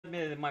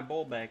me my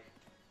ball back.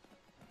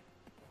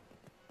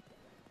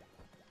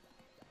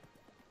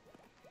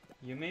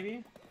 You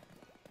maybe?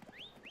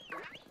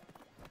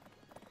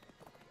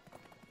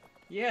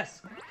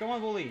 Yes! Come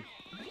on, bully!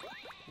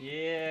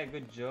 Yeah,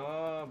 good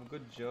job,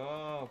 good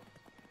job.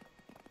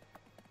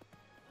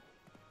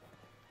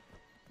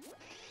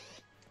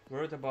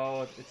 Worried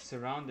about its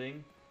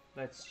surrounding?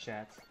 Let's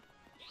chat.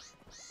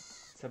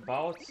 It's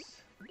about...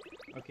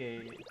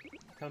 Okay,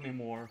 tell me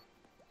more.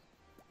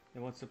 He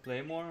wants to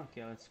play more?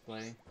 Okay, let's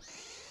play.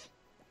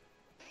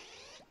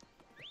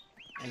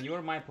 And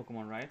you're my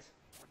Pokemon, right?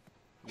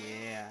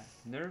 Yeah.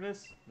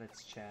 Nervous?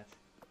 Let's chat.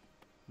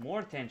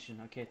 More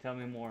tension? Okay, tell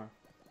me more.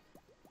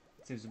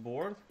 Seems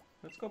bored?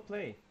 Let's go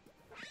play.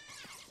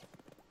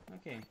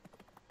 Okay.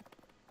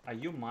 Are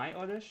you my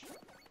Oddish?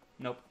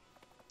 Nope.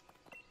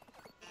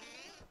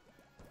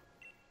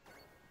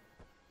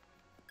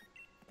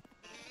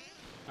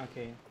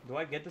 Okay, do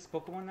I get this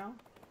Pokemon now?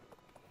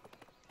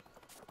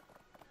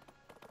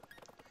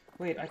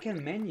 Wait, I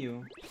can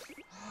menu.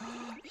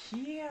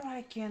 Here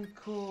I can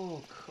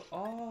cook.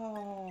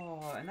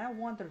 Oh, and I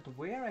wondered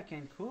where I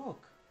can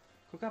cook.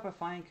 Cook up a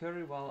fine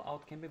curry while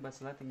out camping by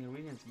selecting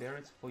ingredients,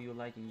 berries for your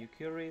liking. Your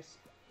curries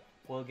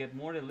will get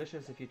more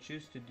delicious if you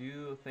choose to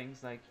do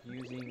things like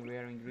using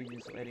rare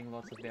ingredients or adding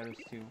lots of berries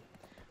too.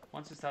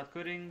 Once you start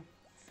cooking,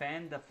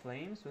 fan the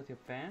flames with your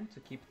pan to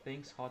keep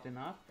things hot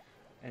enough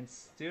and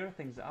stir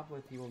things up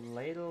with your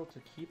ladle to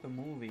keep it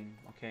moving,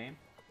 okay?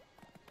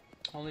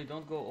 Only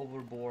don't go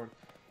overboard.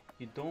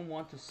 You don't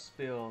want to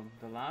spill.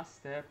 The last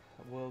step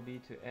will be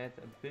to add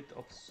a bit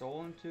of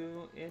soul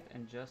into it,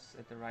 and just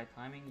at the right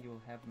timing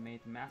you'll have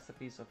made a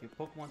masterpiece of your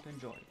Pokemon to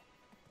enjoy.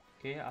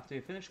 Okay, after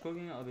you finish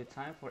cooking, it'll be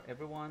time for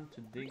everyone to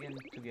dig in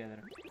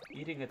together.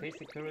 Eating a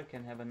tasty curry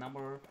can have a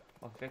number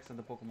of effects on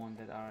the Pokemon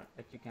that are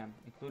at your camp,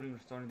 including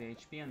restoring the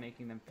HP and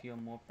making them feel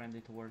more friendly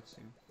towards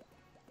you.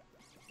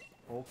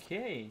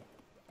 Okay.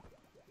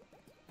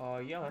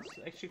 Yeah, let's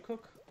actually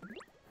cook.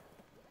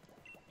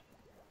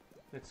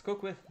 Let's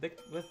cook with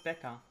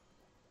Becca.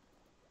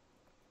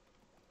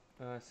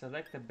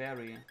 Select a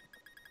berry.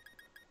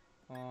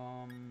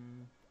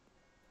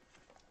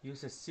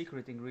 Use a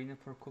secret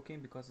ingredient for cooking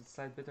because its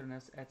slight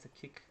bitterness adds a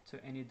kick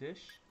to any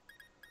dish.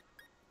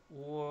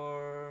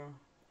 Or...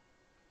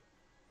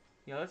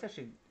 yeah, let's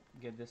actually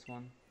get this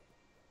one.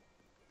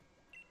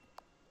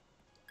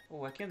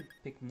 Oh, I can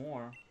pick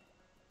more.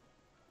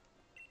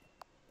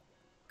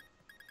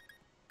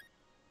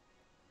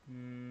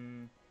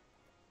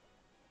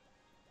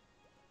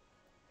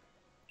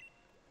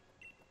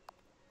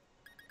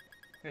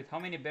 Wait, how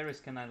many berries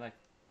can I like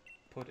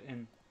put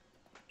in?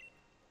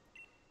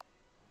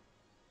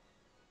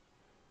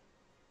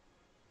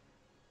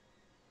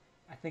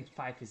 I think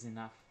 5 is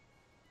enough.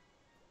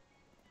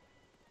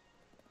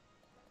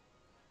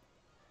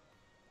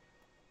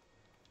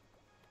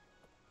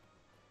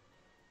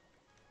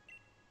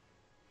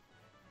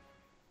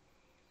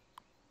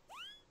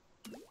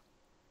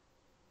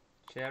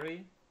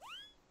 Cherry.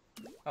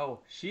 Oh,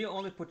 she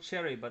only put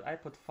cherry, but I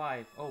put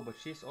 5. Oh, but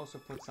she's also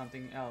put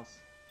something else.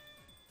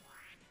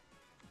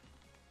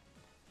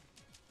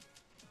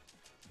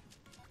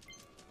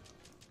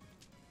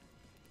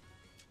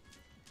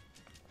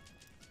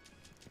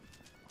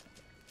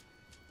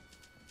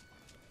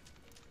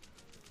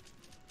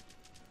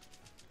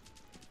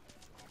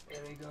 There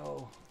we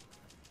go.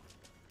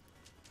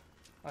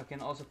 I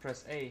can also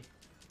press A.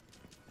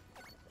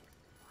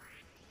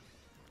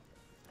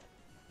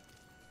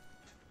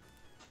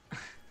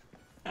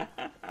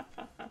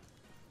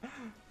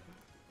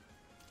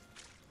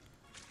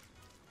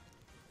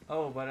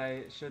 Oh, but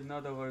I should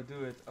not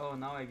overdo it. Oh,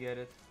 now I get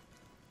it.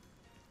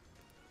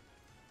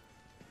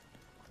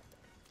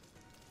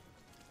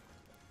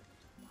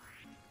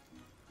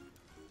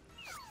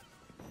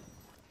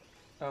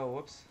 Oh,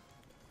 whoops.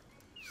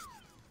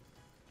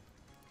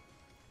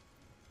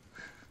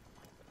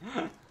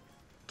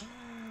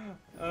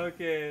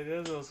 Okay,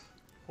 this was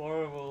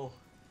horrible.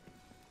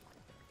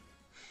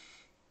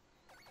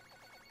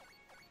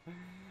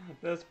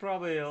 That's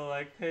probably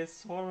like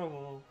tastes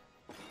horrible.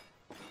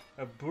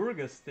 A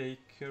burger steak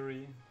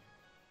curry.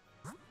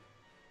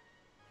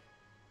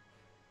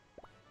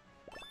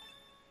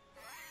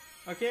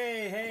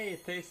 Okay, hey,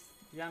 tastes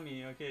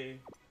yummy, okay.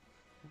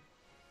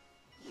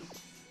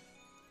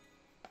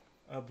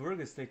 A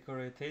burger steak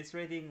curry. Taste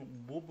rating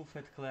Boba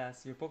Fett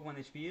class. Your Pokemon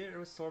HP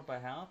restored by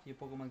half. Your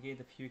Pokemon gained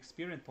a few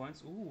experience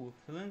points. Ooh,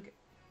 feeling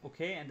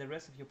okay, and the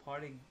rest of your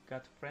party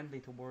got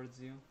friendly towards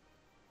you.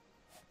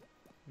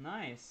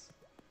 Nice.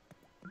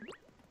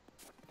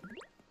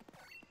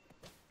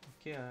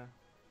 Okay.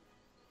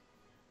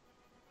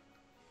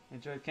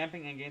 Enjoyed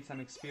camping and gained some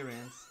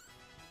experience.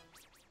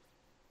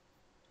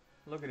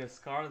 Look at this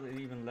Scarlet, it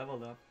even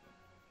leveled up.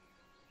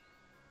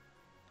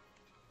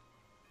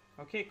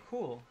 Okay,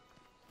 cool.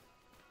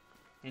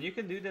 And you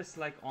can do this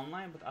like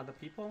online with other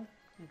people?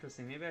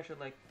 Interesting. Maybe I should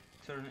like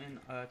turn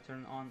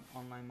on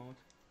online mode.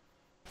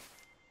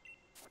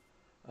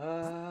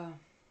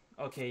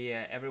 Okay,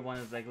 yeah, everyone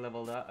is like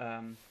leveled up,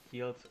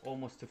 healed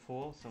almost to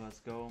full, so let's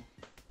go.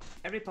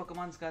 Every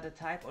Pokemon's got a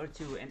type or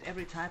two, and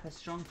every type has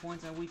strong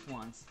points and weak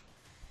ones.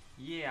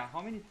 Yeah,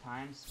 how many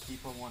times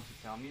people want to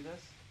tell me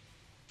this?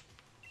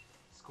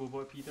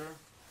 Schoolboy Peter?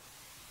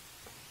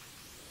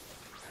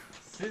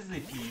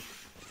 Sizzly Pete.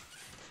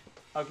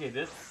 Okay,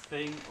 this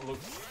thing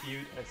looks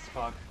cute as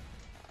fuck.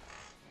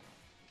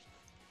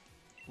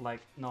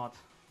 Like, not.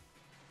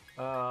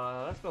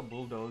 Let's go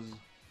Bulldoze.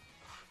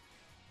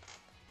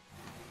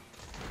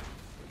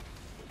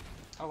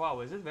 Oh wow,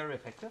 is it very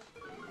effective?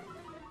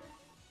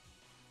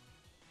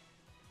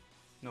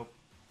 Nope.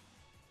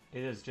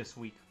 It is just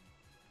weak.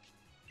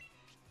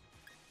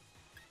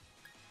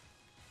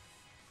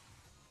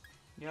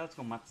 Yeah, let's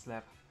go Mud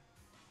Slap.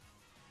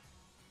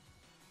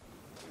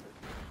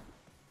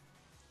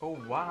 Oh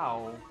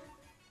wow.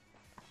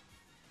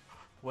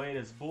 Wait,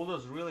 is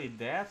Bulldoze really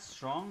that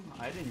strong?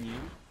 I didn't know.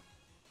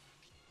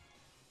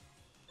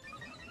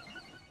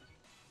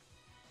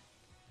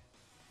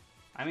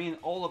 I mean,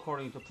 all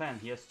according to plan.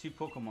 He has 2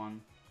 Pokemon.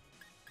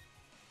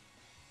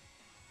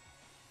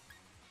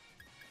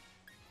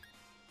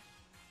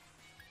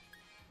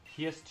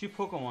 He has 2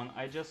 Pokemon.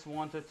 I just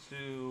wanted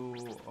to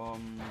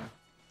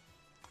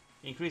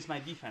increase my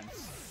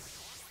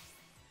defense.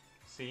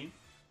 See?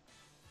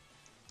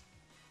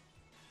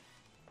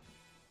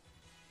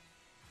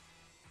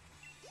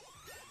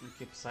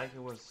 Okay,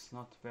 Psycho was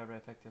not very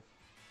effective.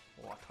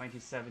 Oh,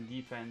 27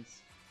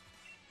 defense.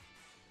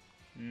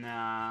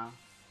 Nah.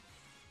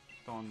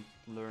 Don't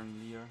learn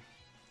Leer.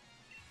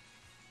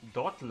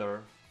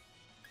 Dottler?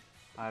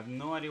 I have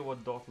no idea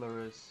what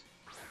Dottler is.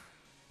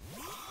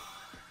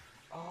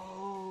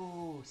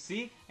 Oh,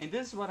 see? And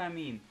this is what I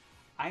mean.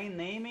 I'm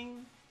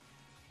naming...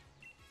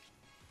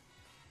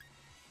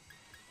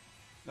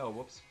 Oh,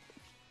 whoops.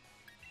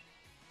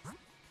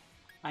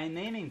 I'm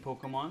naming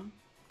Pokemon.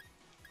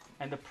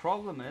 And the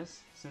problem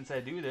is, since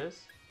I do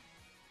this,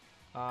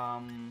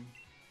 a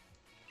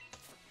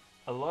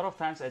lot of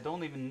times I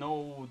don't even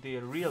know the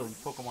real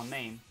Pokemon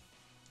name.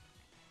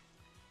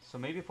 So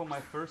maybe for my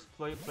first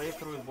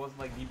playthrough it wasn't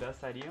like the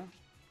best idea.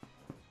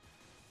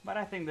 But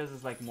I think this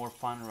is like more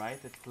fun, right?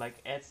 It like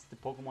adds the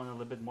Pokemon a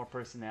little bit more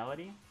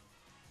personality.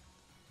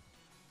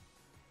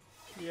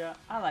 Yeah,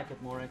 I like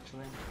it more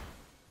actually.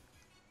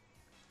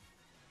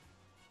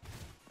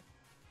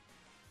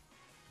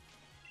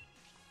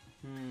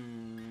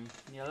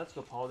 Yeah, let's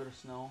go Powder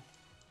Snow.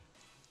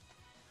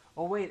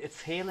 Oh wait,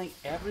 it's hailing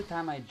every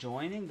time I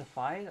joining the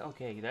fight?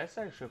 Okay, that's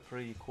actually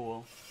pretty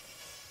cool.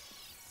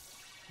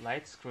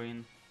 Light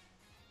screen.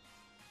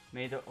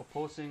 Made the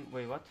opposing...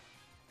 Wait, what?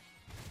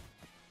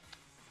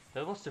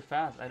 That was too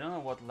fast. I don't know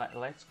what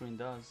light screen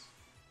does.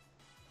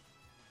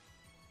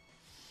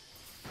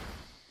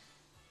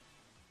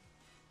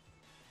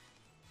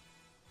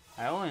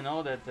 I only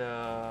know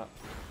that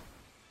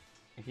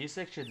he's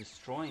actually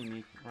destroying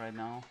me right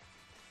now.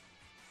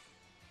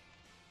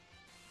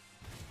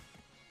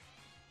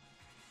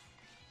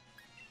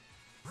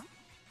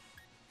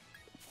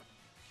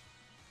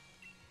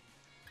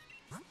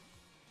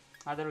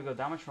 Ah, there we go.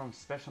 Damage from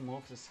special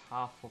moves is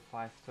half for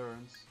 5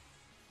 turns.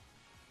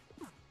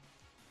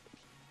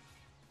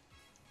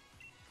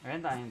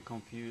 And I am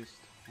confused.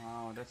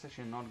 Wow, that's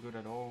actually not good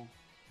at all.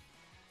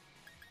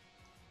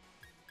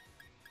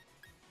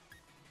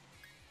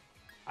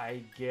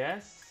 I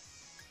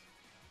guess...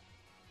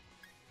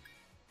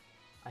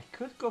 I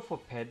could go for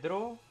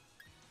Pedro.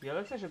 Yeah,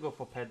 let's actually go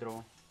for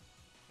Pedro.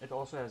 It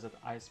also has an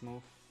ice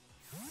move.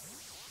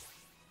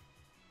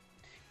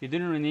 You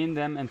didn't rename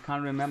them and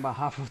can't remember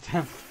half of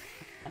them.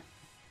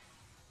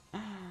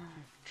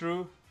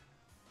 True.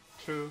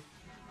 True.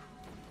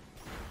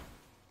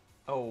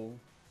 Oh.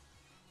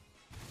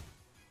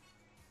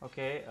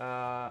 Okay,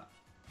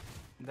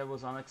 that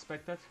was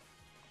unexpected.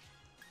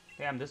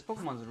 Damn, this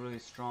Pokemon is really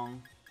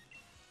strong.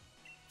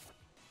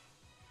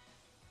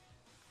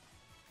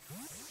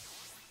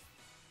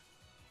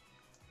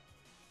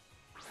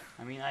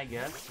 I mean, I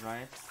guess,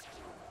 right?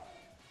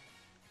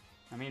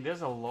 I mean,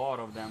 there's a lot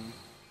of them.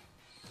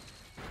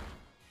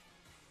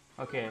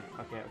 Okay.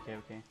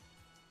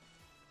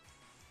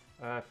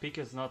 Peak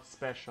is not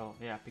special.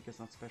 Yeah, Peak is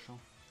not special.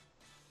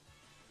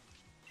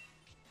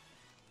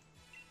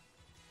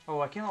 Oh,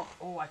 I cannot.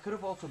 Oh, I could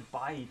have also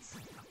Bite.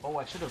 Oh,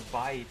 I should have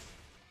Bite.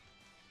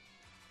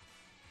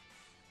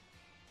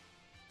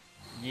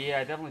 Yeah,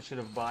 I definitely should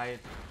have Bite.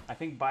 I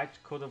think Bite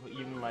could have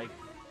even like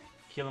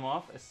kill him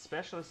off,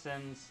 especially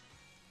since...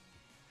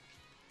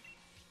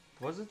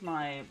 Was it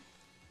my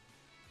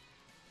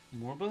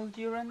Morbid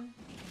Urine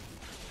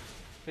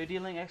for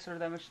dealing extra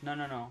damage? No.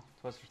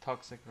 It was for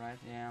Toxic, right?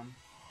 Yeah.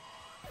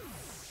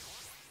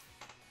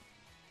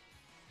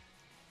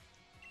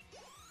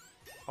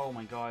 Oh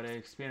my god,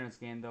 experience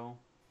gain though.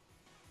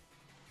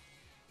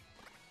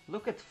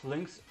 Look at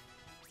Flink's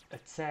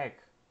attack.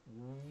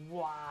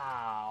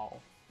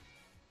 Wow.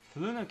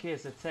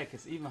 Flunoke's attack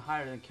is even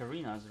higher than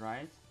Karina's,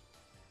 right?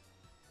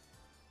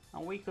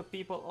 I'm weak to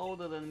people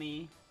older than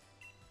me.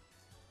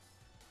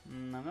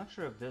 I'm not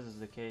sure if this is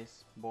the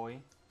case, boy.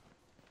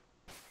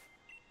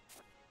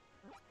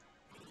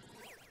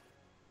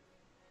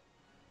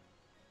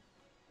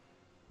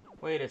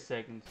 Wait a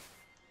second.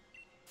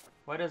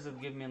 Why does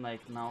it give me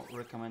like now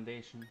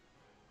recommendation?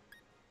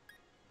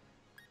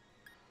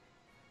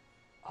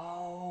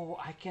 Oh,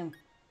 I can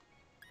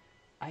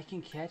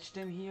catch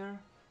them here?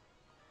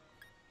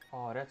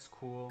 Oh, that's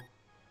cool.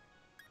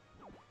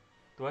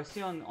 Do I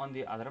see on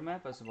the other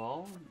map as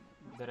well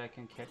that I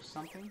can catch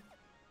something?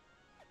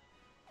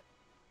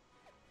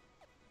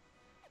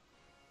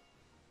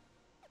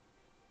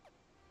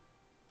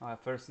 Oh, I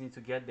first need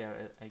to get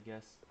there, I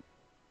guess.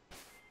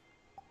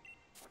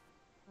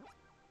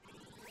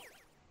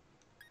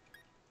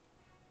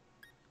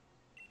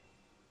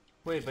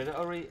 Wait, but I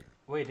already...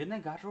 Wait, didn't I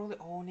got Roly...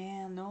 Oh,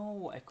 man,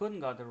 no. I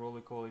couldn't got the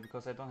Roly-Coly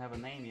because I don't have a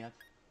name yet.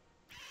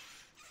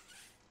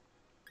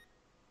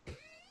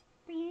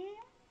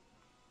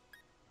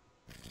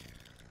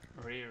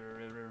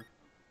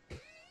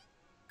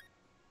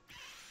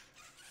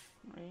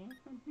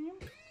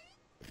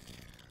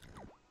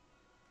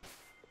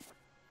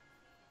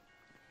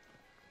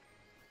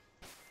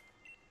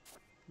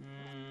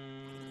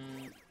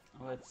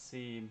 Let's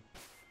see.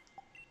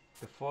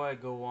 Before I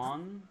go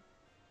on...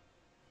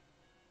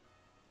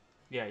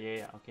 Yeah,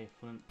 okay.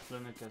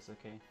 Flumic is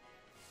okay.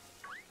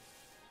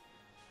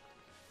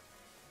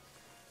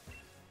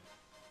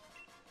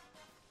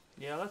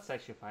 Yeah, let's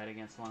actually fight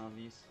against one of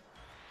these.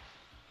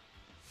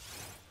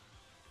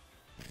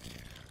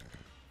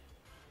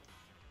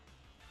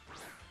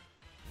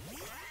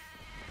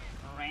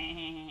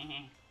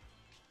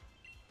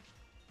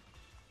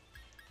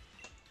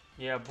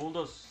 Yeah,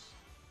 Bulldoze...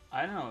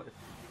 I don't know, it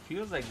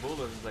feels like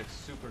Bulldoze is like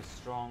super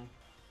strong.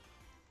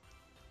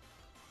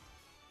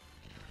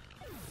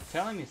 It's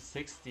telling me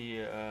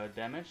 60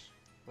 damage,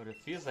 but it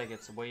feels like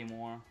it's way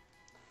more.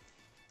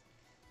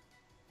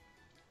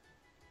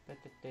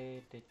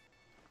 Okay,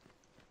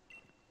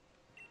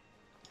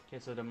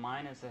 so the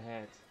mine is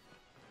ahead.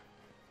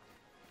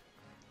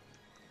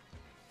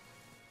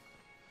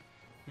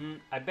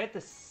 I bet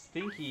the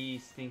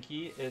Stinky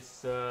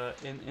is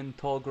in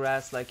tall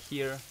grass like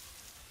here.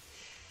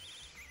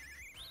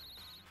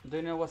 Do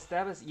you know what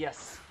stab is?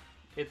 Yes.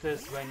 It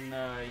is when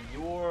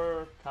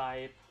your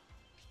type...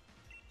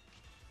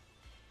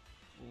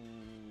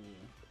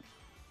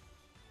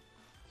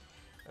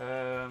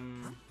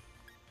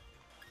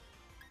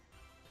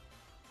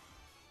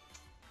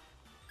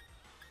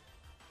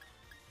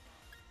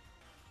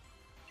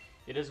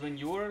 It is when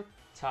your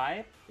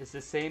type is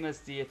the same as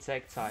the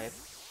attack type.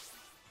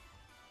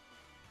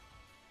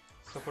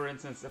 So for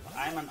instance, if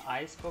I'm an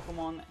ice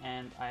Pokemon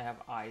and I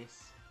have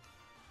ice,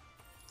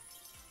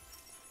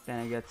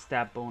 then I get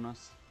stab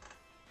bonus.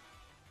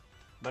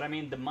 But I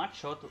mean, the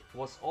Mudshot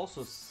was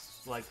also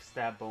like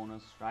stab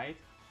bonus, right?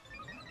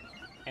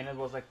 And it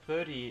was like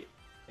 30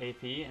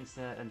 AP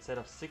instead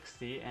of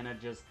 60, and it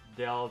just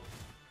dealt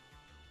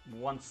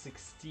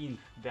 1/16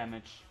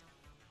 damage.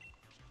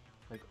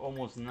 Like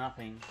almost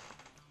nothing.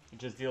 It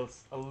just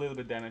deals a little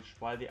bit damage,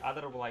 while the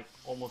other will like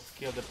almost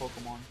kill the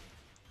Pokemon.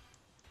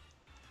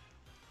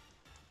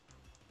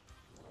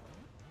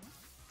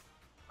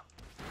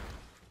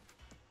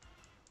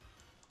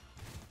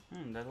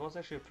 That was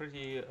actually a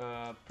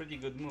pretty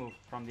good move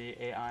from the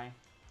AI.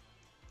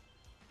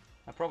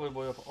 I probably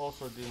would have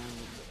also do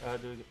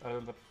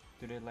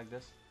it like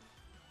this.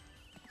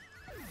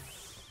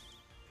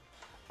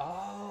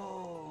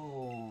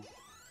 Oh,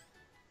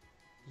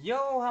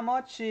 yo,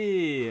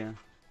 Hamachi!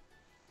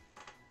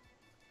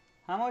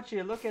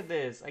 Hamachi, look at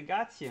this! I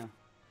got you.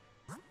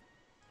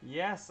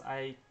 Yes,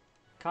 I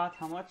caught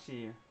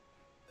Hamachi.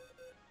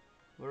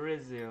 Where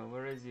is you?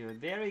 Where is you?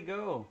 There we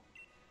go.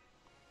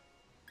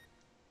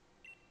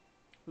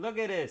 Look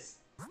at this.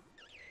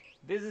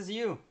 This is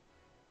you.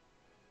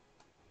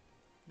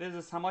 This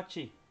is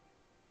Hamachi.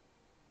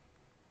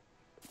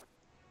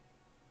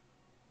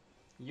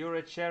 You're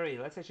a cherry.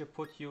 Let's actually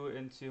put you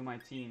into my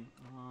team.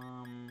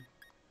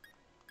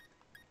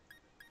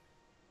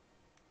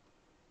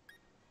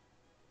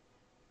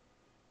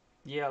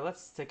 Yeah,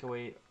 let's take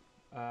away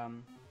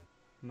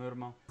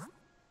Murma.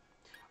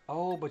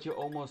 Oh, but you're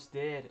almost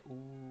dead.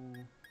 Ooh.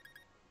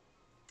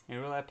 In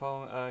real life,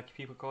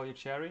 people call you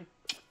cherry.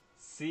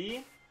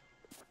 See?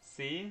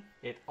 See?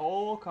 It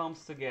all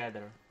comes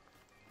together.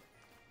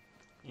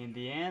 In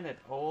the end, it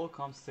all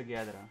comes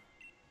together.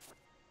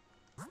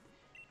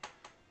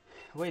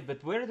 Wait,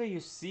 but where do you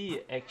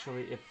see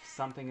actually if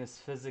something is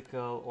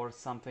physical or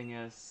something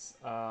is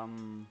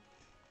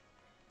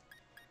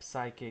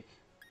psychic?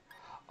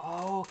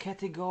 Oh,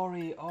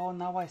 category. Oh,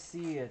 now I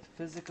see it.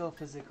 Physical,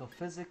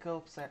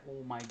 oh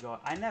my god.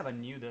 I never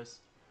knew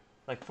this.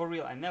 Like, for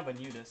real, I never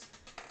knew this.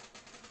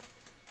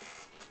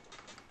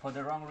 For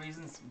the wrong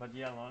reasons, but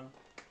yeah,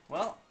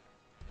 well,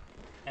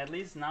 at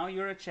least now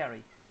you're a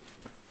cherry.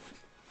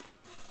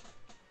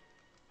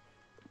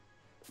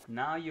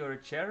 Now you're a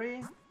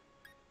cherry.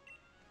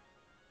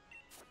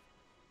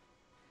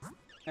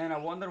 And I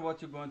wonder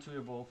what you're going to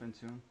evolve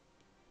into.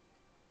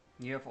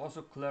 You have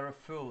also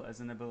Chlorophyll as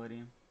an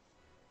ability.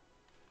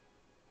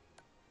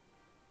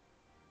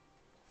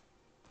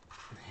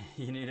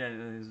 You need that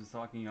is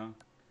talking on.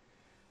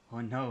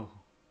 Oh no.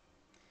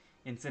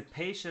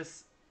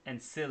 Insipacious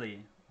and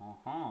silly.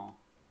 Uh-huh.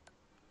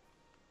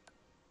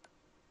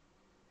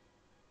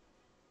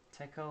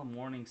 Tackle,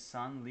 Morning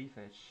Sun, Leaf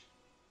Edge.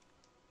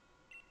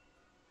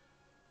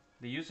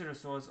 The user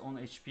restores own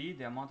HP.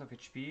 The amount of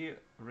HP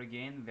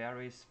regained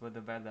varies with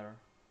the weather.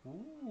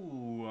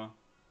 Ooh.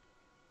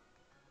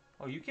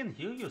 Oh, you can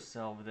heal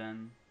yourself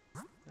then.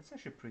 That's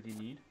actually pretty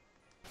neat.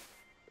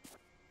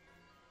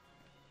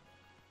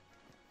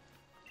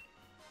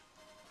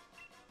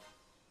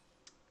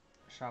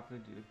 Sharply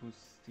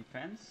boosts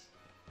defense.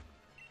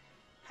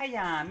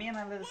 Hiya! Me and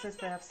my little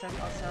sister have set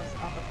ourselves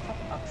up a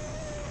pop-up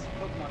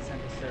Pokemon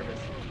Center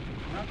service.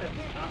 Not that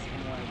we ask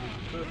anyone we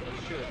could or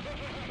should.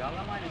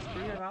 Galamine is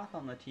pretty rough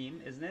on the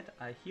team, isn't it?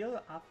 I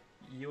heal up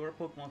your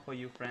Pokemon for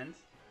you, friends.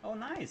 Oh,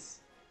 nice!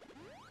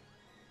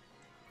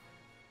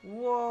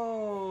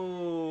 Whoa!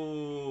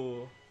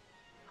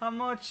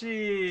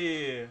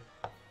 Hamochi!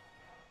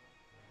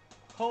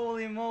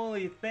 Holy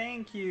moly,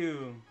 thank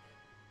you!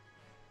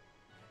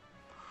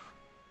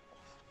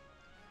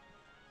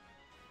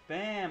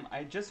 Bam!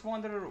 I just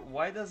wonder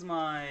why does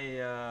my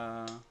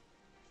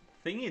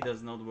thingy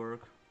does not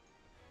work?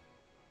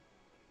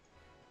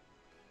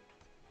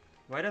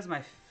 Why does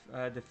my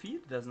the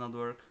feed does not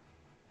work?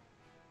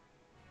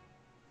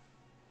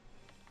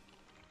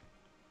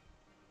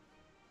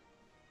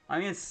 I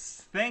mean,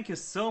 thank you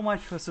so much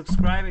for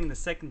subscribing the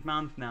second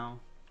month now.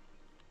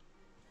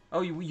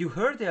 Oh, you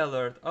heard the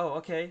alert. Oh,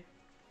 okay.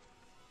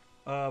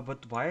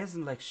 But why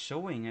isn't like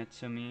showing it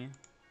to me?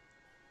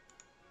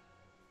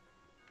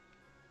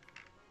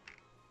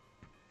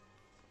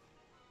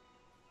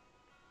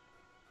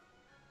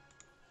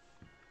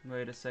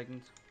 Wait a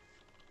second.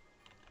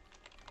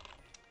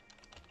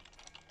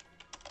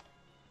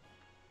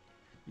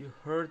 You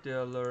heard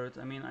the alert.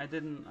 I mean, I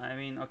didn't. I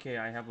mean, okay,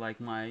 I have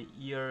like my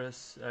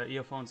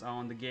earphones are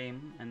on the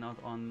game and not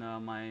on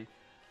my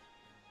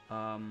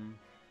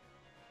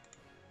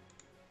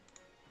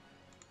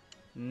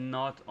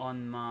not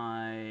on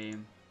my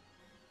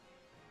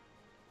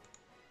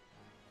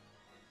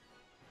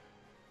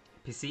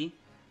PC,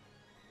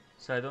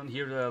 so I don't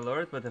hear the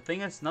alert. But the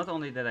thing is, not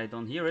only that I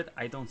don't hear it,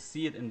 I don't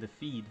see it in the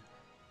feed.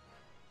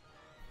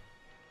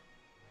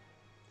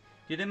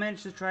 Did I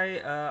manage to try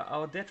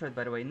our Detroit,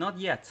 by the way? Not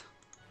yet.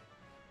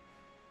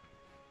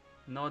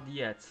 Not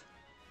yet.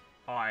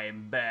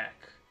 I'm back.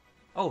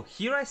 Oh,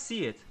 here I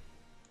see it.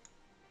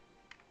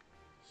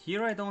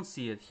 Here I don't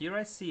see it. Here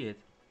I see it.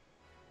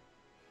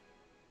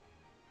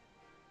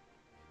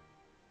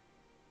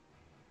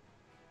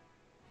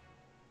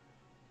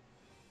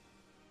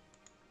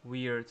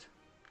 Weird.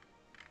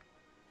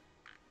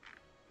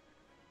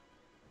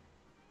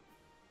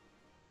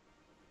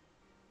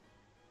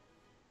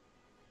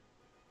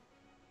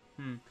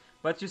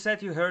 But you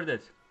said you heard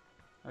it.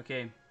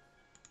 Okay.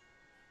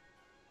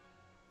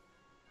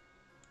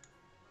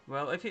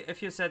 Well,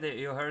 if you said that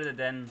you heard it,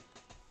 then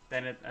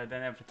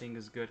everything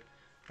is good.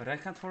 But I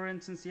can't, for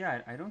instance,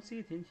 yeah, I don't see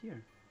it in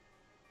here.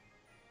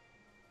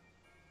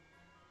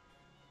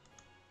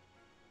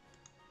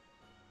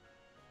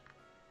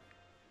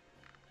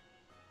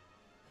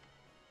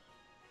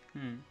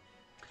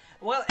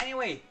 Well,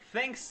 anyway,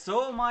 thanks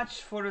so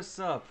much for the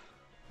sub,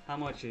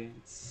 Hamochi.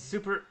 It's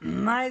super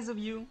nice of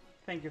you.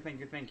 Thank you, thank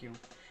you, thank you.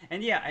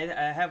 And yeah,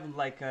 I haven't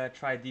like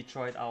tried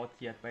Detroit out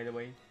yet, by the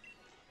way.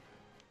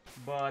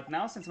 But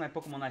now since my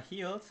Pokemon are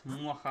healed,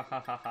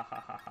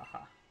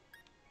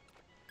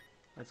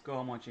 let's go,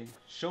 Hamochi.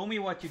 Show me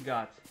what you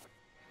got.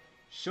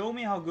 Show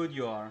me how good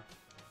you are.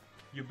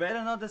 You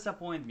better not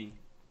disappoint me.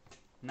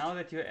 Now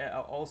that you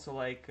also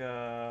like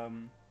got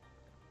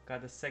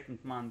the second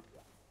month.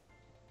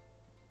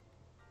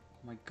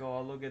 Oh my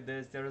god, look at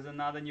this. There is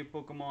another new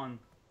Pokemon.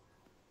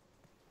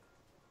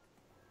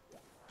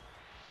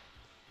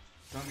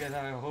 Don't get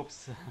our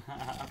hopes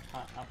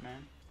up,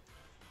 man.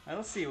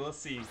 We'll see, we'll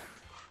see.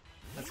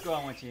 Let's go,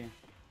 Hamochi.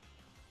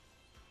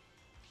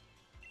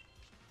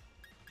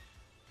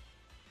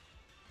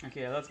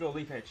 Okay, let's go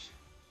Leaf Edge.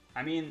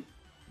 I mean,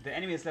 the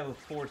enemy is level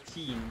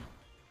 14.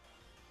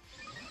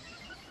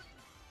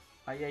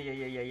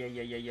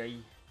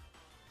 Ay.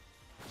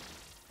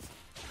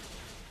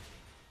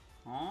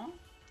 Huh?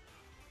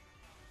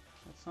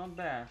 That's not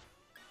bad.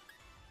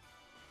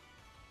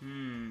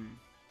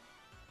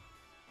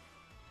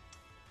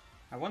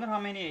 I wonder how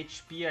many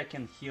HP I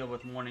can heal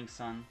with Morning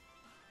Sun.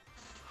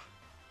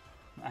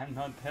 I'm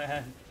not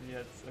dead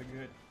yet, so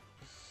good.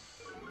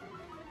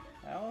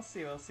 We'll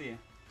see, we'll see.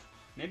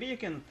 Maybe you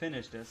can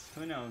finish this,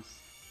 who knows.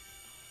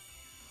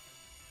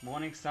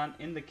 Morning Sun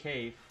in the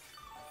cave.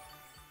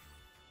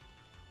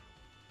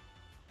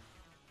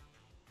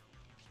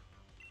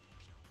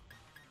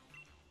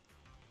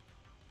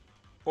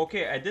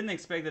 Okay, I didn't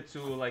expect it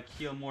to like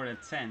heal more than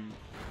 10.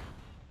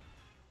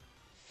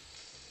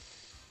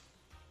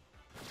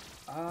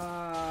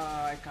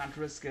 I can't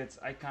risk it.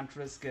 I can't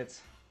risk it.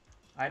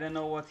 I don't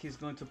know what he's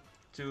going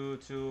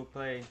to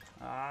play.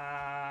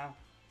 How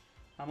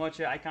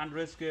much? I can't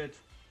risk it.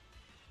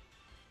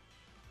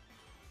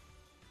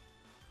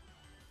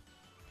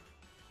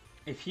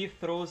 If he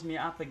throws me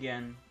up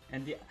again,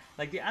 and the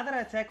other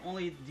attack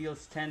only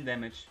deals 10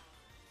 damage.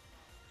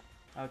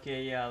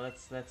 Okay, yeah,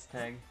 let's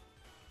tag.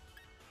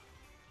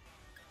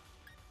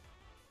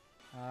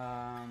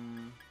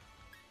 Um,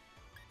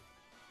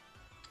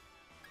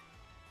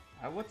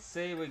 I would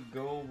say we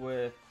go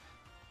with...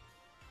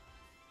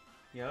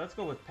 Yeah, let's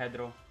go with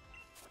Pedro.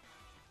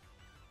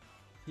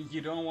 You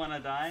don't want to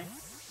die?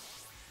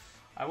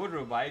 I would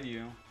revive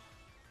you.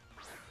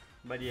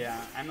 But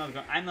yeah, I'm not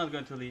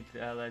going to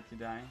let you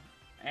die.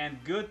 And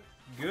good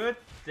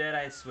that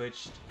I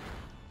switched.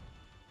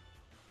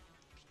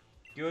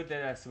 Good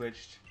that I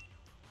switched.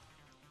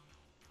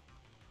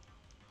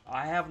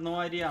 I have no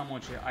idea how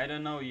much. I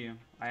don't know you.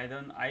 I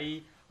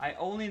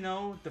only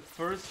know the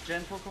first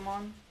gen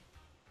Pokemon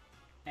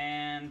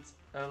and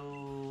a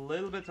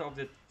little bit of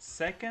the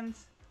second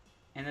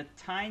and a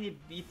tiny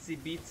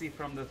beatsy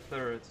from the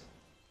third.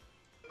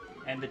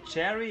 And the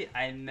cherry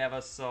I never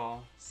saw.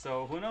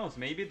 So who knows?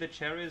 Maybe the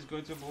cherry is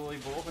going to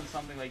evolve in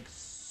something like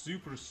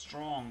super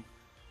strong.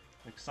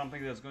 Like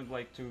something that's going to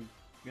like to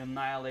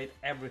annihilate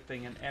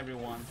everything and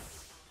everyone.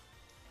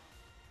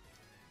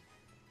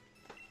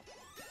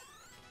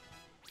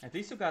 At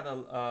least you got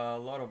a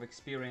lot of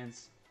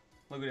experience.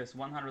 Look at this,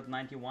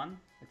 191.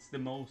 It's the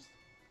most.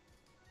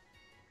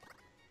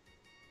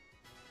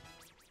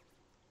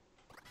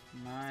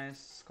 Nice.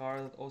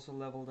 Scarlet also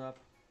leveled up.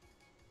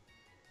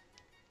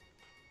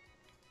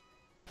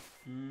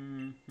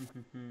 You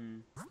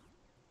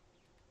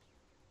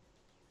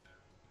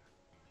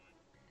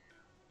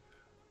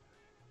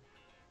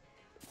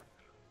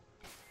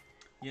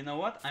know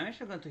what? I'm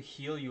actually going to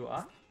heal you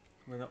up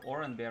with an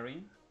Oran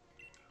Berry.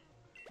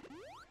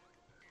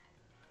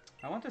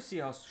 I want to see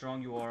how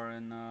strong you are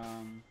in...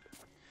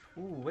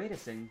 Ooh, wait a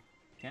second.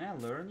 Can I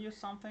learn you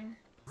something?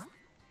 A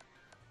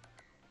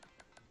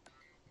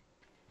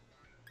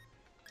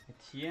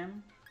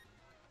TM?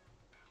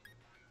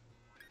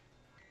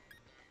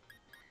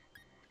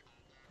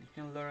 You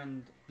can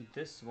learn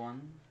this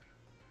one.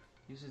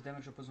 Uses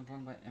damage opposing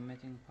opponent by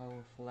emitting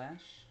power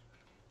flash.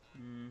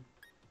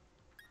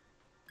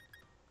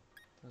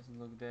 Doesn't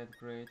look that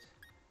great.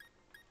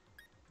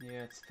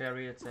 Yeah, it's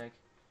fairy attack.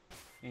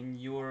 In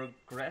your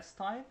grass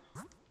type?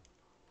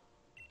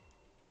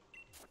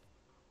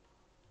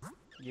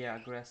 Yeah,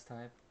 grass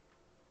type.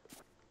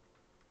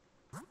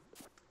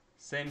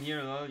 Same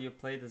here, though. You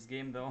play this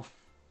game, though.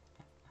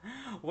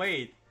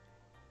 Wait.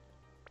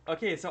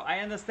 Okay, so I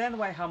understand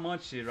why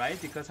Hamachi, right?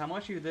 Because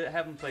Hamachi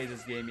haven't played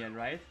this game yet,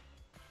 right?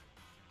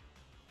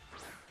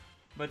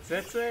 But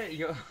Setse,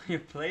 you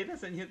play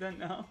this and you don't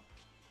know?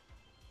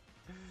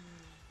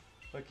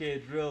 Okay,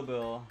 Drill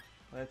Bill.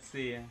 Let's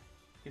see.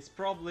 He's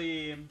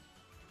probably...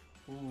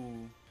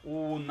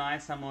 Ooh,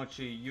 nice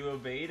Hamachi. You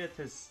evaded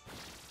his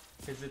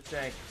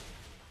attack.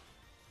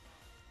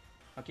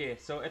 Okay,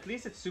 so at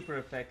least it's super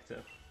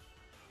effective.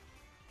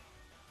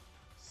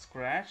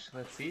 Scratch,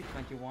 let's see,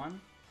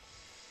 21.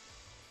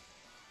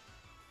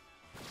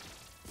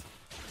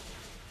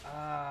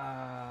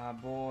 Ah,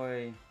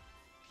 boy.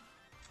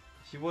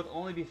 If you would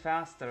only be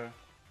faster.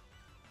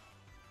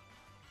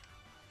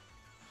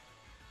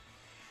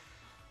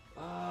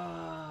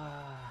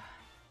 Ah.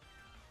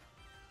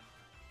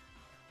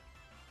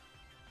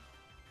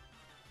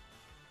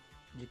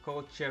 You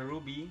call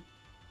Cherubi.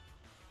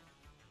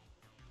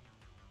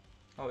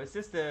 Oh, is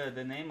this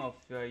the name of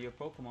your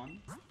Pokemon?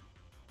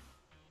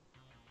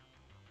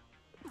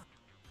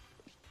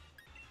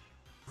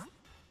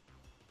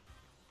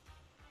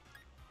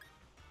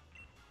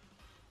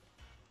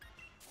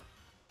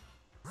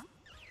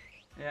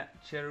 Yeah,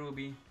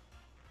 Cherubi.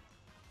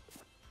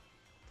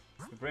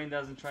 The brain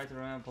doesn't try to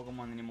remember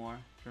Pokemon anymore.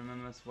 It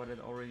remembers what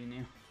it already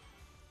knew.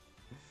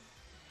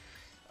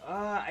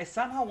 I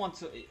somehow want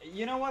to...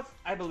 You know what?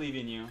 I believe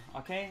in you,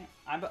 okay?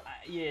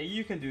 Yeah,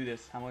 you can do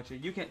this,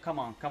 Hamachi. You can... Come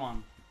on, come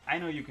on. I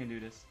know you can do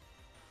this.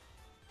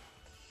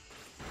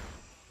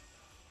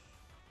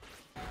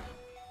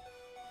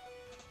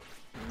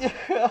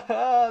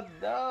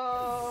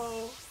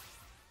 No!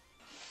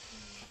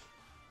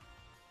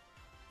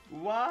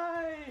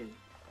 Why?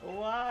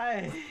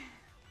 Why?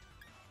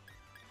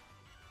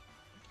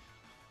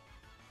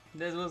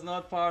 This was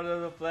not part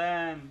of the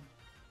plan.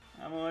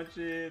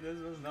 Hamachi, this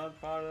was not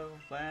part of the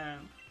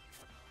plan.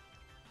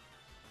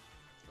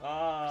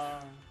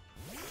 Ah.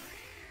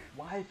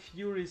 Why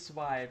Fury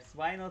Swipes?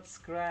 Why not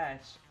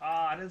Scratch?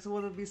 Ah, this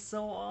would be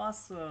so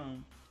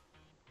awesome.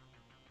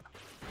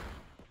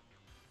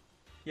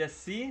 Yeah,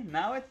 see?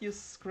 Now it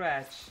uses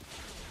Scratch.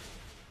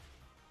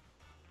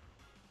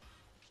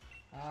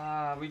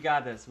 Ah, we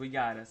got this, we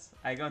got this.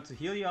 I'm going to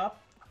heal you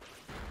up.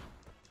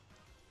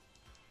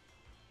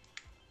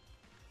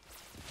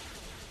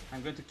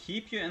 I'm going to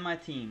keep you in my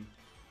team.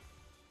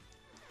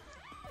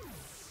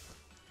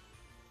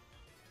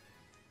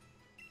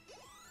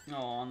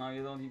 Oh, no,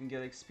 you don't even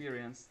get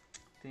experience.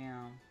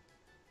 Damn.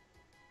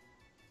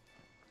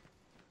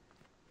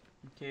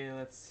 Okay,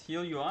 let's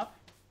heal you up.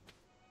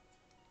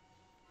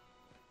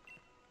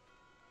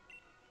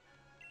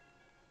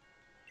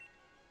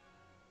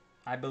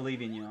 I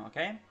believe in you,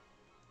 okay?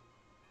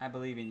 I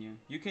believe in you.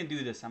 You can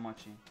do this,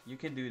 Hamachi. You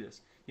can do this.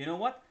 You know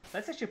what?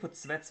 Let's actually put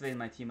Svetsve in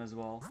my team as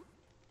well.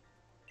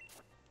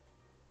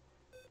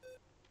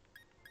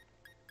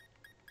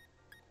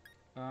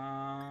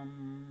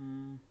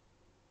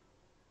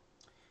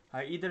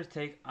 I either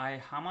take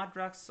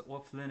Hamadrax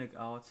or Flinic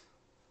out.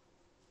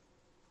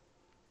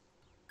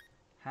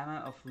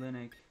 Hannah of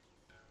Flinic.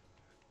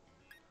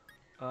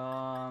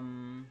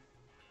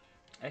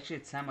 Actually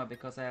it's Hammer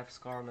because I have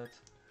Scarlet.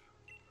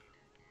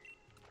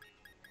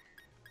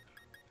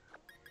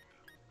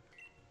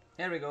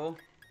 There we go.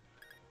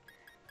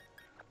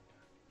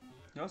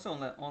 You're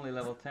also only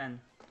level 10.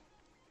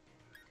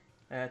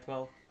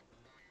 12.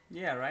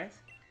 Yeah, right?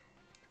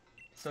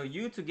 So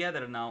you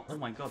together now. Oh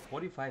my god,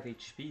 45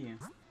 HP.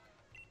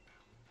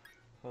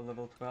 For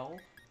level 12.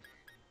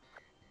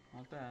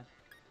 Not bad.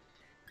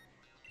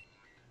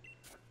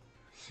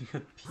 You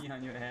got pee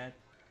on your head.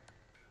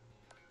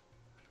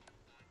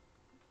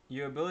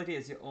 Your ability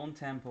is your own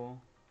tempo.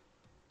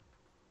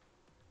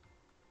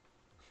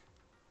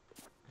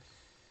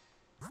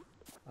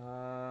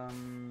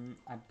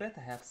 I bet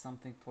I have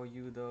something for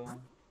you though.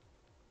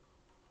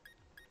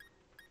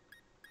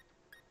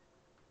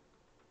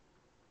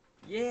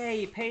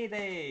 Yay,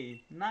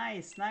 payday!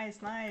 Nice,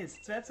 nice, nice.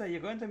 Tvetsa, you're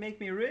going to make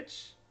me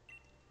rich?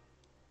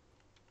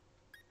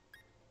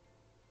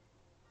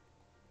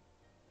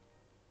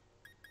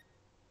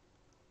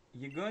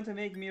 You're going to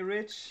make me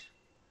rich?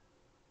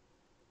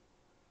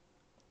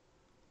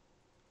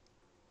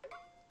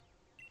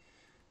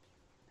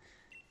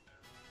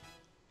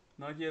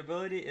 Not your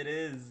ability, it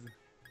is.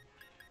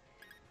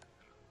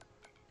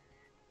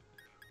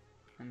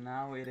 And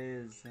now it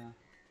is. I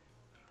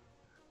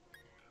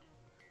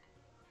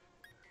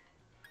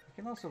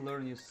can also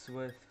learn you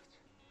Swift.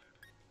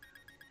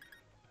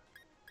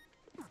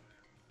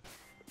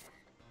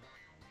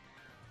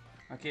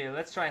 Okay,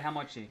 let's try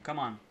Hamachi. Come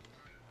on.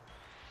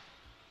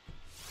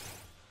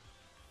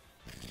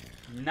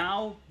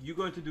 Now you're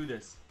going to do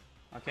this.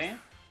 Okay?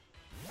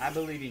 I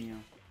believe in you.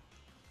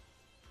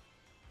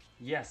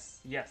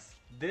 Yes, yes.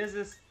 This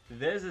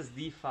is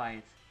the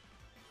fight.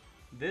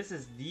 This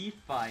is the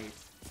fight.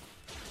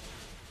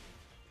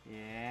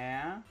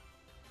 Yeah.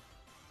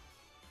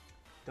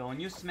 Don't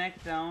you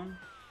smack down.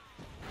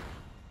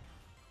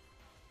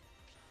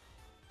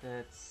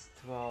 That's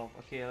 12.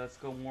 Okay, let's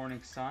go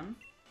Morning Sun.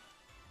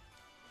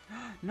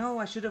 No,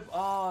 I should have.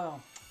 Oh,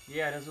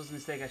 yeah, this was a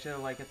mistake. I should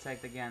have like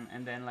attacked again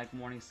and then like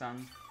Morning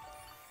Sun.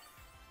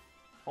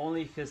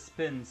 Only if he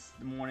spins,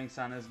 the Morning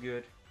Sun is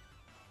good.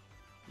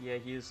 Yeah,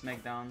 he used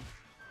Smackdown.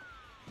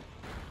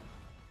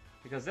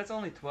 Because that's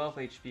only 12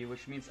 HP,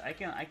 which means I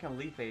can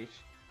leaf H.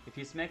 If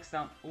he smacks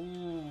down,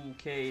 ooh,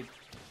 okay.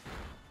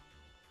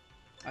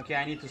 Okay,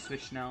 I need to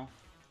switch now.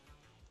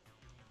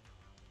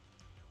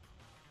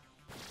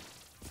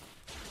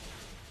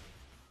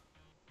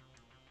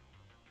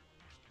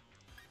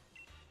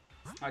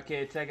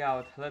 Okay, tag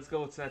out. Let's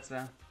go,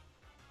 Tsetsa.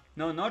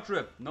 No, no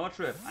trip, no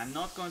trip. I'm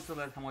not going to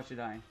let Hamachi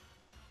die.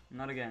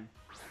 Not again.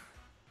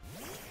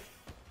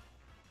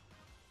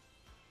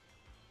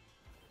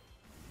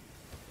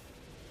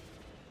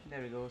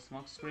 There we go,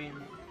 smoke screen.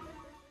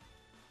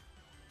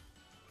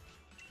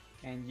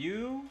 And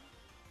you...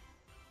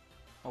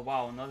 Oh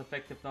wow, not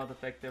effective, not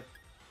effective.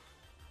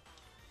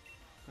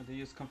 Going to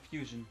use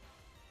confusion.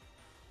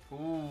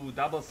 Ooh,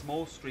 double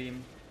smoke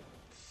screen.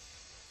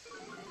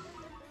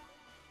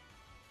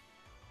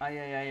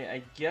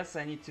 I guess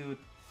I need to...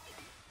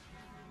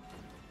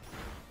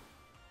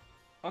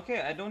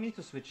 Okay, I don't need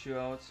to switch you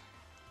out.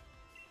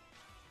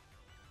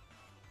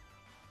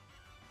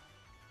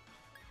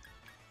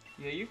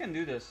 Yeah, you can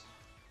do this.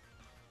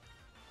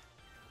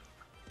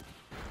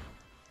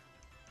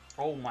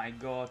 Oh my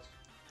god.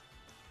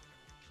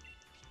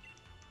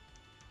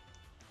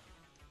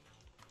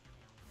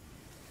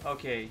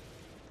 Okay,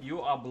 you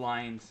are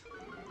blind.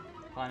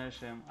 Punish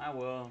him. I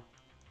will.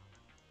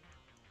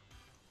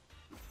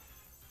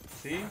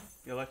 See?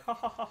 You're like, ha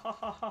ha ha ha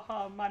ha ha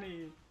ha,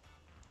 money.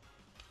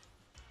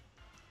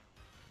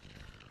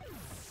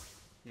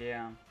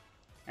 Yeah.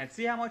 And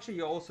see how much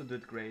you also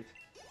did great.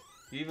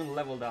 You even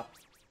leveled up.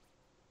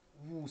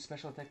 Ooh,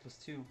 special attack plus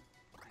 2.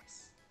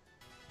 Nice.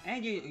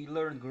 And you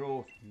learned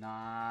growth.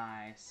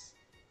 Nice.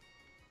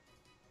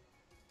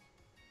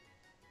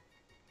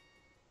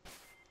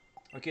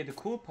 Okay, the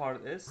cool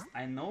part is,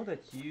 I know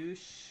that you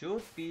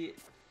should be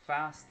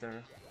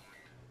faster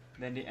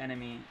than the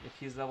enemy if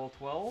he's level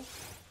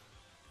 12.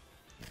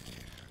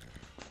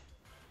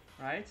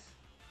 Right?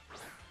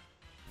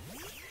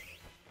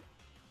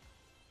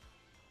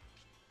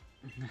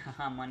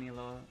 Money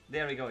low.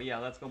 There we go. Yeah,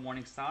 let's go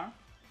Morning Star.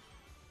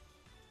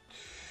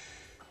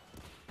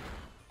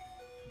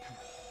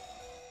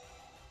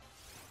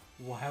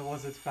 Why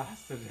was it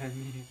faster than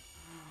me?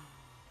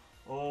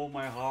 Oh,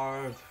 my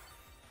heart.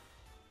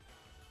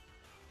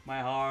 My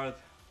heart.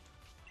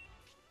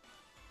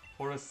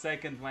 For a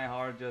second, my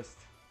heart just...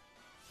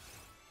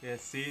 Yeah,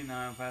 see?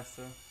 Now I'm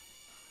faster.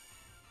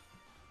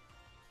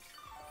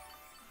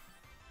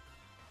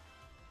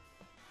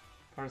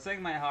 For a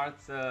second, my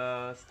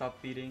heart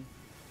stopped beating.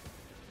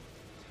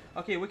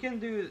 Okay, we can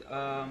do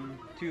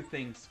two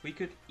things. We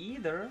could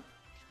either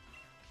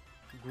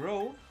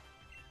grow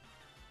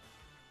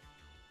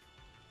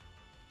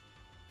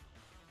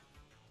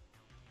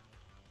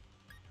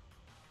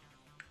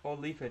or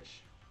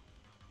leafage.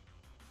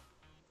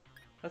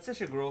 Let's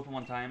actually growth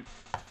one time.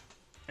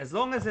 As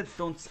long as it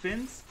don't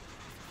spins,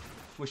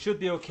 we should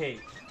be okay.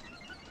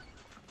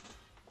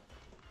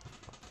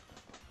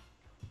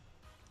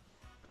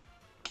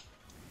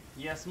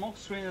 Yeah, smoke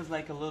screen is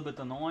like a little bit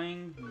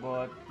annoying,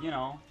 but you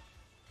know.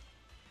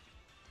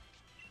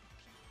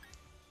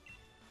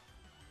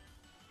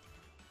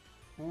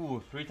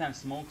 Ooh, 3 times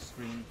smoke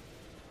screen.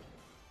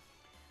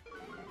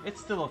 It's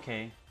still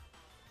okay.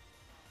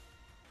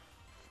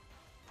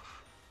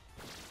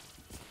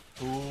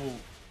 Ooh.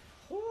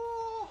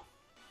 Ooh.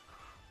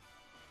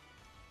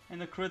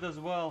 And the crit as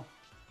well.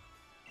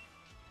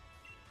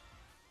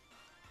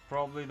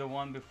 Probably the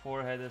one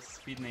before had a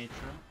speed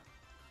nature.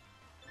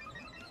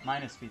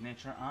 Minus speed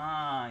nature.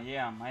 Ah,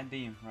 yeah, might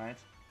be, right?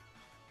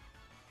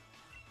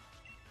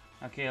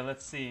 Okay,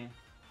 let's see.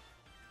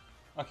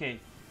 Okay,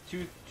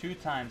 two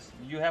times.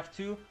 You have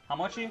two. How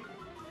much? You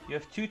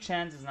have 2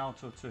 chances now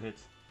to hit.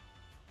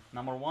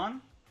 Number 1,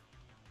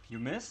 you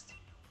missed.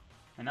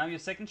 And now your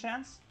second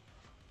chance.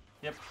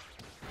 Yep.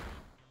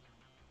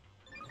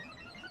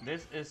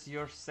 This is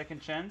your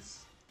second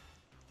chance.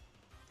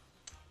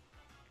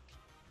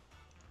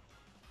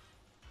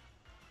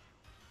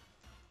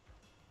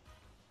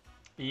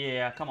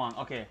 Yeah, come on.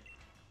 Okay.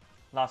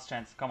 Last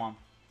chance. Come on.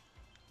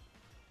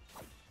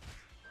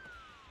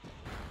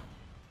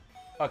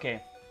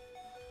 Okay.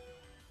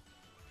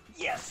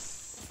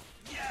 Yes!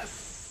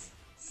 Yes!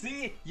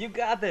 See? You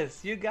got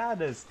this. You got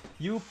this.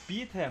 You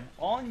beat him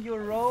on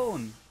your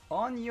own.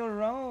 On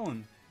your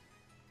own.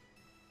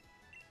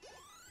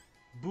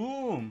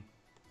 Boom.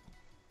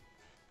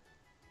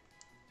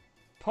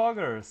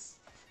 Poggers.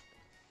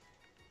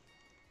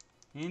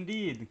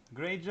 Indeed.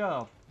 Great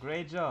job.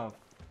 Great job.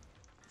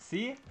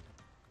 See?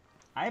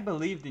 I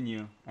believed in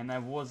you, and I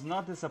was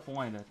not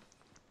disappointed.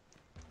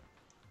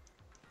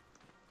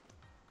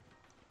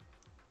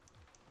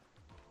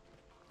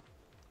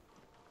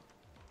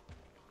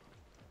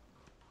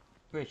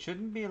 Wait,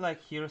 shouldn't be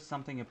like here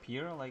something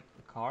appear, like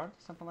a card,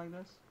 something like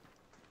this?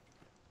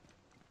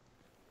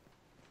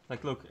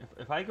 Like look,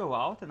 if I go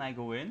out and I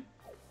go in,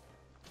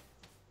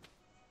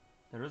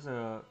 there is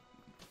a...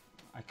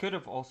 I could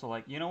have also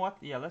like, you know what?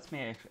 Yeah, let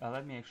me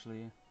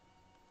actually...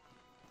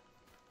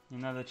 You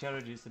know the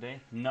challenges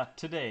today? Not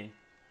today.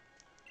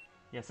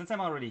 Yeah, since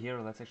I'm already here,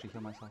 let's actually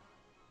heal myself.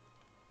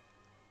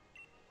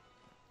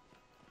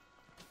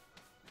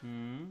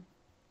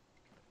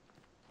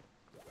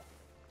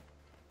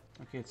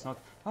 Okay, it's not...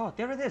 Oh,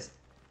 there it is!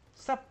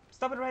 Stop!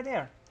 Stop it right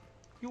there!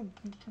 You...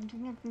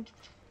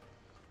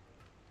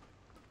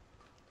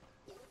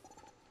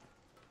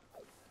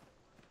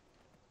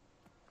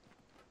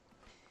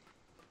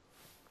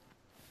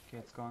 Okay,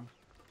 it's gone.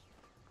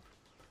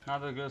 Now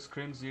the girl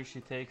screams you,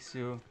 she takes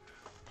you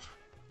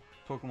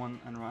Pokemon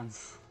and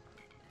runs.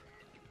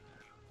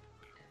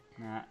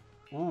 Nah.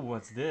 Ooh,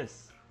 what's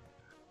this?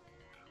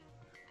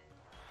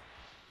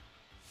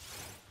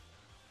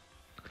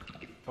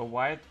 A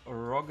white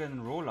rock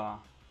and roller.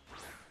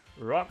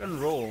 Rock and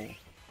roll.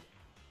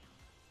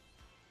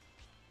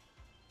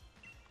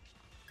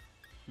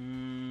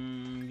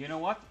 You know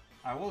what?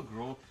 I will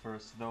growth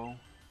first though.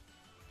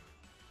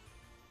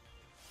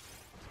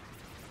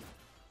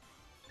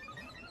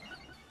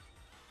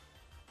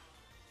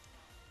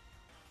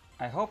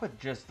 I hope it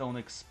just don't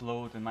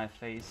explode in my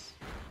face.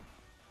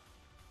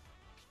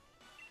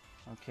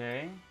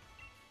 Okay.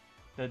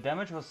 The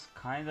damage was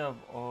kind of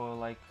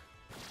like...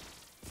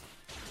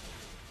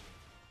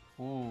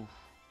 Ooh.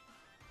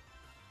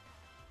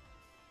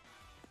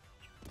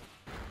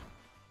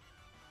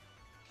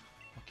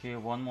 Okay,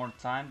 one more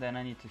time, then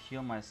I need to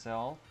heal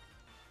myself.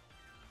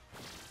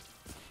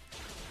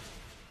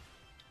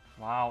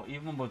 Wow,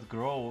 even with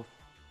growth.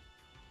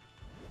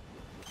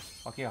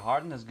 Okay,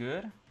 harden is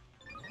good.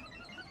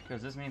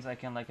 Because this means I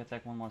can like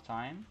attack one more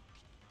time.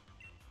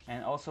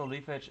 And also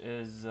Leaf Edge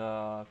is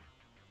not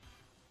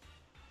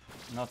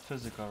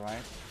physical,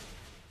 right?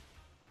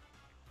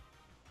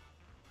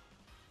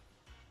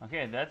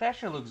 Okay, that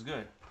actually looks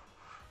good.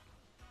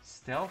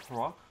 Stealth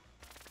Rock.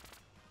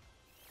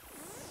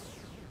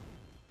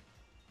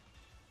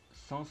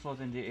 Stone float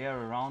in the air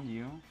around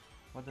you.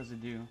 What does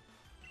it do?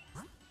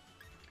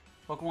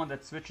 Pokemon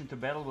that switch into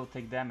battle will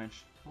take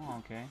damage. Oh,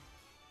 okay.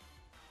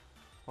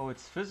 Oh,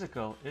 it's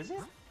physical, is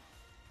it?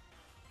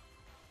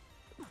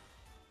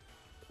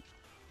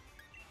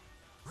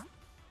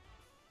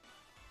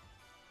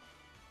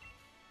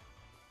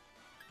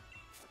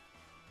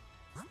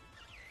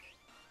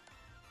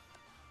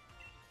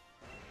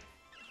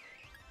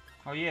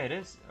 Oh yeah, it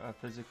is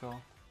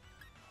physical.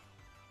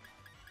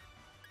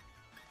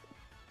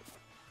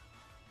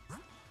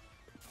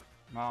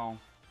 Wow.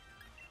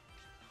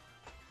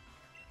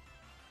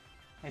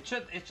 It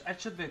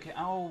should be okay.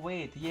 Oh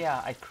wait,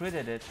 yeah, I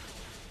critted it.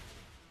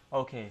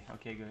 Okay,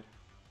 okay, good.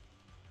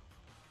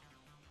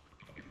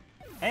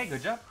 Hey,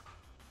 good job.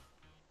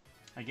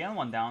 Again,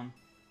 one down.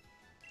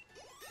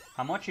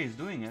 Hamachi is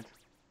doing it.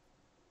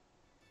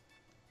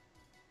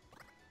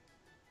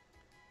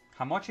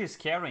 Hamachi is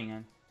carrying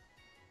it.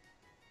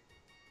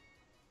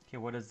 Okay,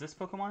 what is this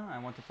Pokemon? I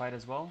want to fight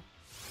as well.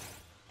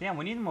 Damn,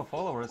 we need more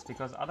followers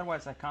because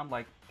otherwise I can't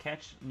like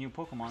catch new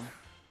Pokemon.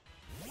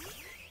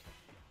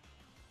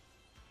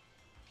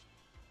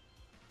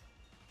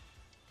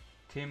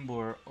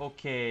 Timber,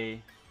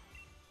 okay.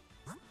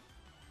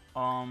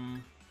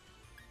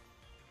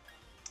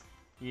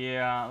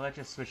 Yeah, let's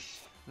just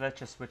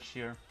switch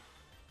here.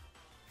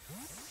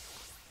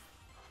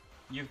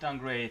 You've done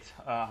great,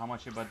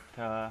 Hamachi, but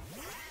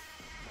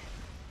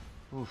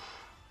oof.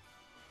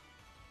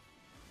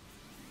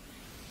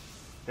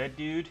 That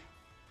dude,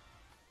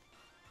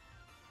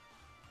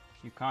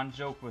 you can't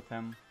joke with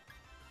him.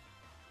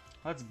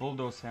 Let's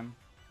bulldoze him.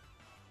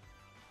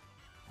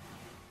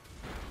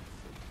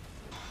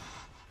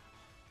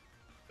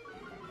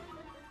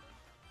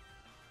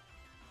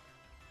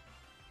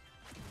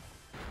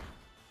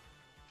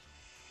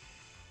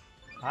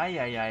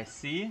 Ay,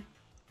 see?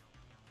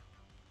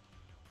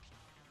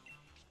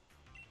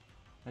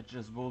 Let's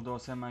just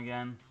bulldoze him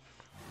again.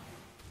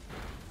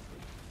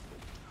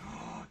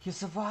 He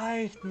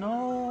survived!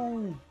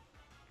 No!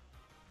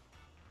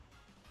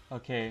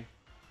 Okay.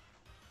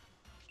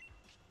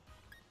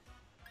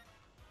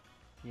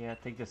 Yeah,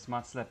 take the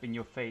smart slap in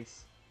your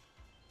face.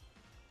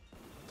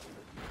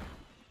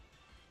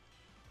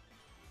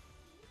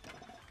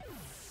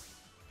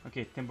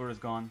 Okay, Timber is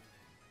gone.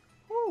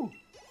 Woo!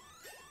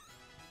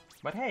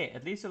 But hey,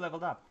 at least you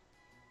leveled up.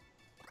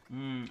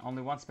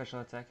 Only one special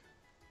attack.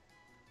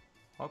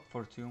 Hope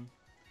for 2.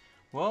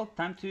 Well,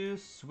 time to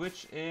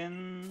switch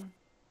in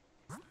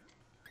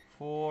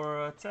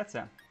for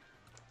Tsetse.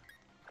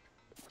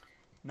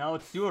 Now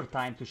it's your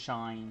time to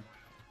shine.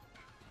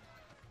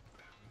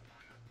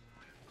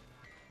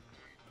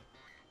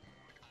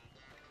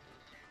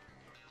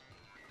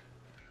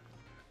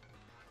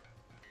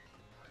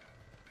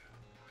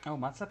 Oh,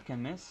 Matsap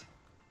can miss.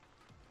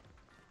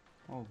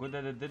 Oh, good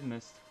that it did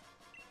miss.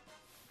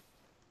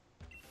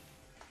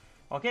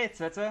 Okay,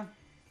 Tsetse.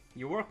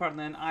 Your work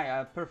partner and I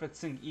are perfect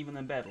sync even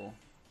in battle.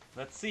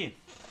 Let's see.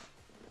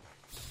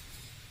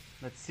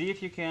 Let's see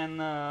if you can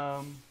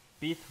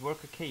beat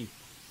Worker K.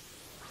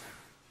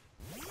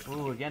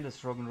 Ooh, again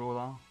this Rogan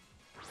Roller.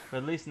 But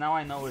at least now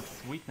I know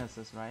its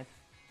weaknesses, right?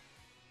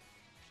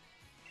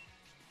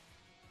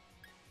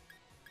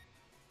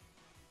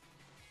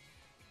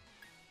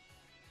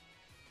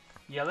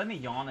 Yeah, let me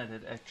yawn at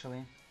it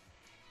actually.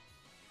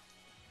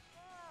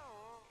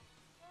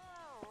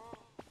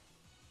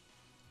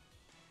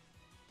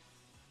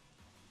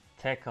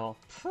 Tackle.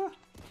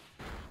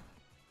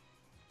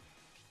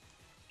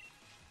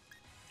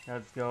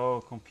 Let's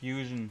go,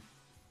 confusion.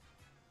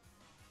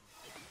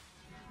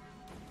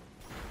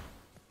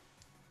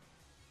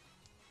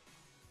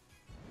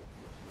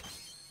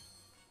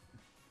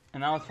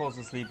 And now it falls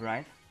asleep,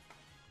 right?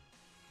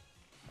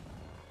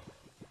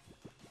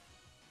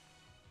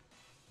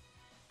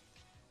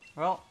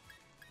 Well,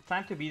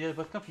 time to beat it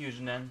with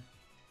confusion then.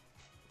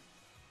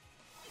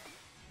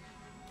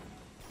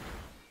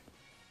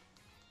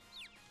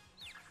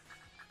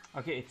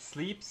 Okay, it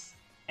sleeps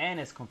and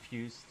is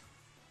confused.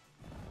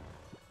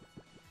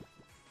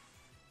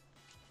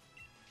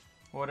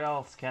 What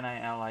else can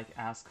I like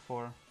ask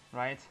for,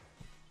 right?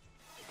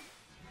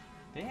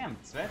 Damn,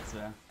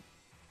 Tsetse.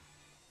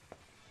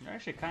 You're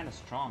actually kind of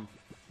strong.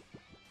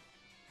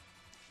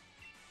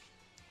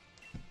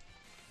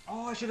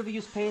 Oh, I should have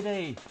used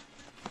Payday.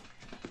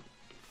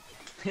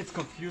 It's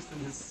confused in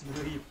his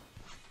sleep.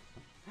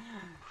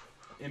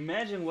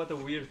 Imagine what a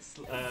weird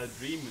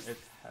dream it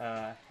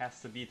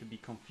has to be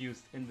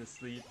confused in the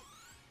sleep.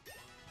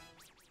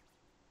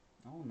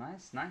 Oh,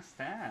 nice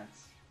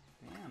stats.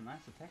 Damn,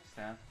 nice attack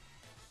stat.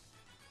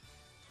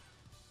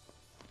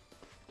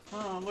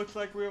 Oh, looks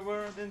like we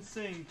weren't in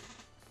sync.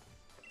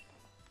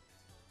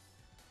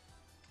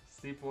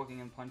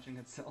 Sleepwalking and punching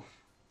itself.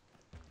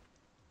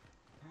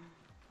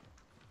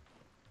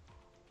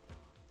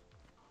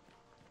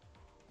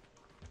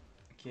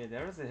 Okay,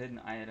 there is a hidden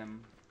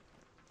item.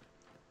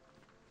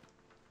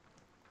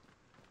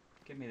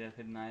 Give me that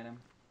hidden item.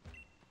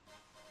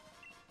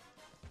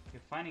 Okay,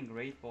 finding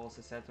great balls,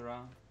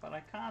 etc. But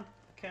I can't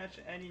catch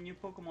any new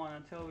Pokemon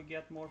until we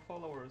get more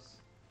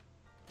followers.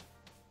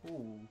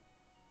 Ooh.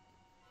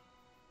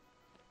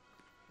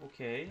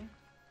 Okay.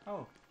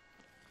 Oh.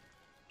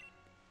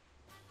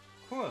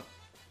 Cool.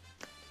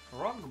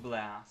 Rock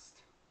Blast.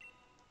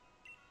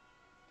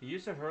 The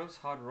user hurls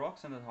hard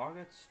rocks and the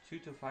targets. 2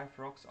 to 5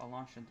 rocks are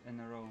launched in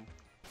a row.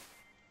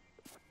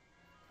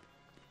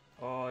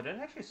 Oh, that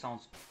actually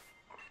sounds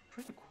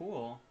pretty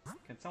cool.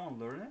 Can someone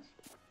learn it?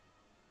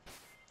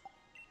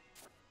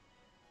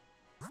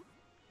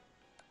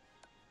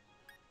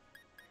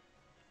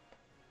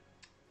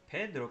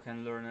 Pedro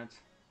can learn it.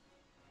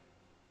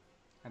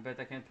 I bet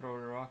I can throw a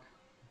rock.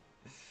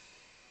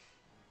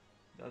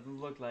 Doesn't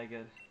look like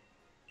it.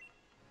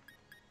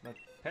 But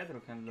Pedro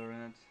can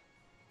learn it.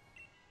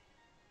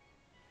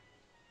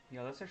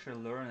 Yeah, let's actually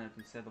learn it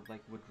instead of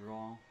like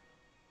withdraw.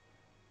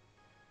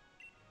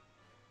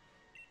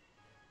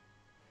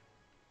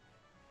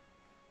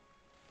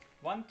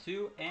 One,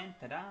 two, and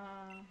ta-da!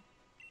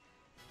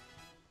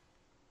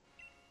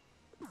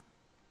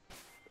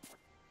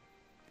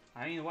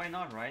 I mean, why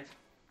not, right?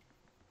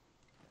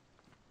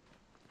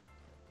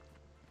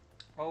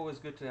 Always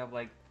good to have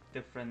like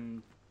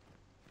different,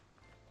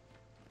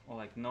 or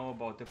like know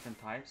about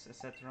different types,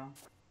 etc.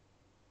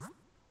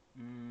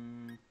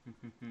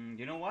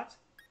 You know what?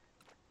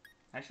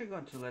 Actually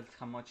going to let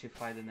Hamachi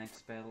fight the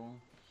next battle.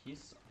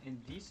 He's in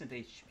decent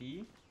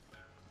HP.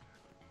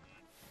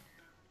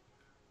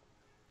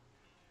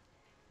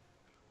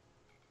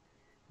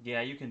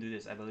 Yeah, you can do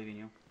this, I believe in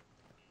you.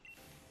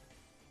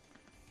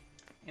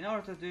 In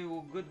order to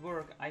do good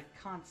work, I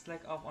can't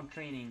slack off on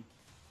training.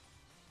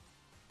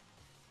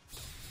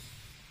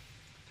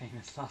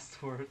 Famous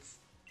last words.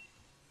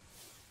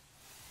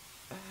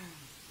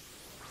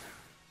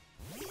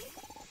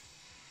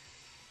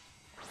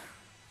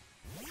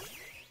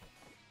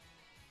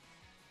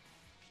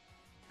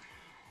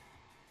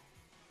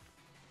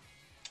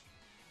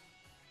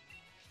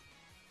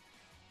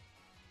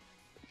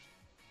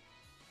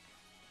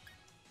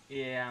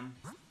 Yeah,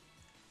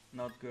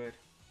 not good.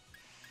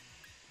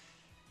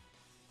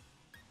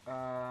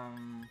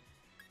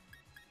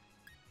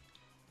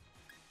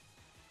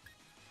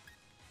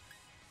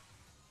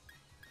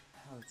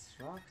 Oh, it's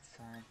rock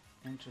type.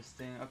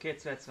 Interesting. Okay,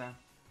 Tsvetsa.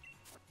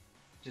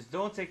 Just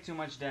don't take too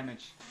much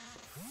damage.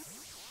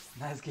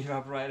 Nice give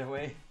up right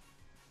away.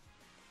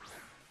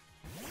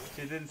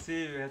 She didn't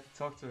see you had to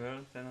talk to her,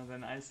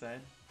 then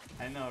eyesight.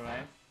 I know,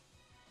 right?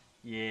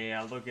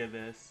 Yeah, look at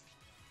this.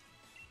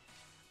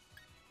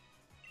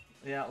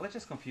 Yeah, let's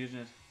just confusion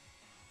it.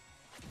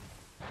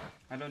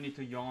 I don't need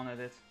to yawn at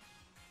it.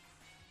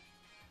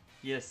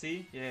 Yeah,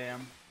 see? Yeah.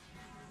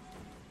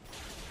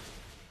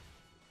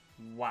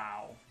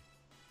 Wow.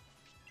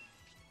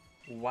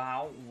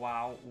 Wow,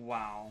 wow,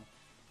 wow.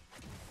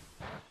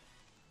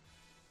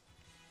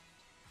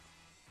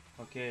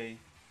 Okay.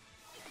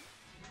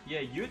 Yeah,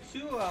 you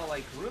two are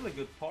like really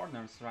good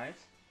partners, right?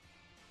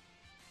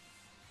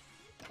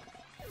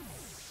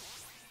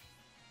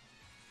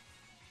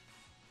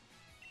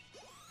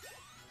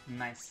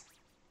 Nice.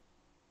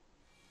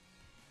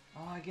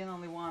 Oh, again,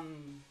 only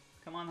one.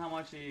 Come on,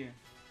 Hamachi.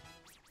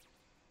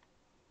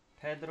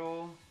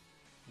 Pedro.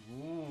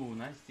 Ooh,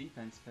 nice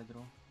defense,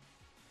 Pedro.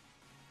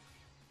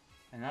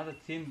 Another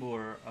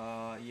Timbur.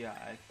 Yeah,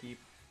 I keep.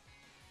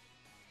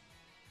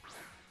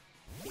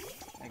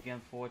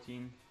 Again,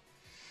 14.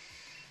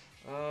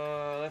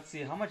 Let's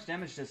see. How much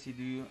damage does he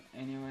do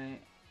anyway?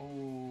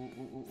 Oh.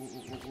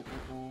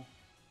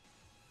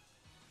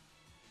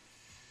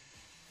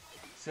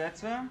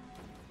 Setzer?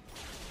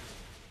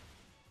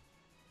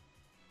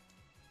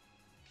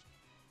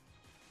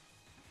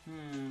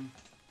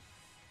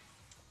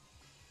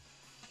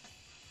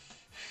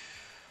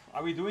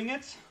 Are we doing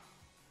it?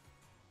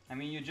 I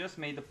mean, you just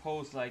made the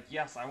pose like,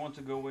 yes, I want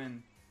to go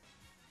in.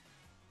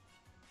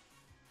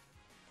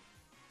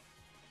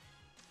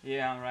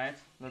 Yeah, right.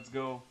 Let's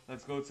go.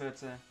 Let's go,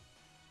 Tsetse.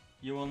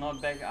 You will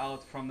not back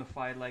out from the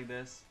fight like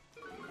this.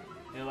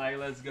 You're like,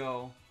 let's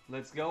go.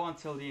 Let's go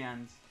until the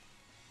end.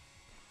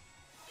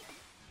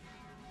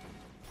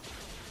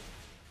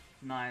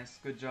 Nice.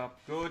 Good job.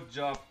 Good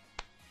job.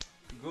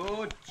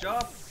 Good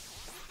job.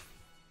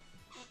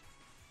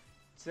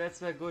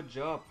 Tsetse, good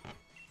job.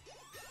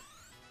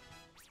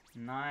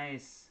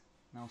 Nice.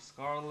 Now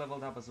Scar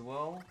leveled up as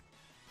well.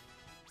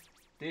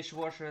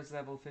 Dishwasher is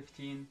level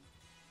 15.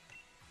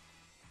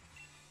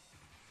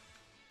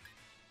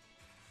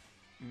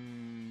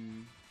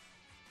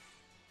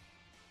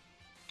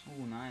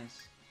 Oh,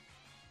 nice.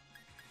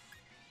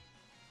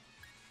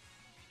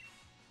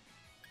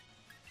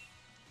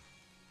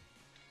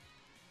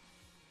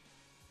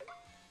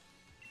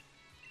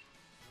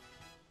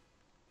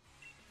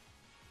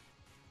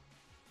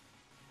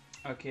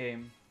 Okay,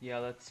 yeah,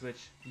 let's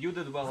switch. You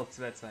did well,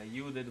 Tsvetsa.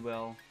 You did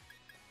well.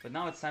 But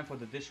now it's time for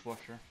the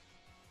dishwasher.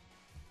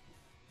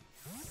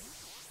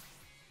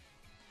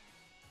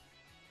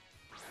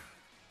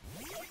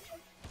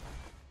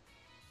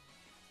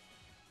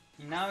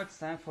 Now it's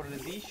time for the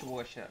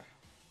dishwasher.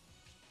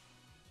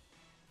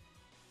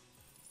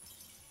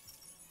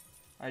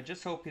 I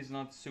just hope he's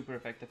not super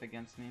effective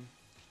against me.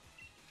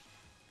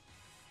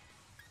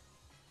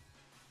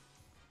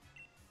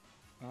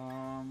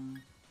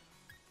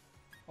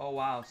 Oh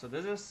wow, so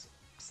this is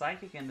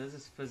psychic and this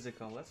is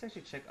physical. Let's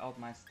actually check out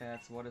my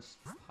stats. What is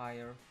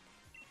higher?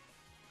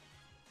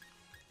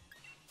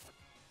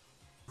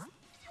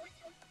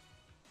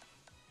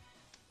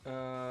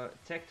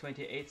 Tech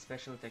 28,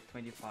 special tech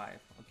 25.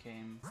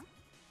 Okay.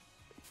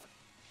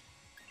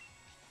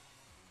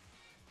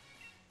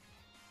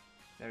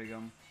 There we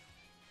go.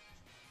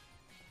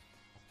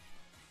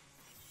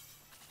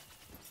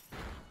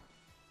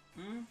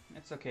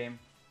 It's okay.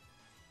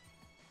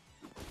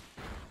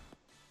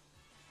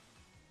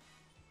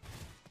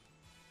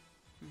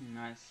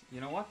 Nice.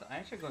 You know what? I'm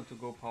actually going to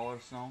go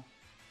powers now.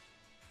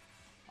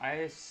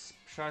 I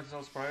charge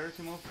those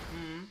priority move.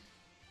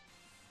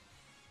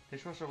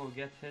 Dishwasher will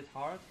get hit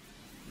hard?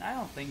 I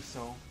don't think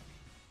so.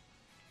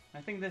 I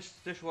think this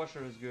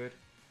dishwasher is good.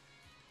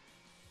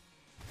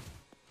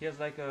 He has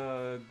like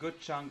a good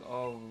chunk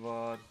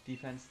of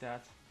defense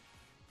stat.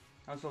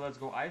 Also, let's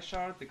go Ice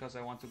Shard because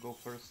I want to go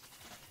first.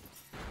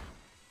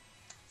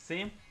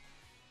 See?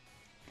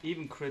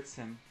 Even crits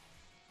him.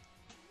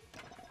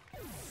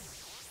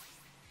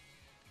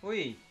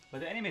 Wait,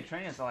 but the anime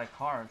trainers are like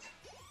hard.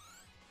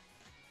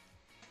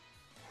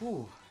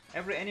 Whew.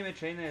 Every anime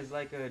trainer is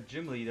like a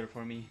gym leader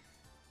for me.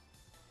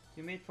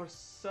 You made for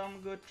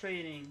some good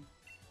training.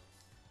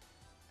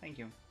 Thank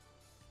you.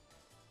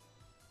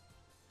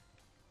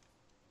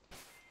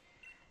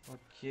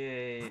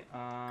 Okay,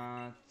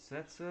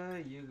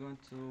 Setsa, you're going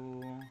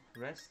to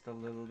rest a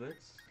little bit.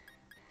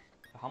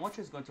 How much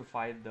is going to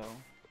fight though?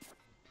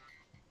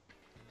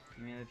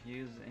 I mean, if you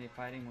use any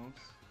fighting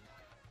moves.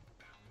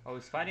 Oh,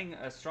 he's fighting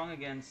strong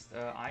against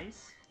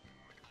ice.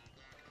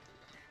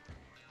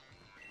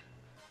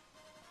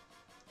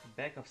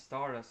 Bag of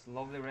Stardust,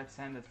 lovely red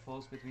sand that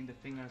flows between the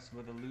fingers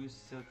with a loose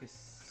silky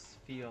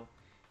feel.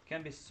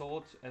 Can be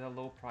sold at a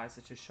low price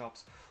at your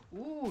shops.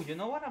 Ooh, you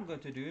know what I'm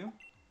going to do?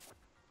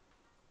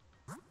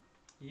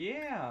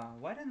 Yeah,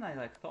 why didn't I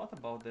like thought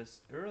about this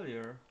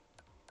earlier?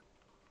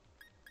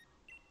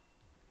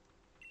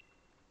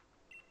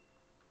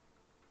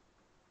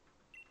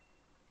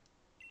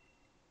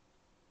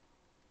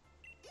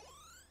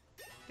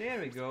 There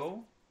we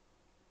go.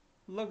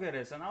 Look at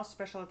this, and now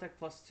special attack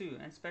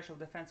 +2 and special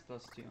defense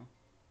 +2.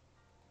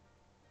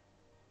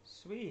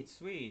 Sweet,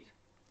 sweet.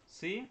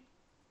 See?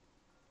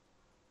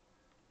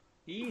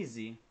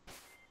 Easy.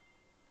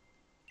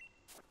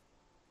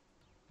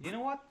 You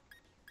know what?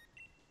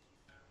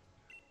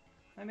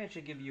 Let me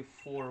actually give you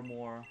 4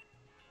 more.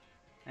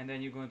 And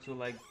then you're going to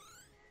like...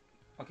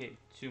 Okay,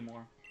 2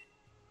 more.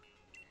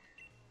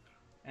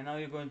 And now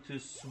you're going to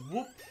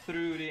swoop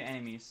through the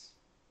enemies.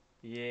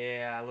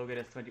 Yeah, look at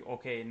this 20.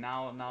 Okay,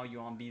 now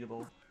you're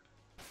unbeatable.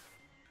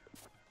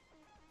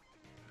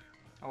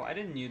 Oh, I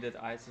didn't knew that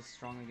ice is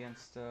strong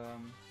against...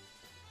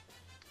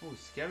 Oh,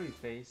 scary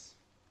face.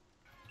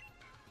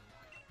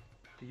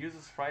 The user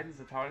frightens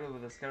the target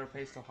with a scary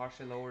face to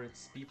harshly lower its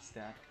speed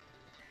stat.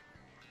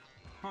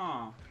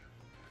 Huh.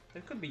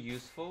 That could be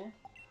useful.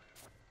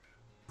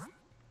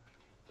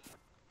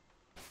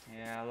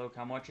 Yeah, look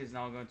how much is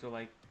now going to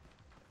like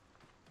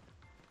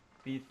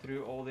beat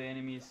through all the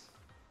enemies.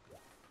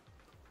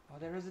 Oh,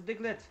 there is a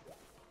Diglett.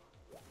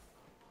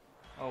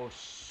 Oh,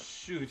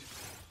 shoot.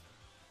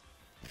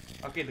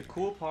 Okay, the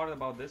cool part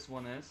about this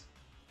one is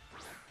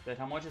that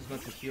how much is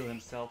going to heal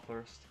himself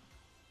first.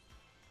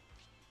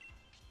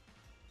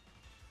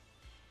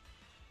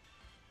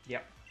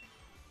 Yep.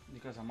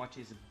 Because how much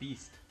is a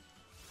beast.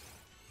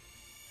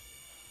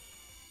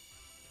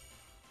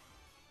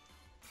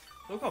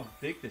 Look how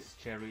big this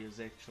cherry is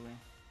actually.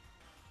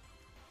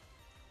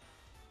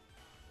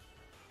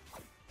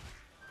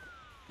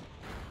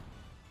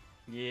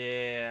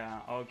 Yeah,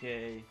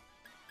 okay.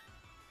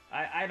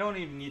 I don't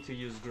even need to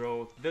use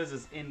growth. This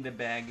is in the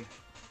bag.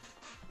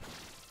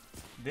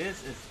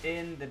 This is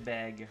in the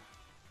bag.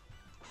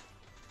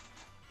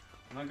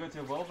 Am I going to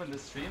evolve in the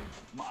stream?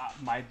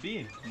 Might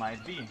be,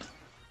 might be.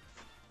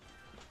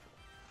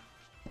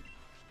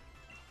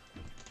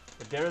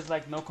 But there is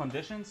like no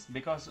conditions,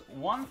 because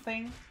one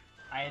thing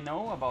I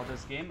know about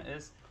this game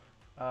is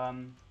that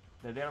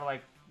there are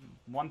like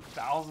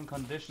 1000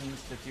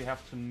 conditions that you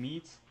have to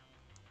meet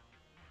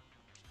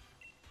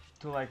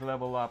to like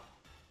level up.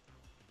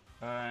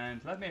 And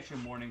let me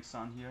actually Morning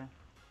Sun here.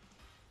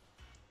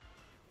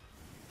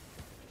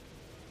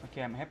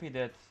 Okay, I'm happy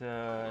that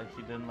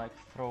he didn't like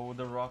throw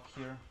the rock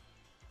here.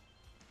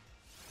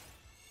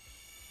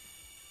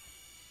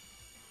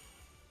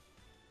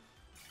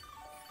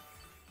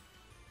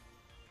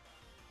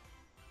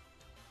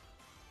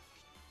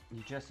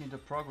 You just need to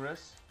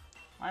progress.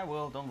 I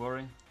will, don't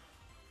worry.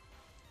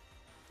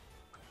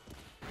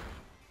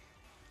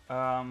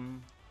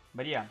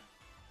 But yeah,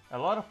 a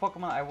lot of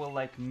Pokemon I will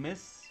like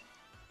miss.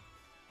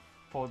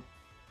 For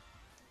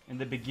in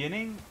the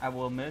beginning, I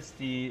will miss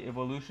the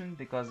evolution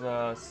because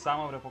some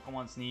of the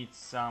Pokemons need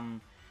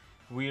some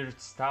weird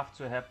stuff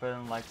to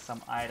happen, like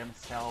some items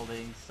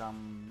selling,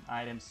 some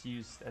items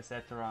used,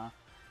 etc.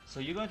 So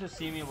you're going to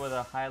see me with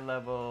a high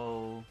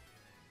level,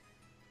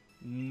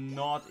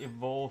 not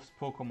evolved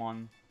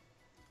Pokemon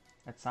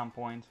at some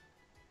point.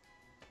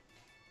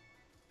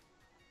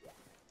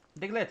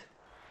 Diglett!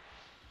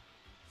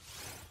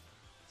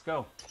 Let's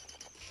go.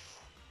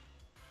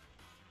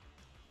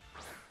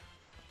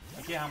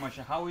 Okay,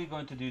 how are we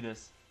going to do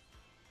this?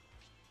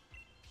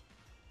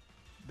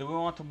 Do we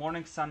want to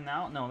Morning Sun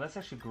now? No, let's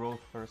actually growth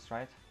first,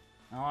 right?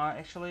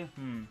 Actually,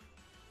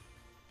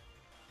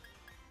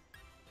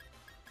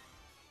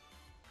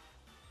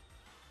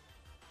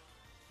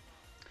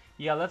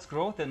 yeah, let's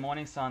growth, then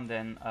Morning Sun,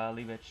 then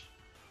Leafage.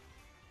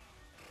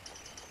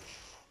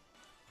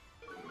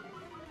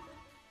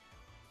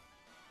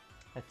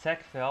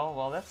 Attack fell.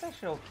 Well, that's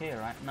actually okay,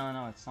 right?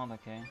 No, it's not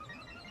okay.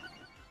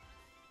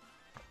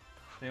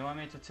 Do you want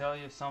me to tell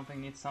you if something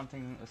needs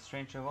something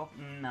strange to evolve?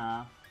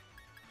 Nah.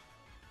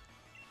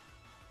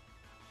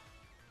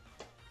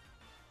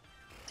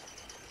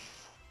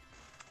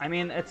 I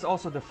mean, it's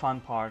also the fun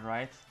part,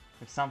 right?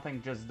 If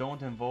something just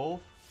don't evolve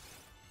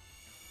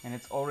and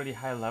it's already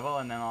high level,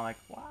 and then I'm like,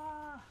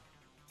 wow.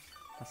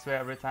 I swear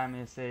every time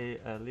you say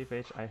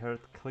leafage, I heard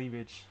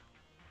cleavage.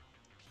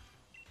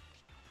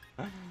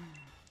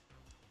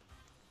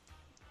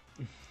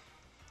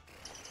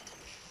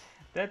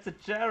 That's a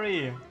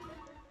cherry!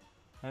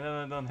 And then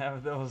I don't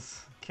have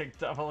those. Kick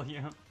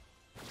W.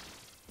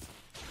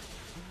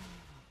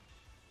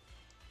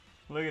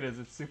 Look at this,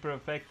 it's super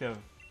effective.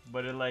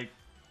 But it like...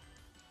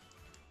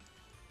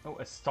 Oh,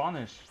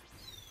 astonish.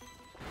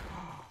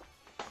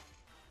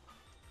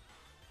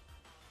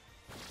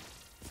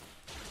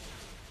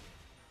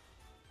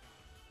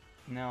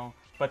 No.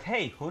 But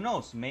hey, who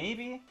knows?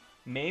 Maybe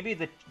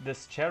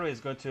this cherry is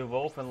going to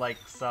evolve in like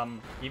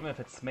some, even if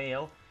it's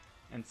male,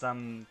 in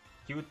some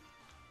cute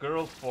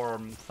girl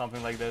form,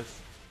 something like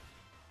this.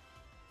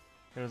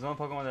 There's one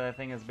Pokemon that I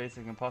think is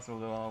basically impossible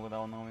to develop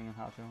without knowing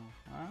how to.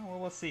 Well,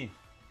 we'll see.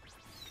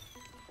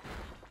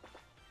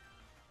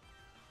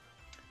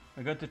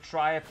 We're going to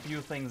try a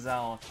few things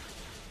out.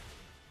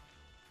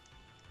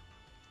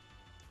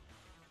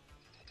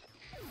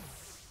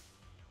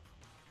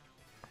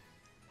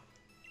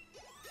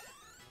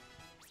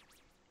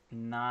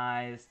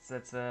 Nice,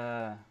 that's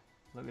a...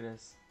 Look at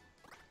this.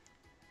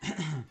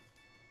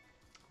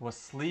 Was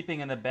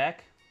sleeping in the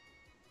back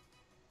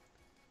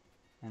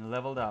and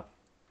leveled up.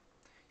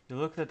 You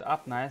looked it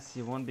up nice,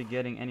 you won't be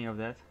getting any of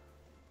that.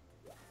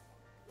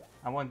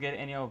 I won't get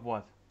any of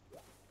what?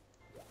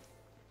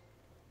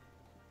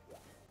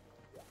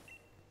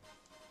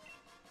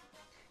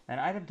 An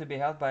item to be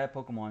held by a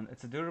Pokemon.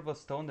 It's a durable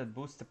stone that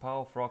boosts the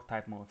power of rock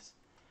type moves.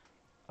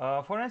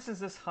 For instance,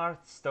 this hard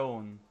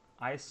stone.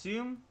 I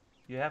assume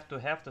you have to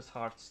have this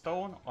hard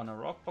stone on a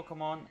rock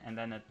Pokemon and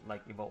then it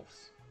like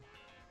evolves.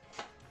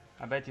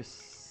 I bet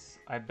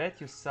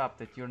you sub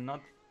that you're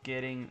not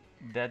getting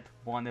that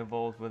one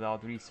evolved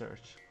without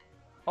research.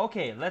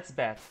 Okay, let's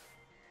bet.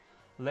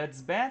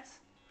 Let's bet.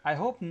 I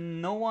hope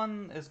no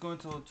one is going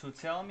to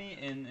tell me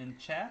in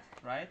chat,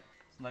 right?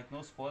 Like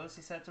no spoilers,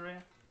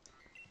 etc.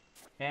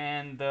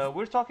 And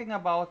we're talking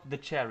about the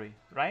cherry,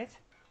 right?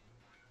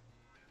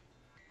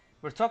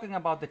 We're talking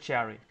about the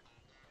cherry.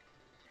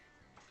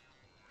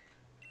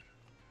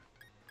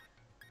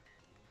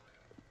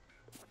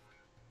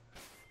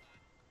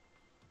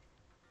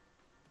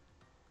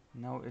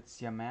 No, it's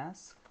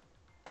Yamask.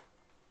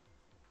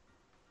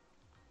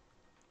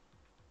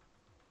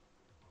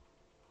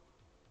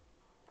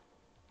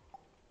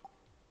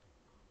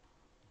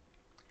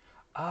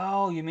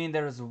 Oh, you mean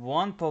there's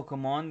one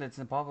Pokemon that's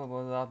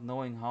impossible without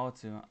knowing how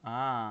to.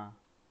 Ah,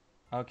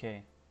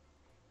 okay.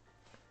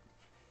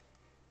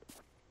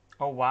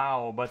 Oh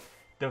wow, but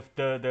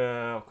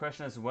the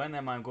question is, when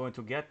am I going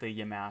to get the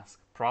Yamask?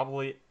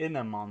 Probably in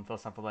a month or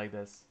something like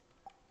this.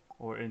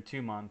 Or in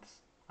 2 months.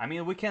 I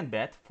mean, we can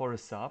bet for a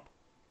sub,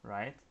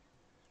 right?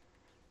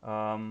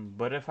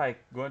 But if I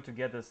going to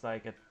get this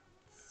like at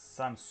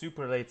some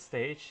super late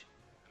stage,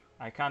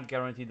 I can't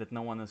guarantee that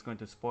no one is going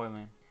to spoil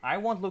me. I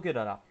won't look it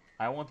up.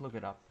 I won't look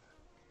it up.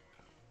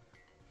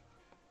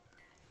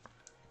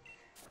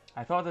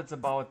 I thought it's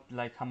about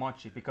like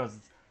Hamachi, because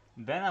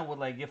then I would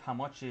like give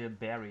Hamachi a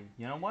berry.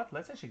 You know what?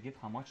 Let's actually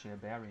give Hamachi a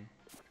berry.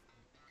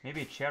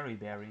 Maybe a cherry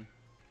berry.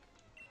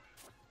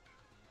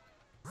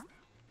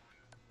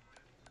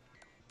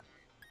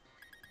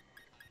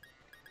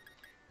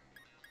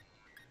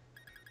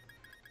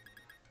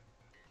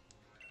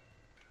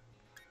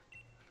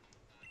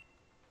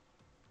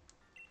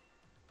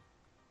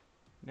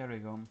 There we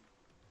go.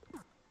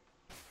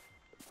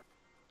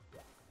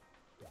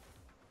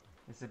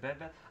 Is it bad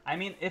bet? I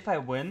mean, if I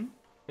win,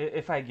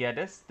 if I get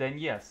this, then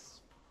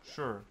yes,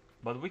 sure.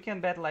 But we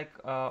can bet like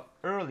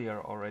earlier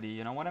already,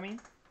 you know what I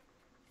mean?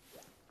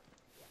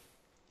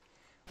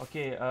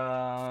 Okay,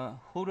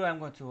 who do I'm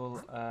going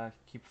to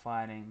keep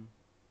fighting?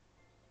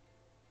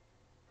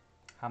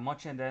 How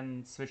much and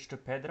then switch to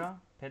Pedro?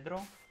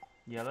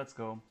 Yeah, let's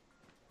go.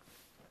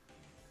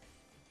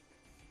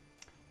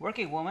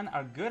 Working women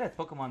are good at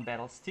Pokemon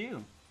battles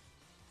too.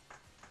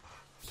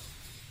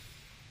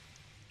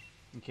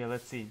 Okay,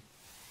 let's see.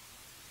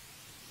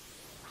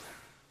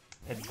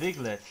 A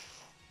Diglett.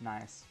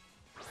 Nice.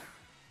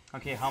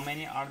 Okay, how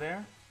many are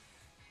there?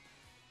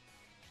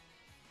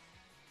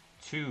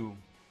 2.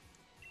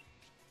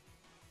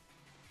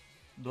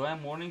 Do I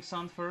Morning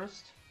Sun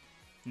first?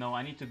 No,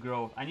 I need to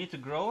grow. I need to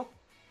grow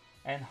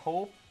and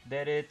hope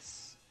that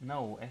it's...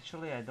 No,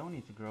 actually I don't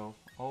need to grow.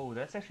 Oh,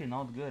 that's actually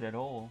not good at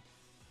all.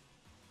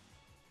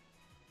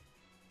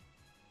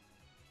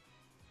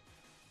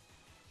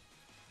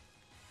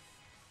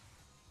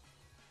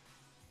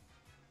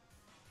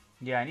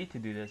 Yeah, I need to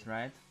do this,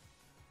 right?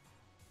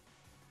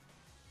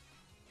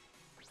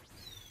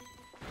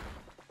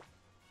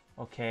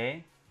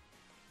 Okay.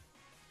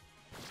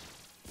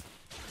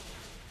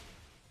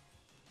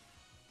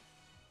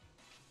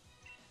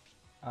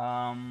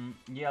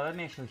 Yeah, let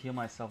me actually heal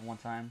myself one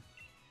time.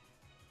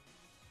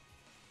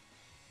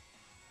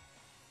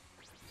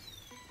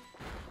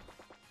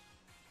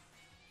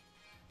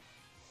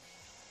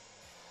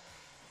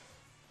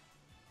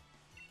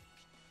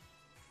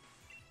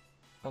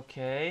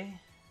 Okay.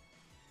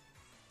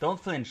 Don't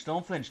flinch,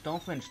 don't flinch,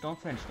 don't flinch, don't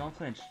flinch, don't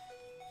flinch.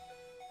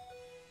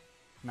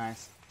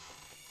 Nice.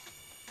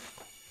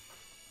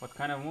 What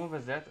kind of move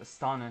is that?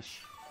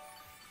 Astonish.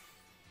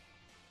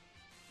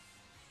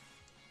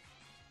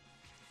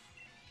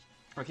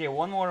 Okay,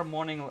 one more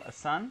morning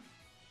sun.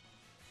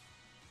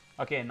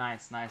 Okay,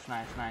 nice, nice,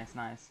 nice, nice,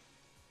 nice.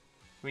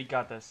 We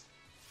got this.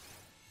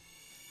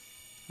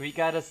 We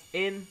got us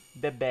in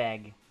the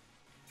bag.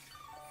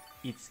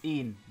 It's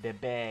in the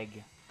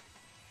bag.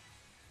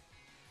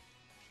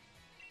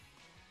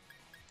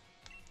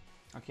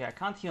 Okay, I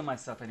can't heal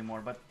myself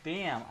anymore, but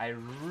damn, I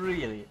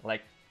really,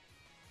 like,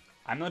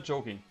 I'm not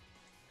joking.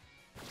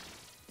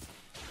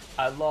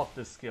 I love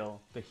this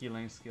skill, the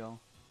healing skill.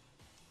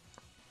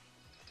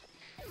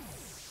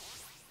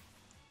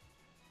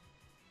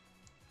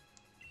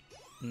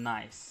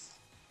 Nice.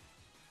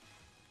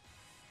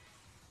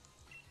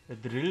 The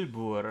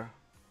Drillbur.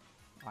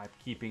 I'm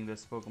keeping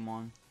this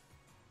Pokemon.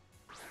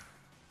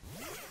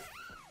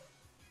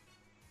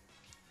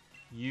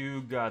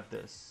 You got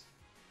this.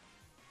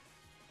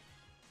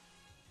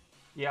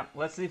 Yeah,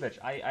 let's leave it.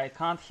 I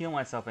can't heal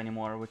myself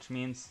anymore, which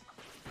means...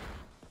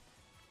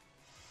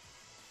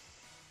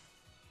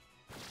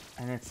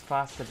 And it's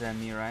faster than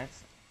me, right?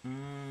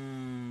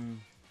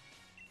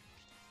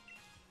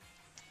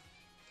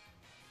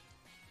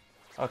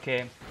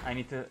 Okay, I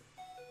need to...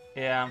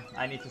 Yeah,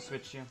 I need to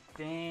switch you.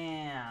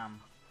 Damn.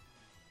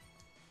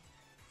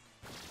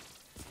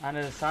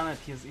 Under the sun it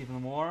heals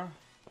even more.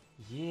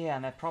 Yeah,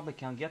 and I probably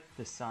can get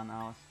the sun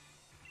out.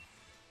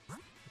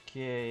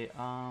 Okay,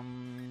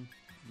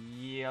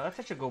 yeah, let's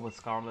actually go with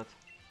Scarlet.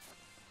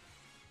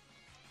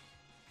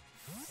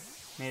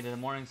 Maybe the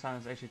morning sun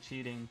is actually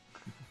cheating.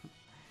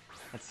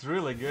 That's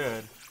really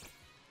good.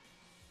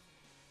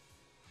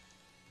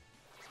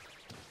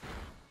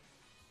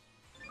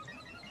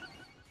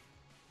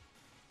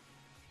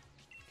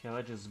 Okay,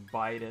 let's just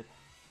bite it.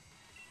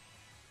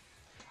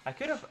 I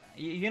could have,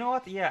 you know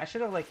what? Yeah, I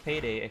should have like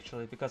Payday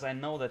actually, because I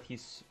know that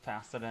he's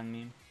faster than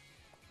me.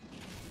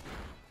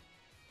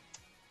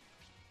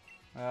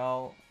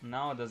 Well,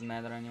 now it doesn't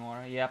matter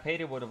anymore. Yeah,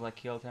 Payday would have like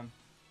killed him.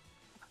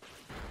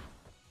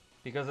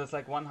 Because it's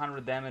like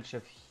 100 damage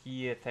if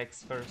he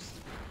attacks first.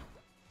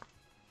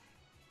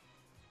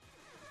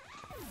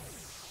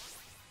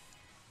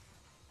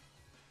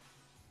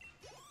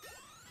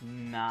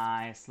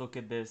 Nice, look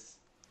at this.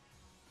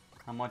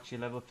 How much you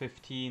level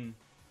 15.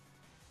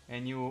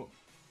 And you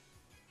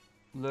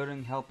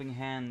learning Helping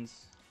Hands.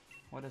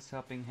 What is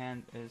Helping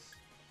Hand is?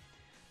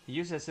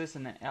 Use assist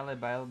an ally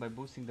by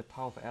boosting the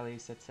power of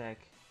ally's attack.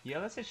 Yeah,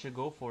 let's actually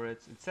go for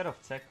it instead of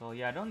tackle.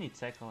 Yeah, I don't need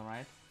tackle,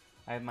 right?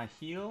 I have my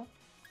heal.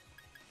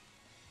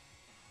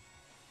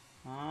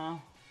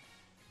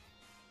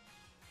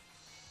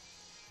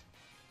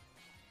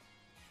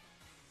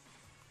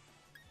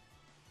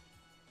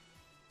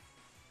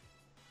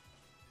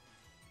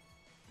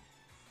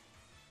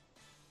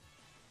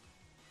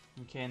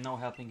 Okay, no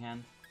Helping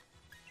Hand.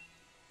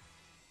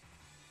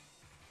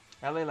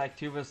 Ally like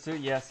 2 vs 2?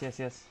 Yes, yes,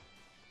 yes.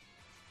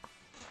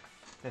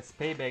 That's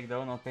payback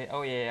though, not pay.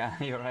 Oh yeah,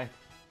 yeah, you're right.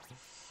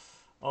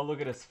 Oh, look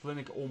at this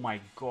Flinic. Oh my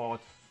god.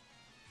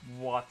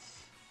 What?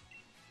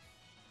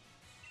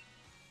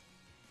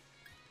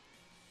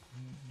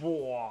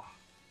 Whoa.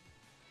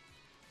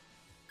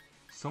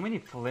 So many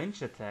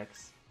flinch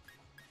attacks.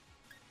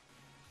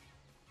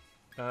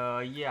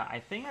 Yeah,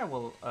 I think I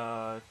will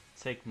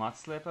take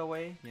Mudslap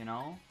away, you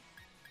know?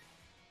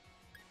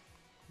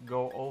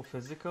 Go all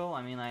physical.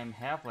 I mean, I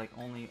have like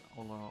only,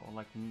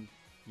 like,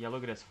 yeah,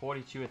 look at this,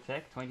 42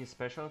 attack, 20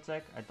 special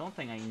attack. I don't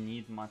think I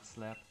need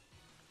Mudslap.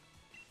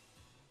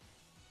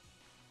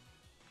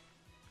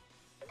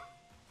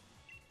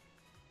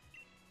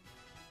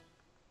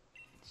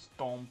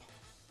 Stomp.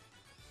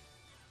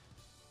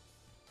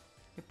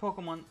 Hey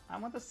Pokemon, I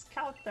want to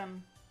scout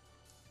them.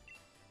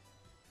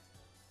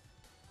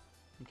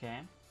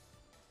 Okay.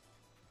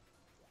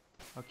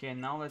 Okay,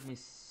 now let me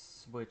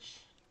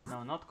switch.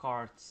 No, not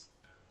cards.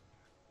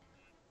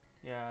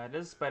 Yeah,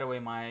 this is by the way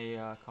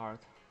my card.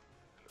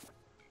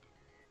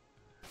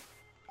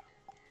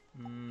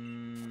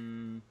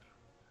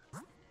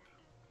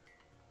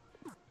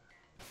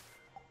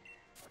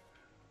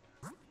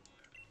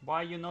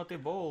 Why you not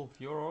evolve?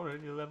 You're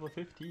already level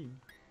 15.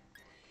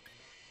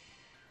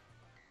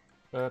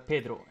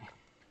 Pedro.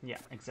 Yeah,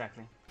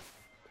 exactly.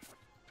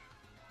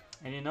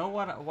 And you know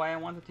what? Why I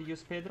wanted to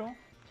use Pedro?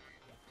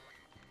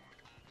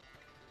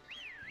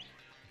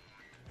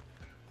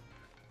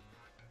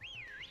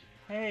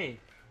 Hey!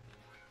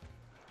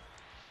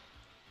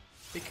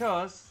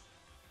 Because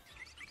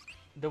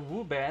the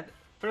Woobat,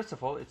 first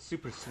of all, it's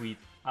super sweet.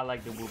 I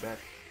like the Woobat.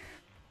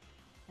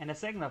 And the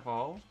second of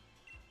all,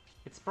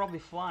 it's probably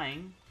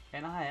flying,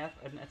 and I have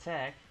an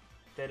attack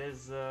that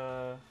is,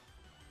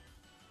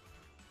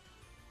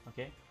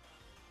 okay,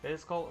 that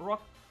is called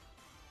Rock.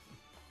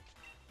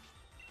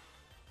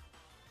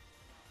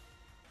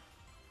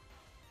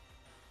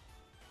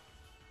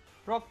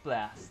 Rock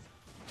Blast.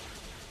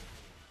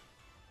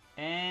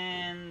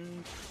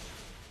 And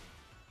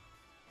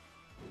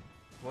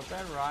was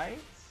that right?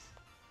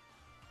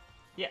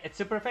 Yeah, it's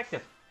super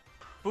effective.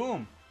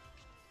 Boom.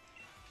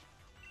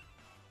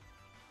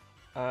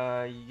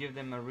 You give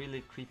them a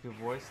really creepy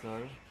voice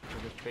though, for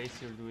the face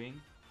you're doing.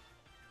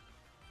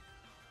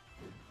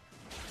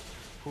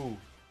 Who?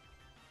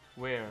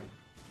 Where?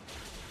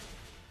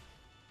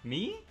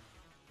 Me?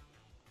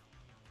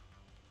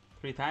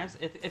 3 times?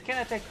 It can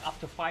attack up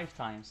to 5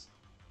 times.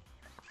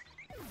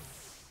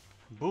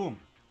 Boom.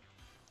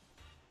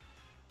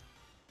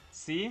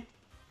 See?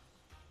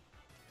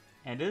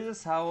 And this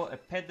is how a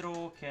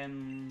Pedro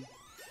can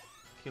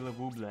kill a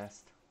Woo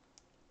Blast.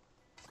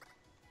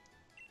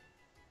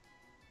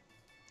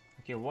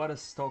 Okay, what a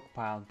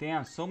stockpile.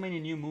 Damn, so many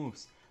new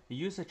moves. The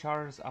user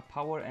charges up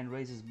power and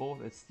raises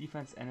both its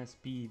defense and its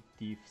speed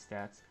def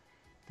stats.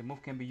 The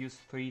move can be used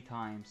 3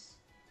 times.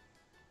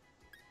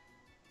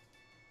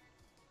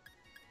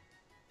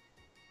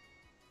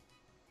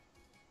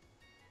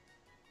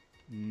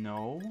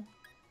 No.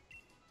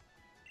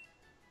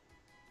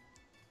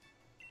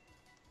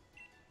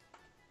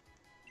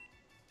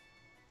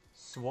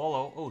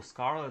 Swallow. Oh,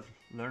 Scarlet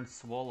learned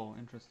Swallow.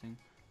 Interesting.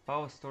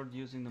 Power stored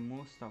using the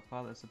move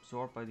stockpile is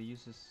absorbed by the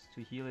users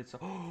to heal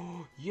itself.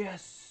 Oh,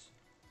 yes!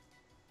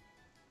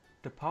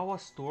 The power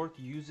stored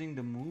using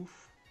the move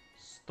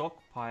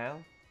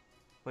stockpile.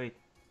 Wait.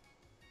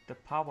 The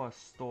power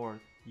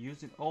stored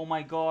using. Oh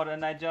my god,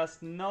 and I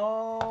just.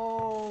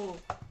 No!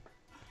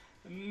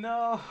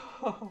 No!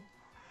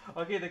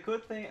 Okay, the cool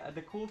thing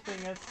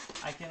is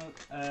I can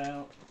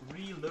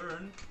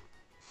relearn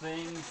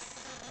things.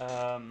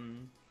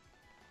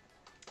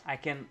 I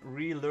can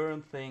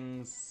relearn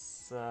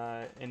things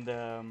in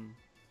the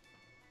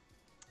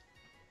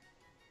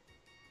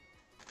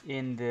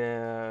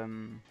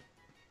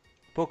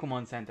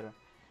Pokemon Center.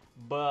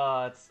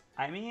 But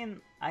I mean,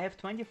 I have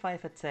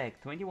 25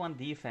 attack, 21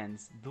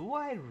 defense. Do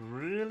I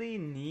really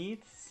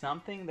need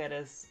something that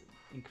is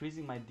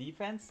increasing my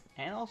defense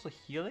and also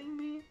healing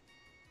me?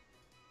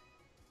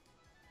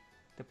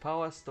 The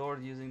power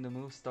stored using the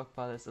move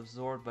stockpile is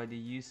absorbed by the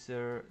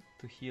user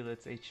to heal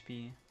its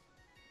HP.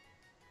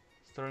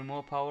 Storing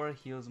more power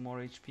heals more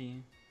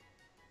HP.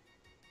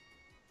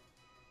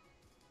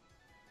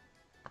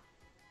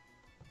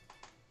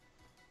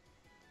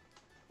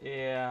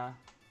 Yeah.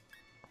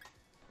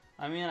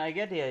 I mean, I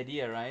get the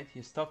idea, right?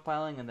 You're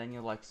stockpiling and then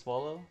you like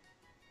swallow.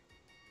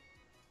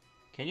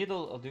 Can you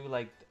do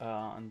like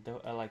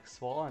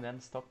swallow and then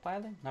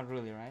stockpiling? Not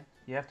really, right?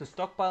 You have to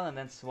stockpile and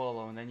then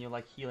swallow, and then you're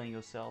like healing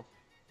yourself.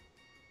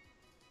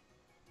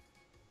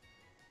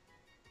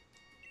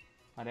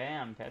 Oh,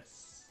 damn,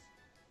 that's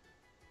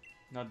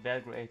not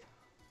that great.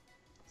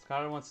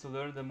 Scarlet wants to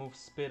learn the move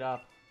Spit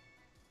Up.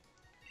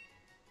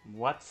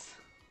 What?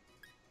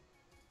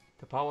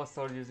 The power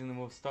stored using the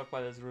move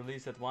stockpile is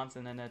released at once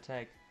in an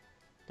attack.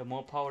 The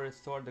more power is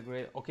stored, the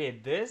greater. Okay,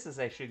 this is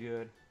actually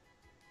good.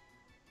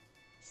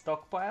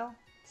 Stockpile,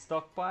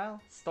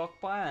 stockpile,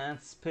 stockpile,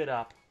 and Spit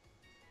Up.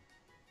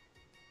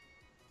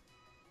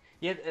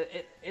 Yeah,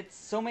 it's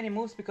so many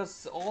moves because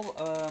it's all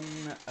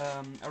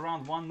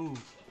around one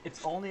move.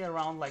 It's only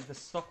around like the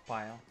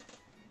stockpile.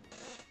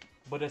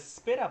 But a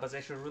Spit Up is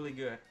actually really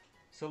good.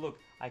 So look,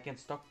 I can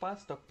stockpile,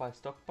 stockpile,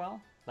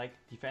 stockpile, like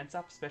defense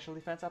up, special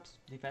defense up,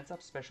 defense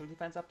up, special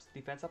defense up,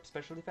 defense up,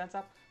 special defense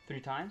up,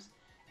 3 times,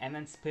 and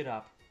then Spit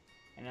Up.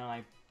 And then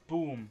like,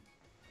 boom.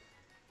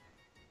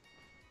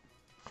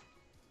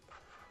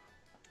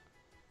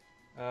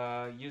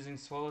 Using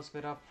Swallow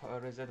Spit Up,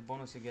 reset the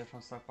bonus you get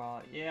from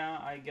stockpile. Yeah,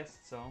 I guess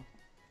so.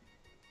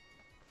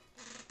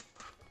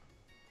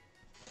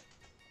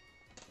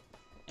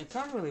 It's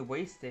not really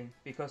wasting,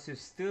 because you're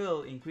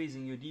still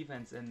increasing your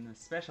defense and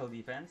special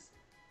defense,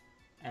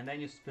 and then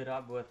you split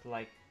up with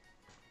like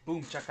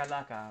boom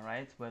chakalaka,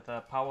 right? With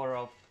a power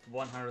of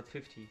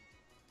 150.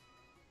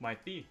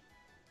 Might be.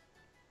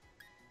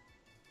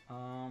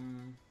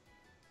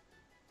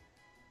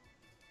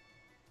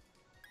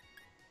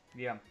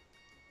 Yeah.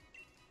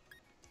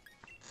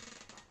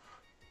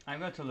 I'm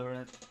going to learn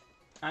it.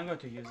 I'm going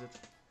to use it.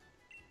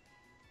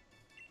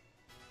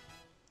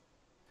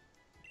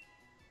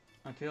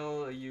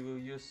 Until you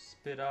use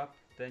spit up,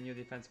 then your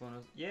defense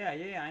bonus. Yeah,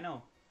 I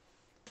know.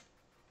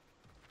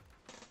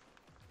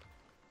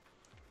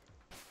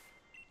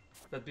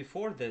 But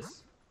before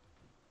this,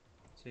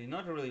 so you're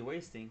not really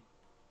wasting.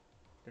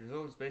 The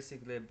result is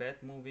basically a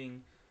bad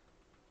moving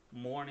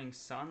morning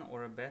sun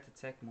or a bad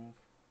attack move.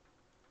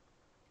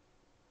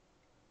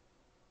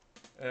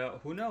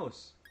 Who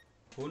knows?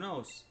 Who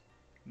knows?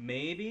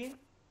 Maybe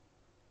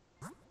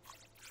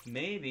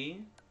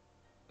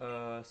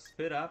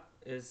spit up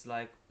is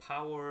like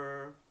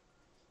power,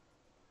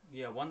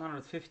 yeah,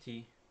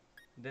 150,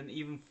 then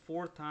even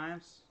 4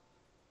 times.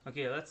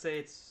 Okay, let's say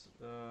it's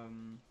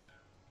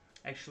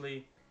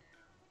actually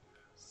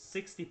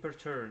 60 per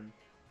turn.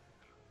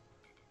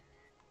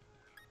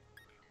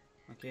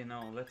 Okay,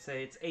 no, let's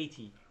say it's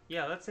 80.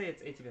 Yeah, let's say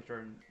it's 80 per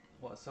turn.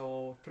 Well,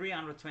 so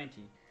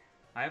 320.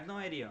 I have no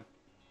idea.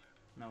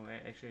 No,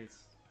 actually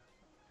it's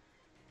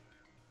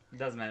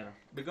doesn't matter.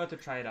 We're going to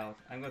try it out.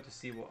 I'm going to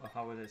see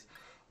how it is.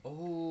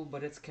 Oh,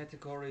 but it's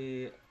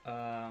category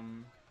not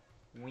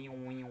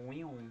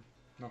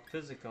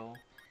physical.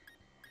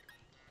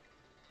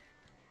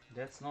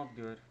 That's not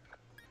good.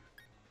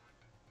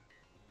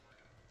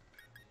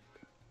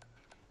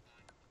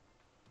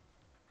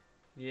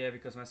 Yeah,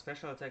 because my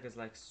special attack is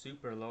like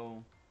super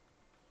low.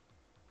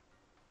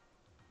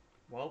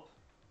 Welp.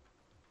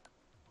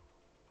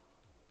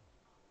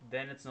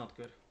 then it's not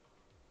good.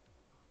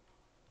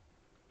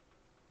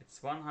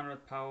 It's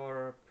 100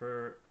 power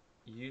per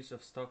use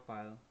of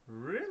stockpile.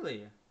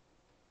 Really?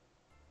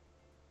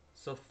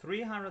 So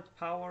 300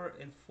 power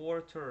in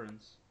 4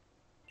 turns.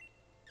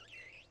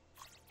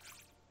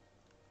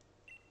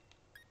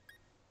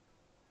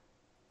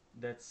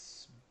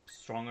 That's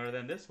stronger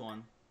than this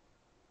one.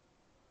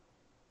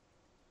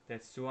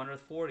 That's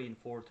 240 in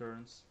 4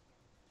 turns.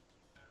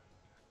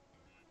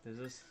 This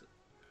is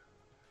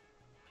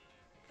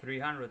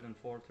 300 in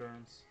 4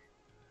 turns.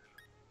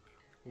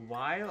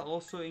 While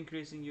also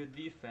increasing your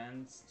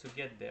defense to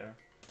get there.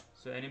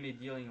 So enemy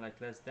dealing like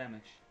less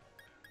damage.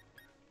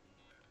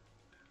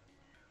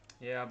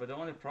 Yeah, but the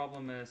only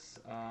problem is...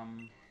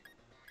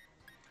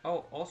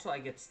 oh, also I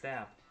get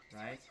stabbed,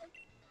 right?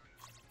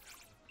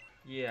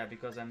 Yeah,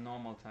 because I'm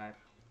normal type.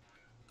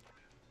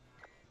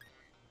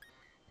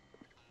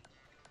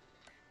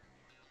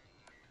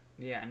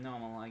 Yeah, I'm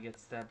normal, I get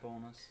stab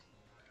bonus.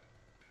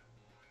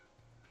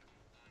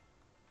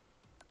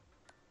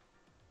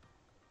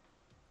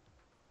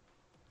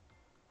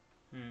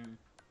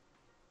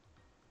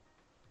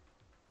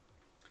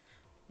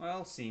 Well,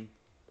 I'll see.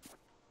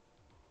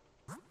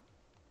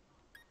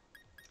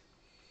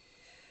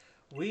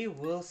 We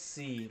will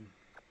see.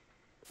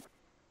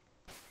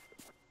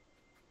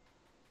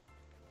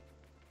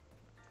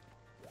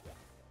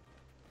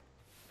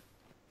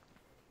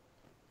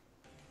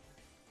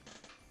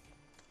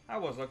 I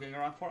was looking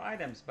around for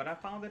items, but I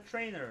found a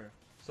trainer.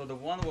 So the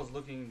one was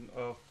looking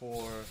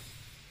for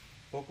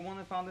Pokemon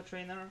and found a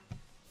trainer.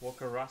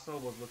 Walker Russell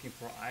was looking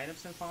for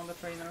items and found a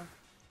trainer.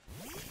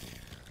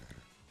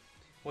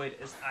 Wait,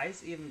 is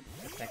ice even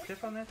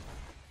effective on it?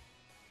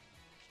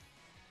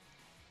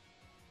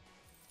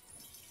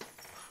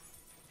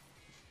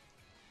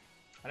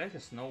 I like the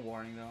snow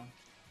warning though.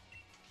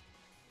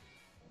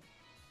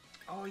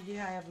 Oh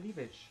yeah, I have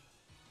leafage.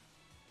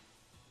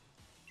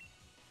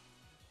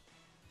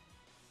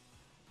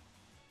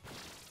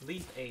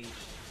 Leaf age.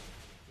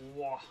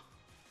 Wow.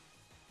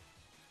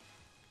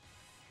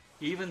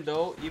 Even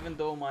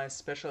though my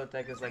special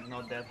attack is like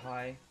not that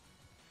high,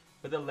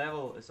 but the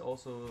level is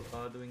also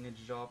doing its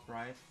job,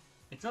 right?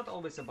 It's not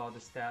always about the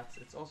stats,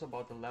 it's also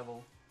about the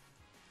level.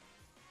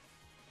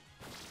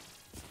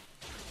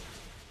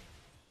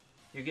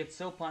 You get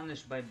so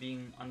punished by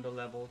being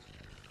under-leveled.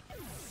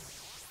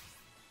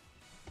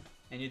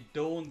 And you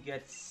don't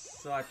get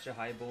such a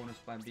high bonus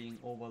by being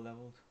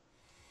over-leveled.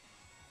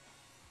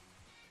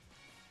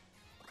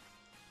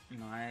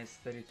 Nice,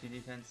 32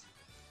 defense.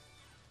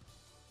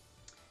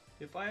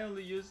 If I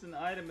only used an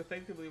item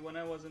effectively when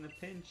I was in a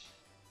pinch.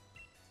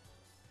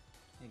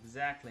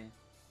 Exactly.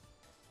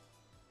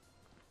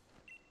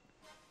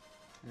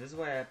 And this is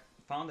why I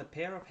found a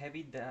pair of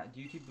heavy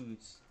duty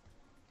boots.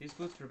 These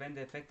boots prevent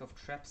the effect of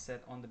traps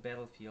set on the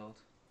battlefield.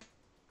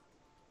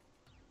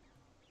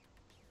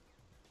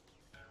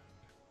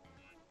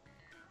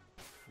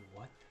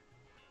 What?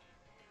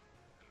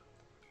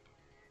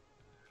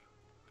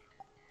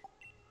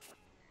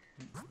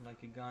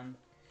 Like a gun.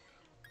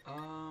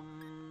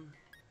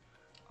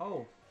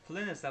 Oh,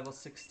 Flynn is level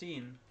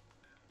 16.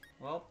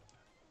 Well,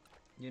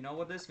 you know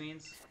what this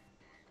means.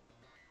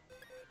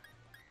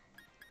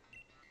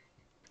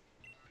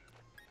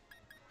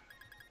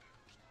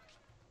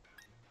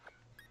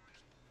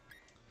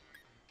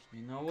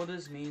 You know what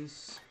this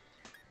means.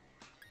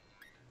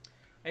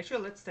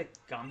 Actually, let's take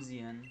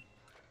Gamzian.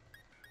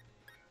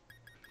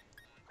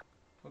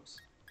 Oops.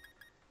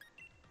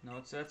 No,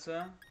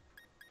 Tsetsa.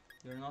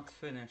 You're not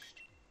finished.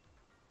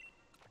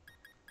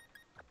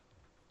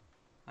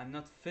 I'm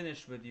not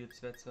finished with you,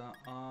 Tsetsa.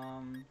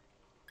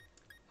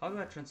 How do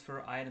I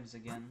transfer items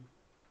again?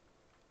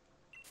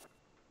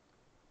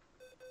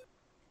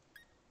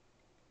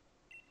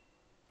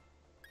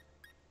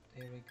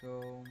 There we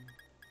go.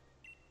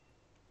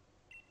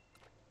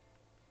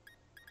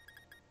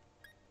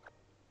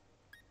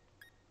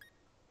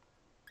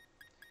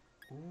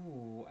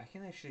 Ooh, I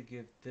can actually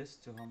give this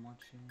to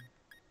Hamachi.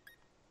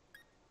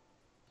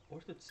 Or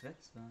to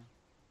Tsetsa.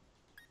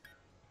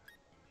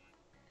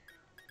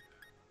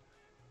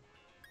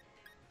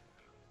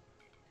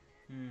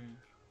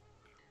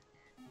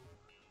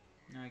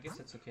 No, I guess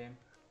it's okay.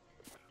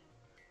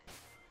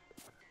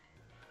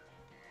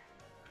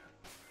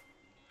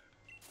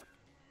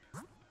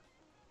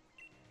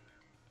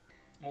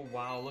 Oh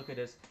wow, look at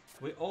this.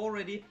 We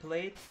already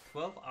played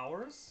 12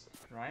 hours,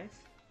 right?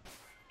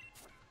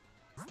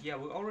 Yeah,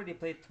 we already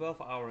played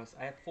 12 hours.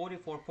 I have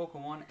 44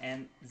 Pokemon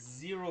and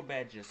 0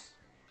 badges.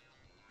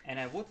 And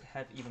I would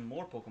have even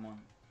more Pokemon.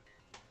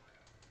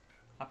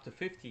 Up to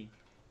 50.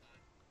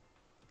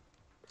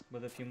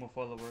 With a few more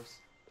followers.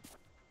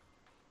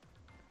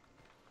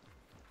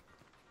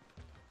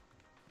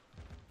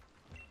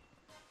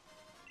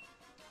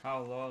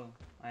 How lol.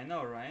 I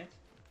know, right?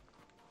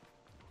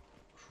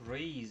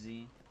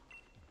 Crazy.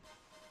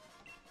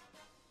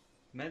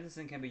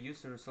 Medicine can be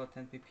used to restore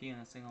 10 PP in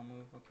a single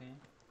move, okay.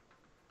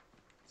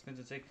 It's going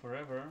to take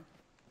forever.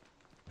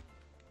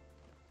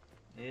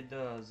 It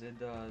does, it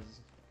does.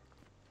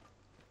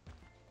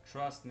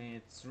 Trust me,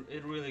 it's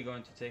really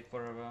going to take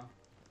forever.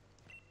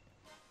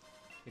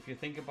 If you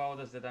think about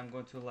this, that I'm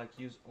going to like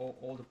use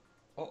all the...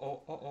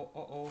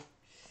 Oh.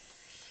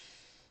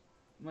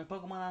 My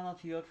Pokemon are not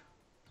here.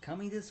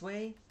 Coming this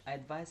way, I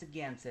advise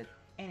against it.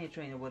 Any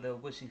trainer with a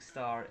wishing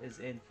star is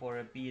in for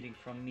a beating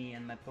from me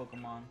and my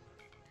Pokemon.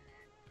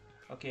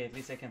 Okay, at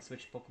least I can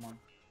switch Pokemon.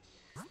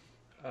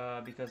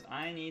 Because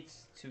I need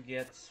to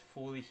get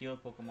fully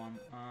healed Pokemon.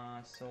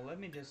 So let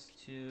me just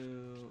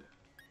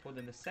put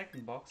in the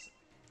second box.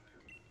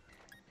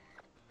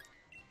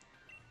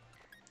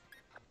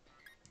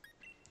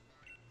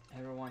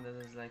 Everyone that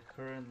is like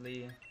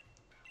currently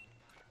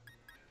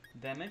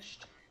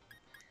damaged.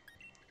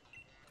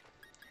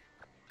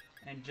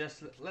 And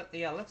just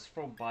let's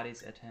throw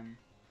bodies at him.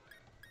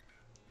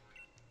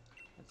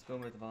 Let's go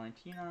with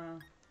Valentina.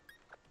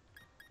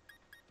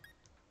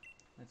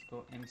 Let's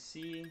go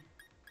MC.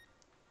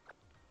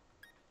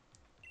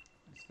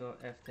 Let's go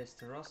F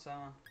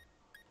Testarossa.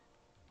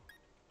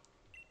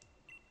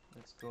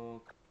 Let's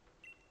go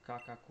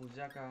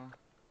Kakakuzaka.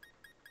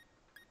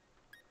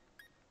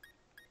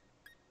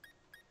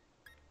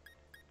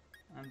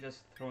 I'm just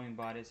throwing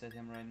bodies at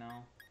him right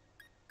now.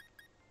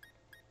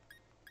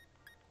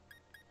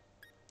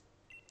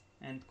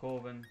 And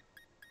Coven.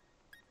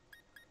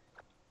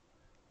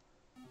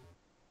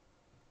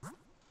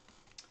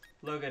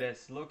 Look at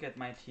this, look at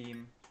my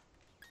team.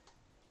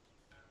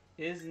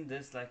 Isn't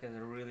this like a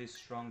really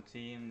strong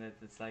team that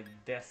it's like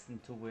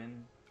destined to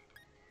win?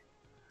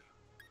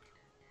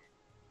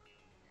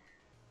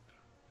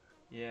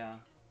 Yeah.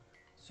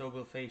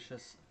 Sobel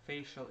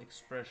facial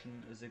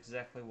expression is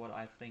exactly what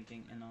I'm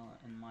thinking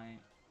in my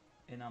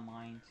inner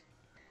mind.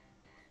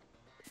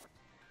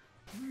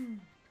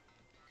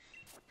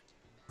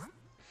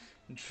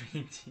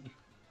 Dream team.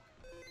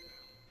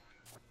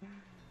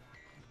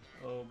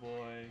 Oh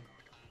boy.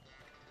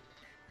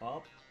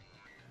 Well,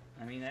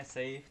 I mean, I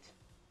saved.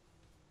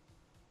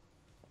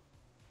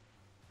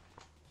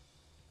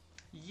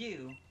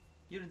 You're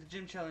the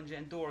gym challenger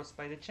endorsed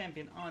by the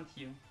champion, aren't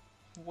you?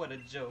 What a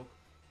joke.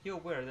 You're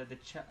aware that the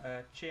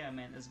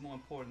chairman is more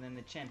important than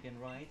the champion,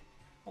 right?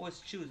 I was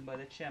chosen by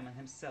the chairman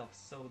himself,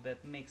 so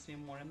that makes me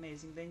more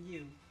amazing than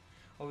you.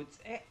 Oh,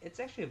 it's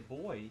actually a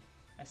boy.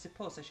 I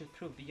suppose I should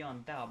prove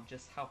beyond doubt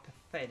just how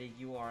pathetic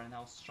you are and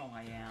how strong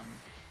I am.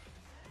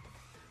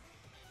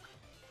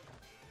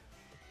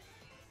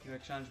 You are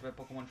challenged by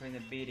Pokemon Trainer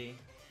Beatty.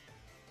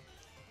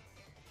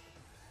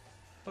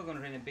 Pokemon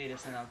Trainer Beatty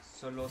sent out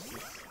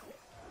Solosis.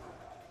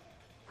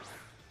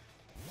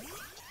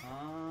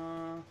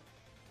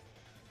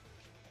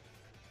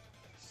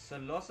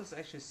 Solosis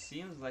actually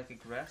seems like a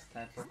grass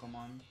type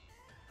Pokemon.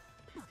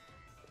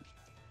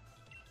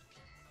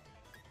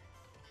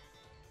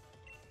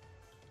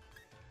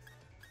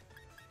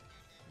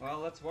 Well,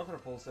 let's Water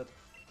Pulse it.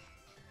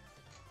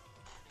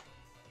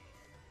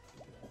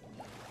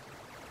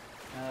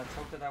 Let's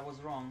hope that I was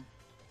wrong.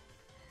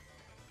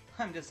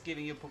 I'm just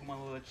giving you Pokemon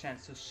a little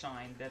chance to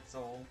shine, that's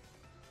all.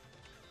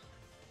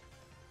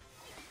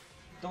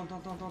 Don't.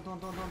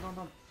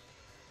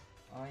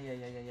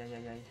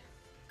 Ay.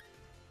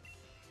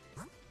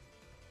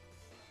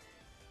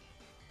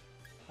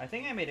 I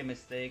think I made a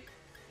mistake.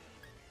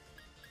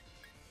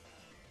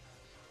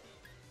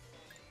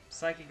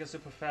 Psychic is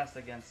super fast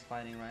against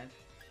fighting, right?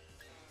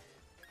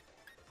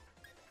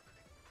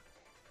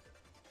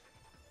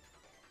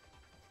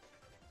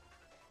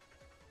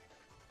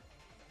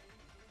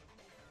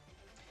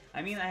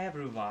 I mean, I have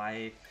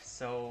Revive,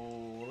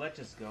 so let's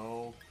just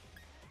go.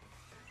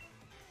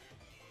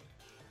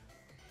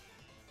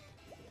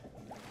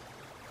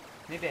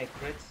 Maybe I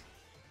crit.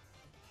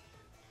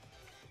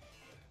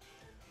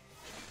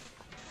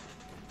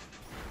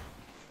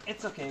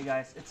 It's okay,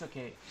 guys, it's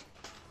okay.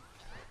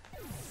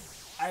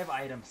 I have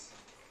items.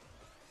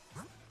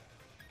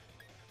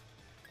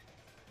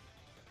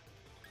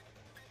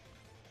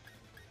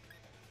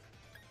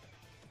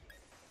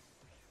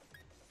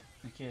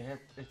 Okay,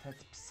 it has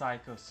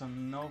Psycho, so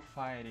no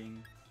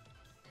fighting.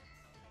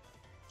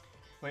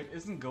 Wait,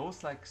 isn't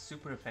Ghost like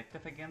super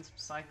effective against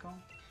Psycho?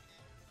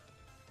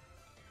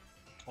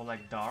 Or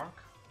like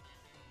Dark?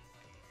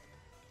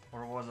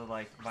 Or was it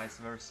like vice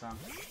versa?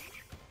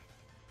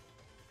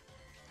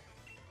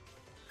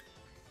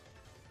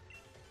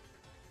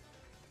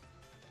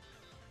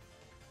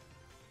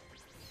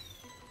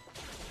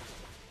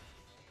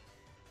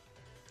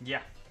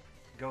 Yeah,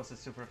 Ghost is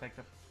super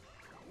effective.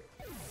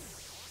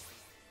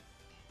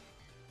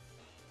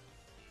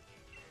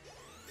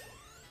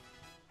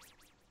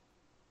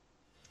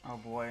 Oh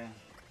boy.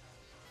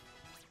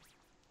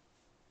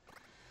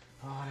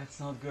 Oh, that's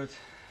not good.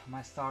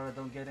 My starter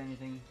don't get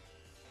anything.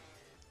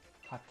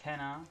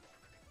 Hatena.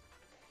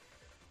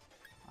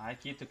 I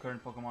keep the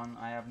current Pokemon.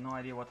 I have no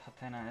idea what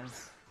Hatena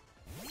is.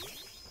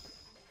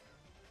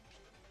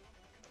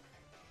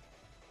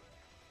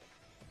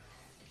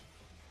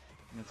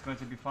 It's going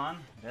to be fun.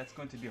 That's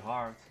going to be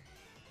hard.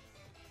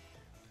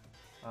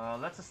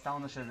 Let's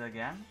astonish it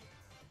again.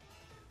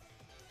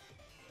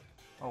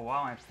 Oh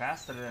wow, I'm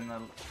faster than the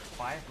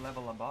 5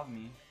 level above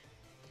me.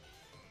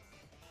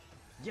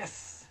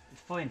 Yes! It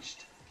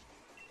flinched.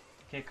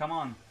 Okay, come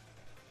on.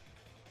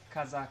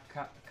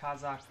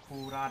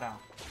 Kazakurada.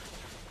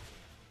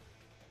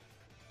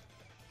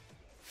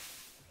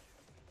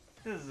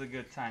 This is a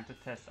good time to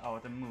test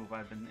out a move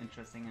I've been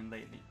interested in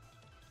lately.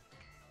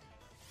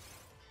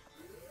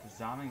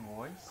 Disarming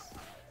voice.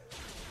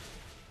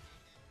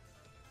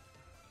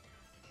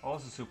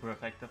 Also super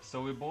effective,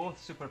 so we're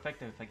both super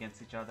effective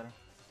against each other.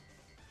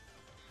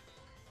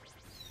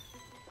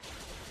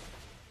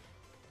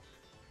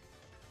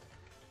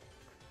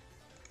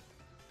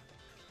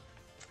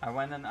 I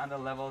went and under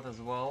leveled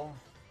as well.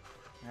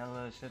 Yeah,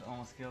 that shit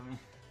almost killed me.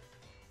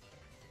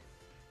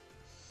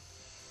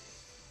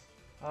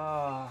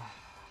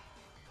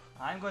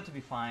 I'm going to be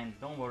fine.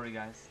 Don't worry,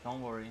 guys.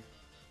 Don't worry.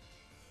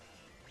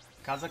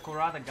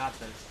 Kazakurada got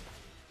this.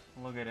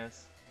 Look at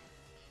this.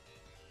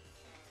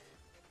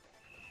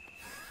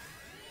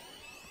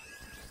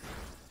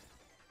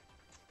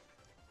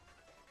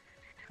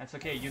 That's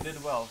okay. You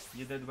did well.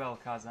 You did well,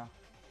 Kaza.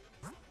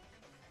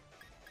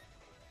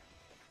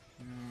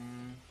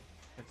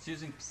 It's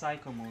using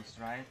Psycho moves,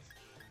 right?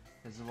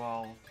 As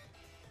well.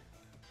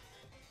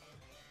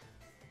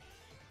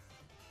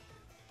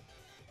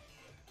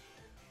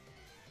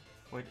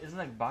 Wait, isn't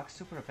like Bug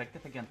super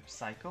effective against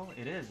Psycho?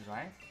 It is,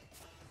 right?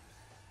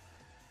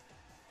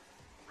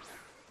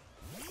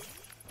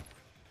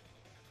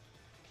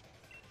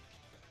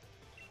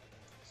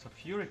 So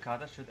Fury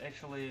Kata should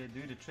actually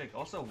do the trick.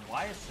 Also,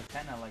 why is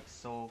Satana like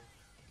so...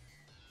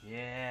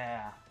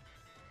 Yeah!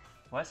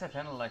 Why is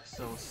Satana like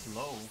so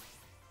slow?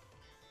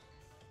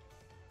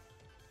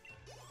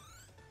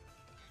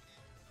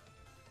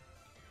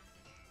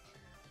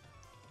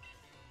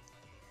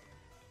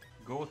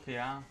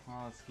 Gothia.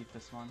 Well, let's keep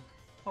this one.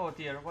 Oh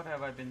dear, what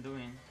have I been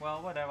doing?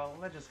 Well, whatever,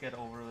 let's just get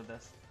over with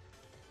this.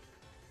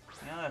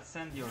 Yeah, let's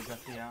send your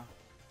Gothia.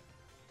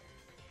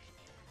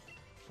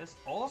 This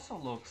also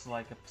looks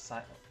like a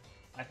Psy...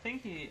 I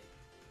think he...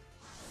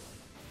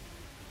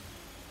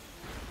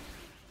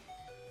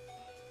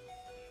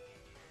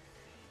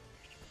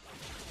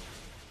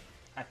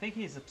 I think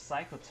he's a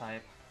Psycho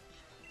type.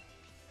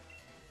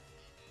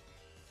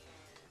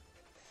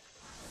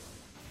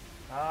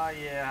 Ah,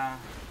 yeah.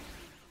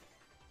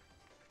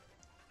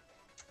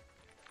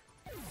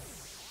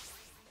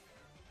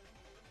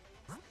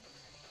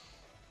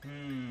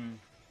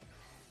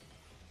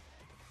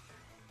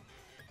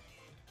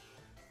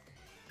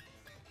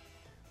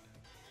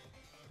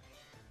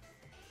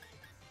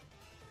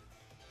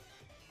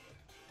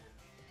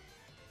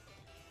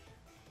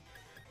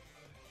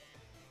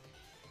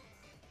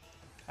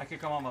 Okay,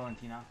 come on,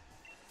 Valentina.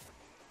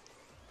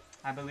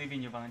 I believe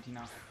in you,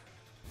 Valentina.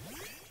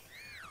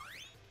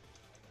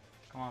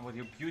 Come on, with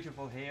your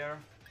beautiful hair.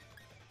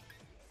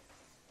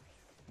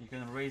 You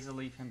can razor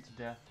leaf him to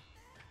death.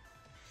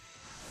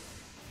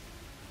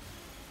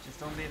 Just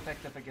don't be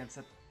effective against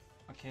it.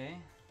 Okay.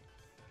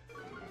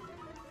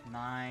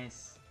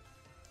 Nice.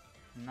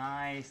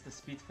 Nice, the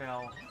speed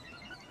fell.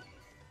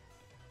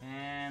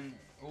 And...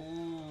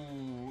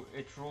 ooh,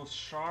 it rolls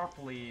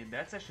sharply.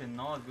 That's actually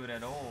not good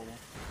at all.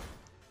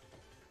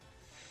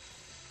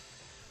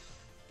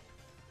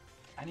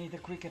 I need a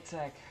quick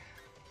attack.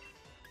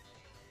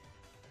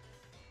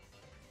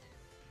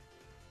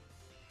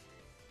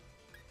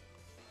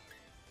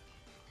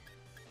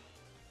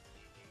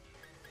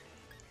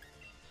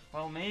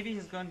 Well, maybe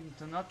he's going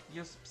to not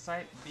use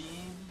Psy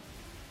Beam.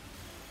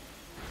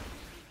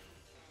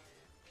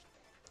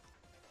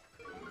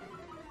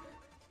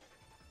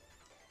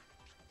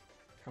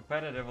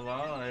 Competitive,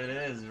 well, it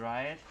is,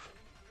 right?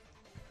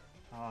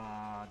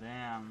 Ah,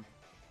 damn.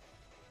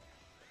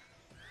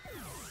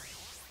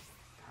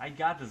 I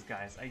got this,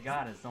 guys. I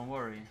got this. Don't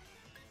worry.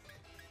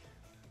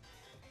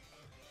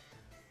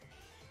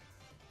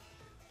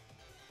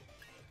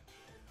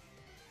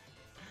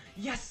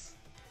 Yes!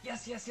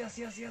 Yes, yes, yes,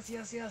 yes, yes,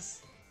 yes,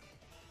 yes!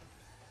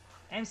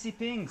 MC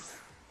Pings!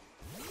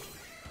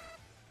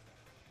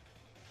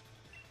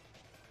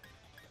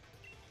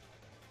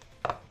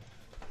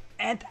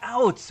 And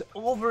out!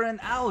 Over and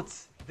out!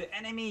 The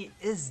enemy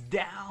is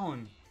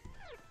down!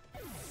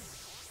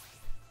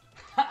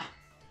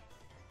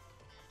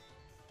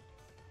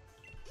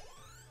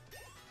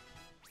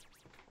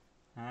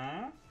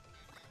 Huh?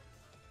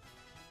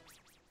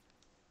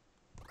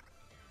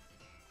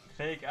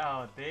 Fake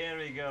out, there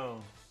we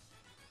go.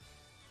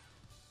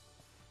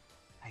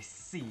 I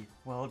see.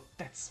 Well,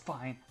 that's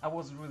fine. I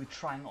wasn't really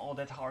trying all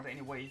that hard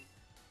anyway.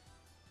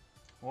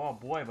 Oh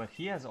boy, but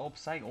he has Op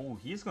Psych. Oh,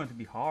 he's going to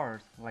be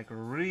hard. Like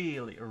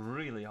really,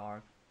 really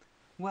hard.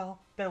 Well,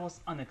 that was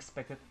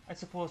unexpected. I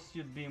suppose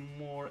you'd be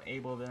more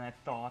able than I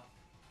thought.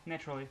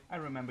 Naturally, I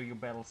remember your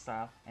battle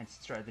style and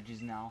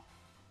strategies now.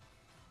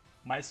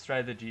 My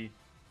strategy?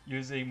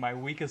 Using my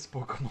weakest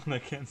Pokemon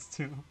against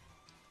you.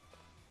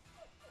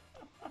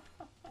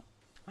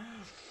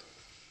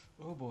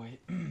 Oh boy.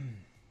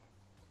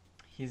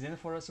 He's in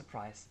for a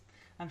surprise.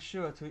 I'm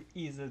sure to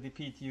easily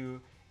defeat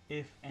you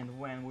if and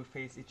when we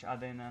face each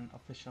other in an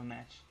official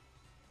match.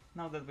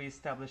 Now that we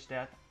established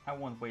that, I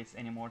won't waste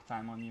any more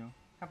time on you.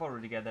 I've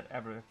already gathered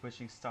every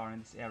wishing star in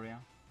this area.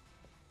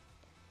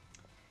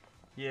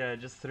 Yeah,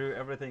 just threw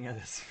everything at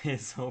his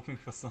face, hoping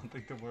for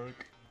something to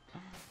work.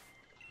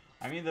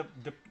 I mean,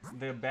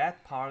 the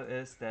bad part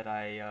is that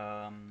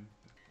I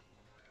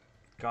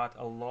got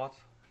a lot,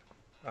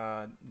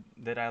 uh,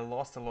 that I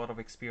lost a lot of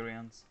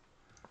experience.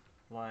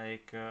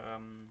 Like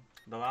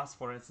the last,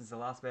 for instance, the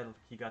last battle,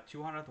 he got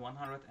 200,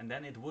 100, and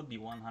then it would be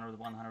 100,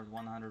 100,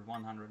 100,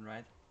 100,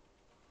 right?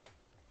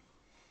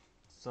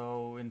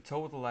 So in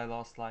total, I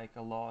lost like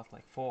a lot,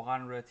 like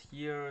 400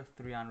 here,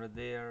 300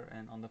 there,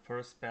 and on the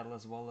first battle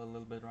as well, a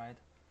little bit, right?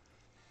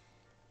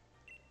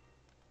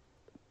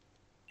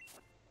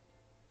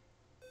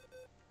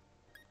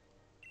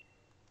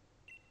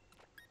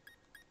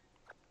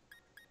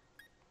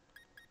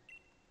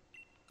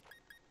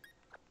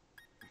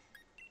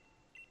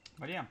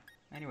 But yeah,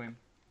 anyway.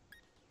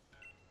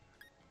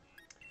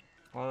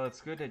 Well,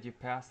 it's good that you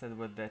passed it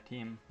with that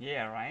team.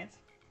 Yeah, right?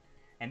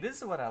 And this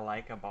is what I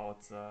like about,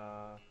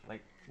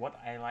 like, what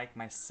I like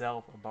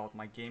myself about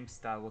my game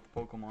style with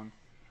Pokemon.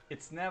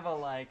 It's never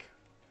like,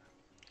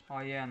 oh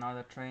yeah,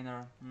 another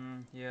trainer.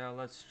 Yeah,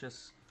 let's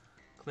just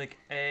click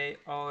A.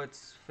 Oh,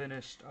 it's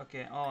finished.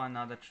 Okay. Oh,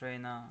 another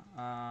trainer.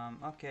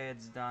 Okay,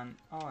 it's done.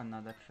 Oh,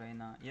 another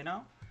trainer. You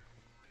know?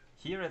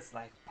 Here it's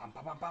like bam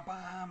bam bam bam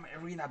bam,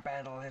 arena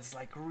battle. It's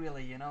like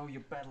really, you know,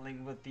 you're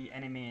battling with the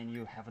enemy and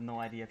you have no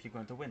idea if you're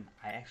going to win.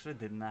 I actually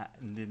didn't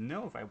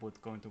know if I was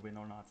going to win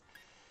or not.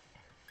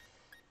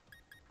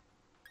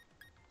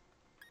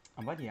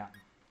 But yeah.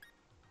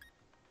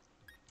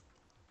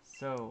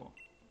 So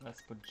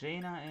let's put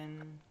Jaina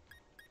in.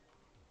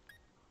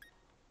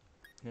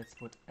 Let's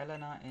put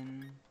Elena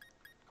in.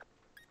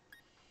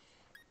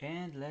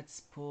 And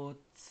let's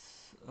put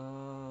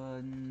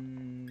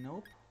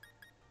nope.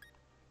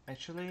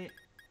 Actually,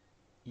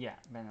 yeah,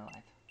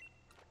 Vanillite.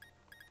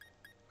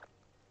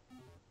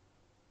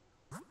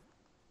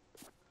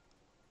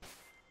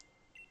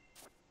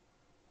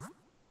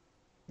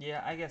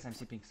 Yeah, I guess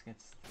MC Pinks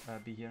gets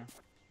be here.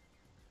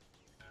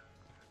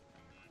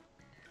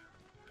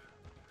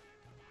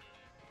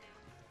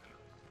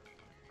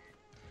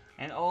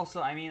 And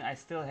also, I mean, I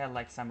still had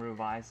like some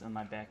revives in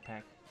my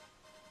backpack.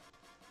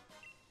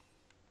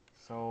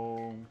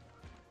 So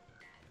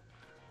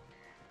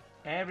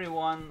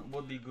everyone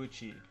would be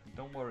Gucci.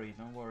 Don't worry,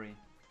 don't worry.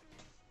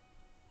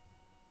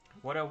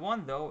 What I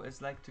want though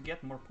is like to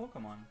get more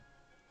Pokemon.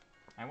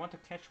 I want to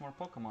catch more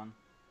Pokemon.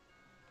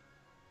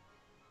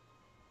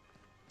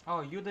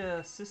 Oh, you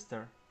the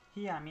sister.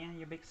 Yeah, me and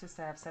your big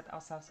sister have set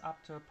ourselves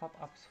up to a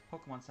pop-up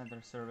Pokemon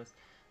Center service.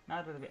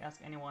 Now that we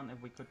ask anyone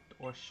if we could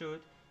or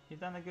should,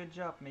 you've done a good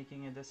job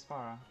making it this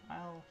far.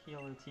 I'll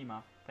heal the team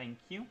up. Thank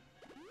you.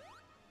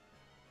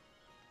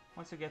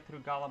 Once you get through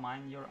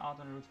Galamine, you're out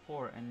on Route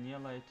 4 and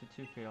nearly to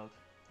Tewfield.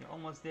 You're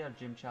almost there,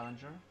 Gym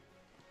Challenger.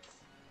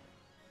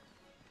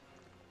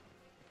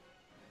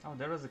 Oh,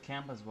 there is a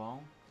camp as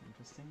well.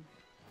 Interesting.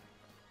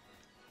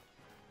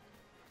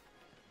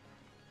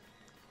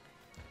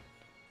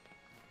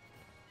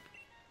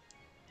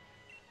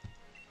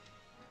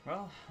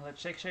 Well, let's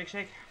shake, shake,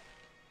 shake.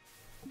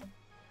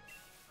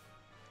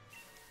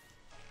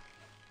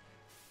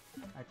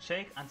 I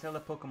shake until the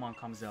Pokemon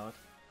comes out.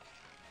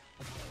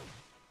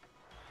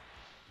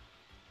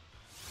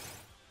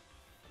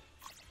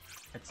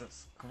 It's a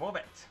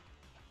Squabit.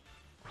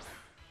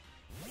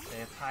 They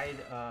have high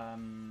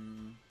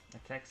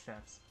attack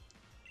stats.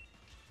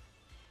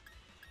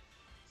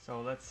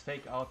 So let's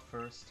fake out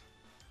first.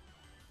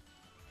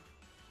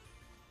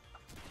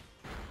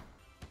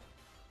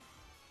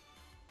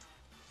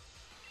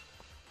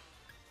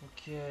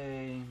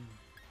 Okay.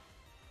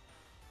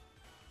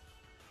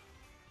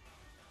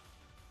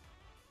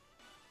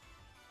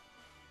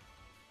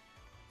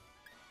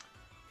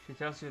 She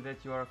tells you that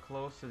you are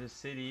close to the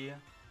city.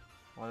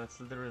 Well, it's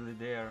literally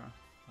there,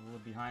 a little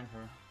behind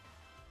her.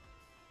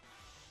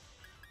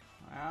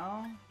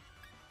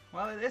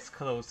 Well, it is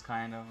close,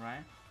 kind of,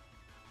 right?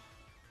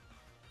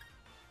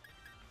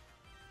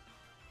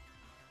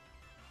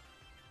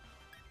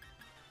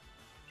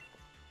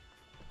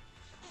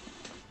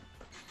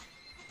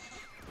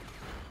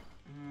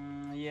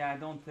 Yeah, I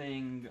don't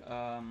think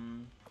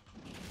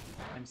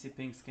MC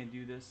Pinks can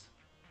do this.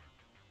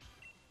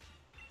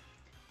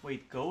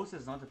 Wait, Ghost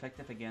is not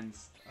effective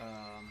against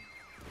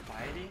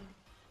fighting?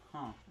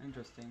 Huh,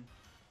 interesting.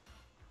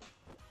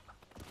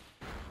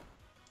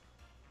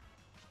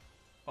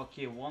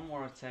 Okay, one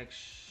more attack.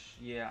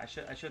 Yeah,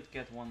 I should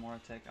get one more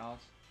attack out.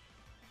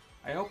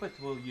 I hope it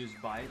will use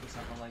Bite or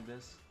something like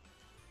this.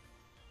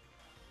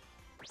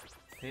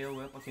 Tail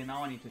Whip. Okay,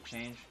 now I need to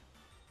change.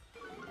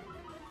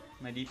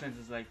 My defense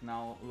is like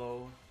now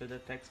low. If it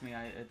attacks me,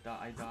 I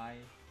die.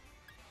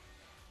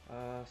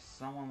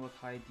 Someone with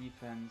high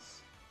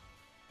defense.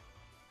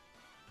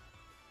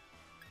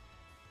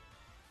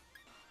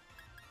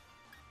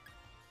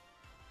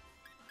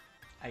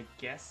 I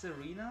guess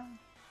Serena?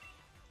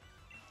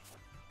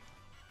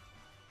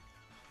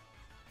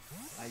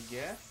 I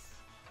guess?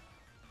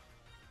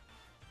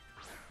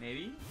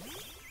 Maybe?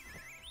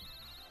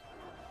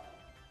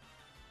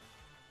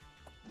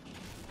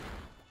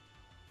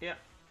 Yeah.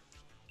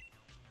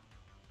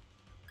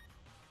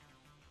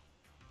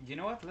 You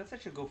know what? Let's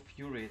actually go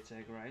Fury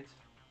attack, right?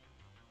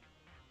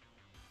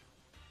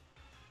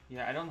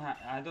 Yeah, I don't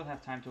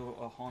have time to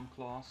Horn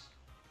Claws.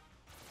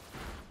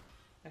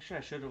 Actually,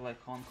 I should have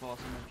like Horn Claws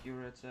and then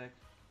Fury attack.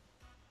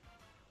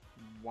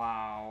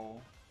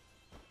 Wow.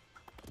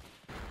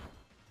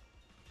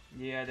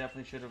 Yeah, I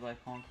definitely should have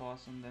like Horn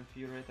Claws and then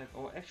Fury attack.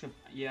 Oh, actually,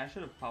 yeah, I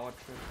should have Power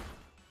Trip.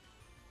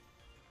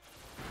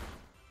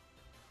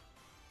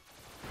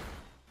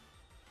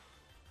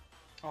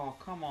 Oh,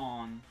 come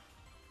on.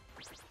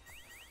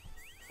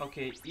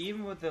 Okay,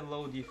 even with the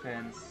low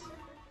defense,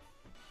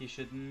 he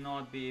should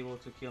not be able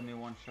to kill me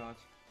one shot.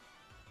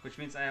 Which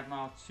means I have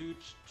now two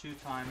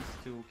times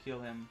to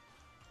kill him.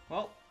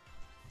 Well,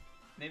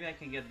 maybe I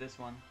can get this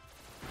one.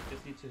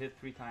 Just need to hit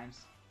 3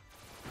 times.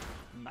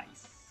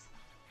 Nice.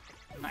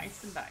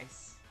 Nice and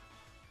nice.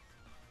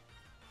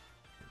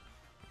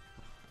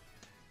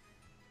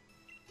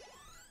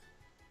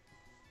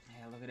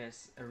 Yeah, look at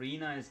this.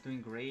 Arena is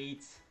doing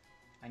great.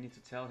 I need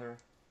to tell her.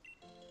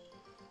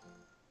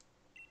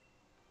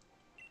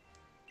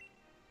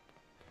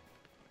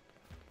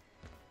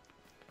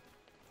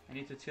 I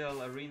need to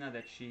tell Arena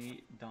that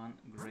she done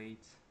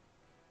great.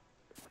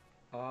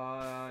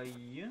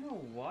 You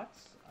know what?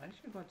 I'm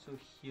actually going to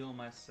heal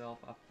myself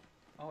up.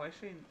 Oh,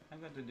 actually, I'm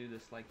going to do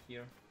this like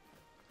here.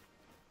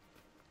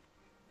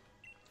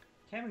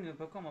 Camping with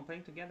Pokemon,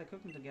 playing together,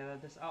 cooking together,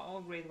 these are all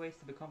great ways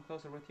to become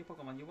closer with your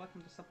Pokemon. You're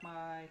welcome to stop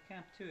my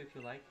camp too if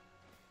you like.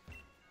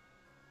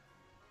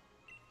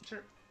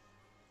 Sure.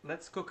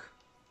 Let's cook.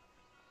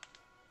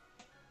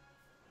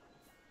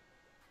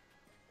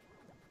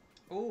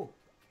 Oh!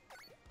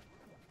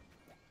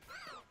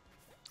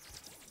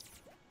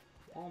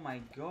 Oh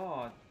my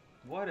god.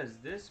 What is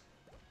this?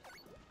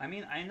 I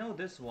mean, I know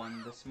this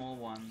one, the small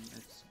one.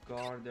 It's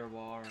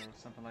Gardevoir or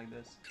something like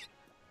this.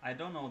 I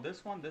don't know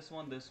this one, this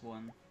one, this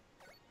one.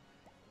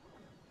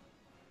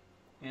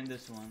 And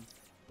this one.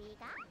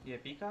 Yeah,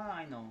 Pika,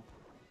 I know.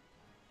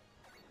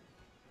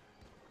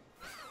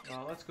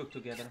 Well, let's cook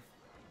together.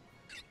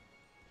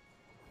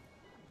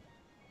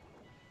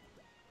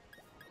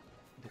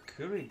 The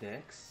curry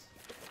decks?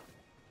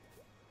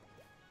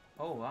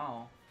 Oh,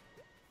 wow.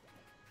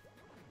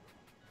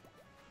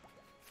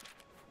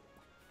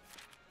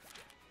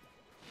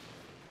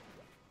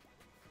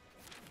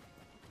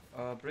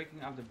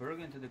 Breaking up the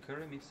burger into the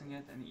curry, mixing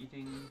it and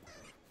eating...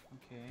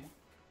 Okay.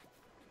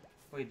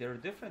 Wait, there are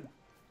different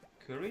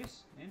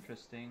curries?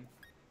 Interesting.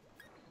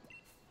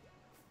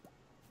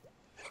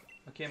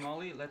 Okay,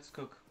 Molly, let's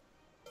cook.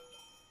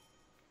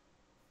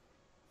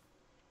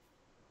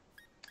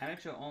 I'm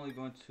actually only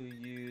going to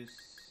use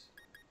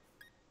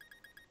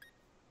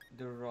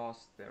the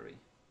raspberry.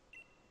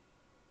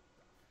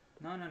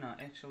 No,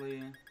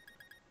 actually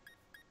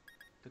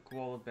the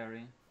koala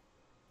berry.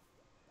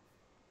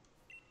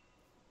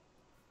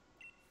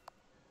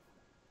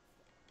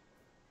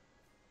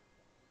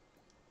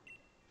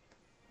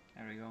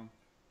 There we go.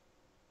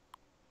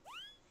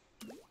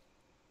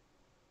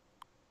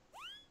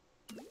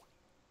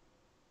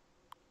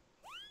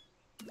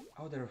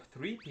 Oh, there are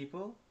 3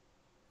 people?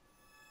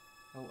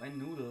 Oh, and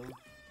Noodle.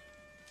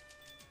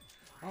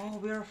 Oh,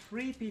 we are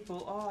 3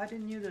 people. Oh, I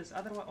didn't knew this.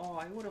 Otherwise, oh,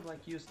 I would have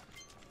like used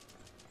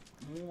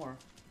more.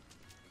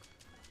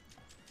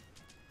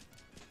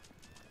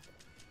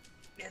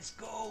 Let's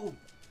go!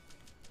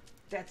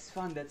 That's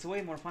fun. That's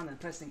way more fun than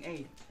pressing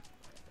A.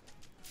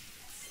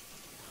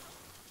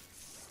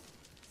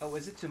 Oh,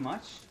 is it too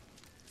much?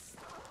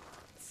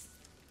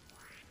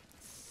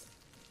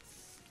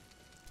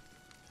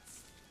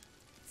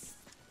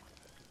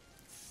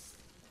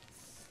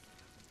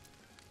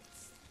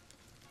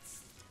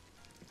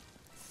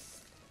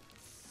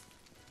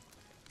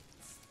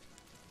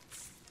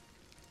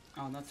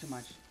 Oh, not too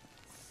much.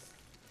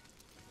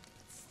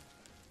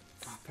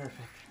 Oh,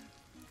 perfect.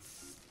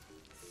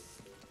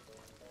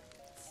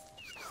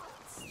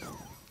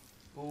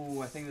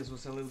 Oh, I think this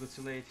was a little bit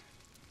too late.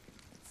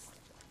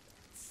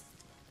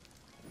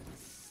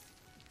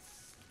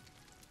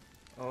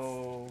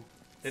 Oh,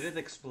 did it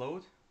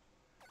explode?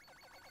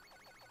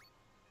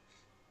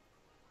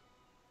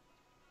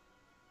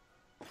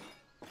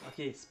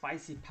 Okay,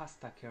 spicy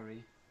pasta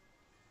curry.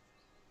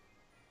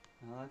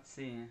 Let's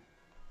see.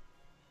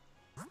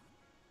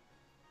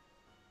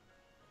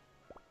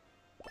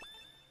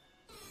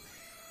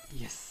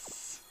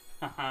 Yes!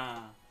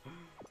 Haha!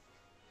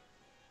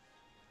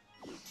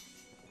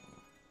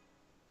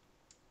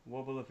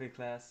 Wobble of a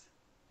class.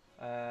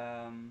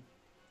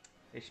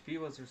 HP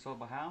was resolved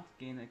by half,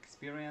 gain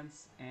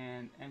experience,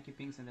 and empty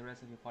pings and the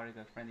rest of your party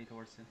got friendly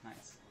towards it.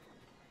 Nice.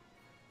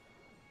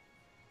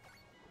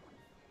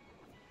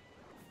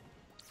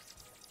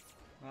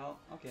 Well,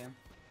 okay.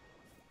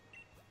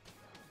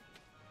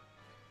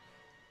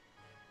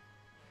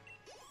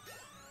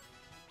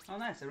 Oh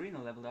nice,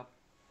 Arena leveled up.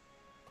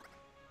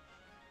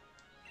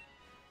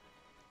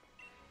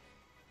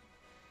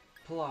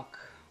 Pluck.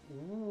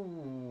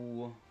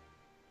 Ooh.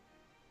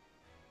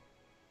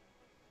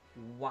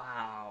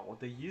 Wow.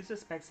 The user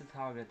specs the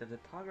target. If the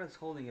target is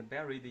holding a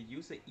berry, the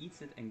user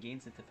eats it and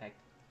gains its effect.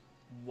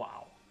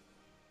 Wow.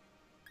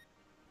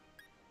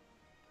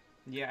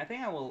 Yeah, I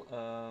think I will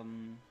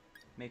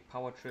make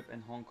Power Trip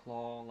and Honk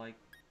Claw like,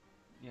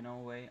 you know,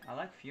 way. I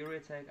like Fury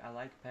Attack, I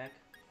like Peck.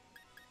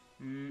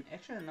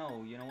 Actually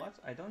no, you know what?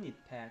 I don't need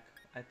Peck.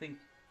 I think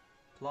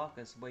Pluck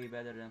is way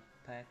better than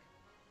Peck.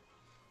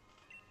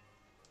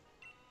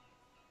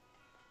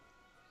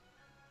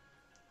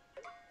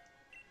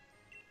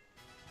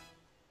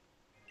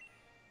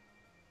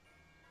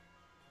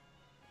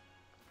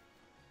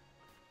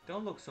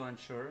 Don't look so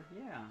unsure.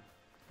 Yeah,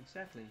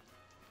 exactly.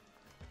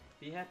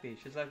 Be happy.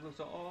 She's like, look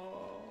so.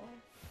 Oh.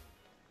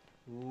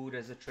 Ooh,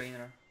 there's a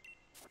trainer.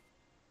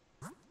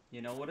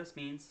 You know what this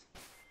means?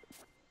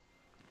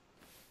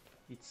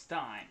 It's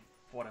time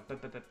for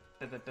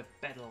the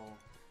battle.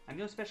 I'm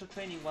doing special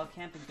training while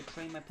camping to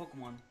train my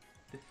Pokemon.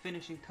 The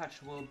finishing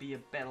touch will be a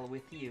battle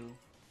with you.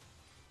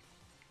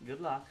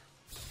 Good luck.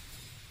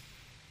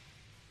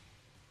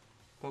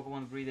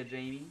 Pokemon breeder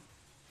Jamie.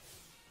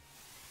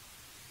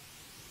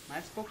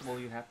 Nice Pokeball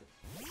you have.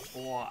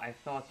 Oh, I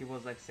thought he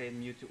was like saying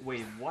Mewtwo.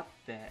 Wait, what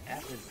the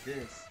F is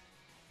this?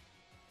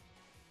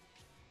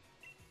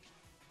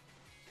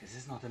 This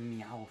is not a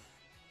Meowth.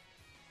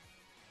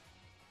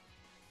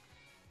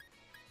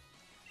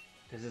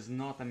 This is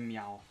not a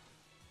Meowth.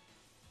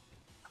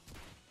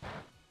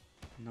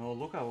 No,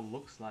 look how it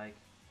looks like.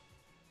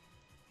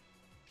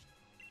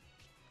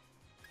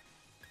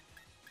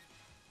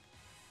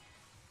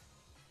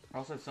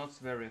 Also, it's not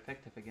very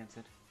effective against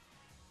it.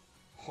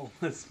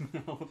 Homeless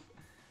Meowth.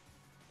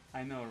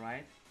 I know,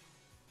 right?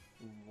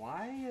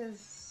 Why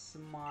is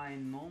my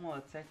normal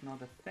attack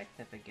not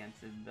effective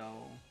against it,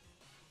 though?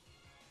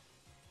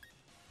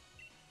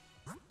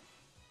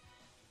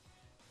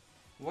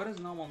 What is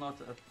normal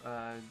not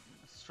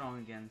strong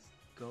against?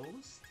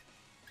 Ghost?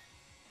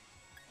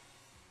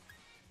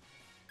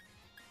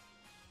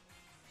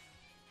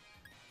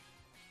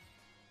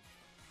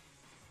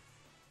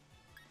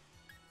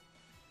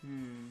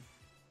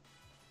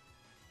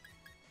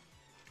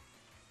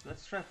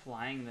 Let's try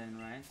flying then,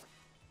 right?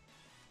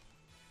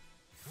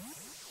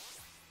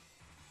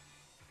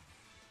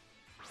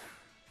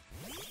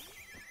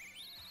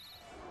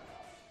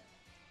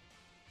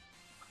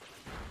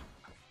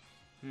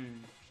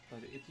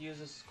 But it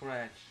uses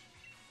Scratch.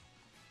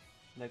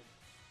 Like,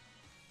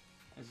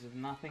 as if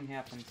nothing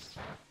happens.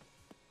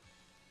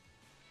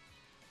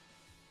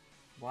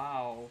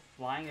 Wow,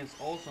 flying is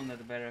also not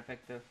very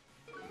effective.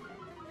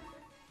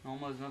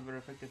 Normal is not very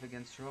effective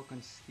against Rock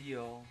and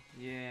Steel.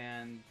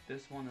 Yeah, and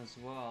this one as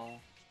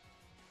well.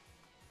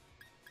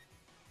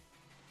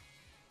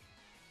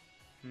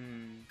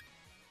 You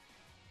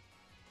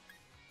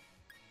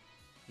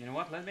know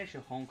what? Let's make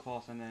sure home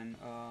calls and then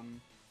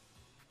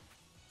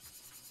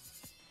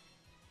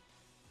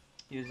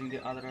using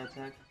the other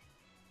attack.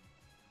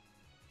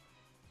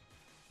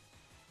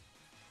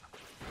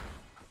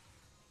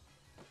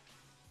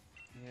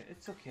 Yeah,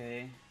 it's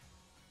okay.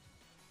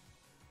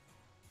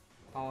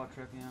 Power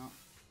tripping out.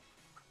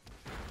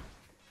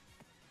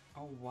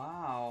 Oh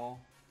wow.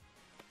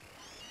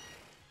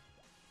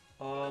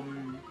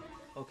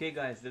 Okay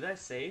guys, did I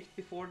save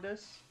before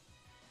this?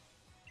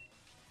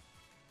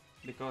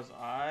 Because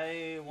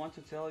I want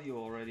to tell you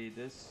already,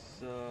 this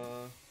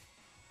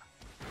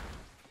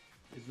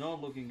is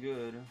not looking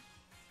good.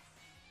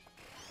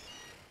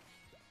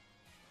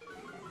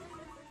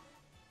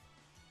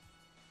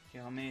 Okay,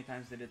 how many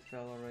times did it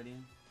fail already?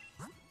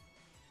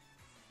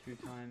 2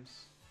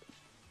 times.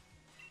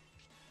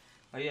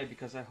 Oh yeah,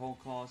 because I whole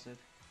claws it.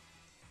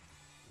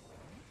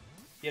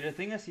 Yeah, the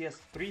thing is he has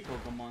 3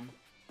 Pokemon.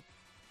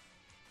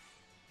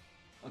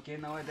 Okay,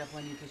 now I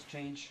definitely need to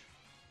change.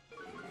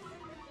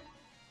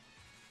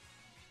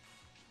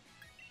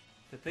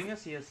 The thing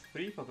is he has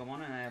 3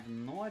 Pokemon and I have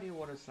no idea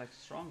what is like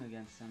strong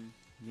against him.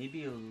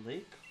 Maybe a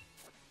Lick?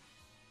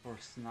 Or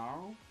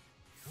Snarl?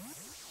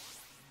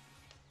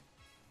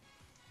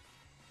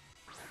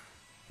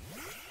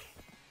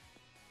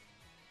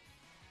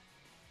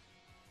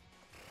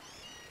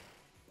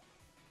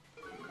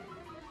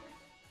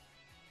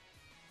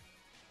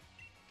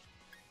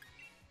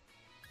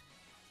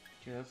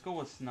 Okay, let's go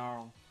with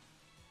Snarl.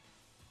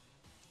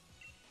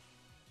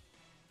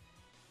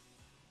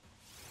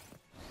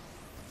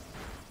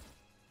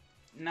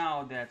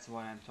 Now that's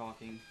why I'm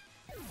talking.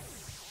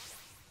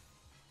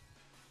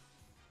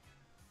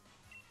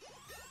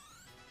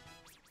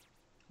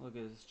 Look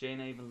at this,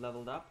 Jaina even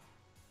leveled up.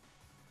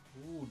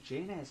 Ooh,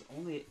 Jaina has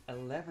only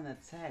 11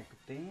 attack,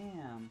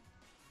 damn.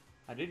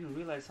 I didn't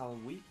realize how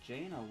weak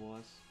Jaina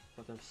was,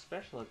 but her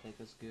special attack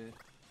is good.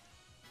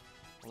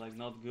 Like,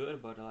 not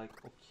good, but like,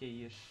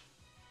 okay-ish.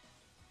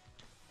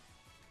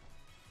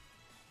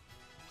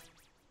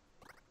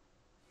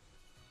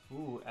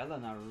 Ooh,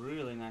 Elena,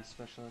 really nice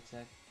special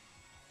attack.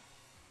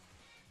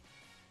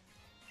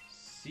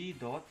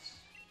 C-Dot.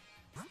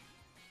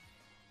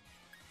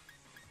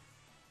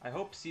 I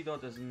hope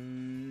C-Dot is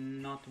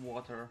not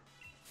water.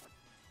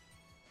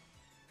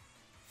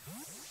 It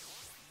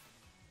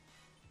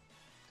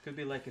could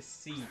be like a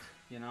seed,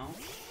 you know?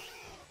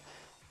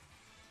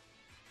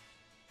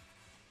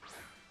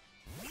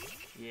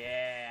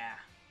 Yeah!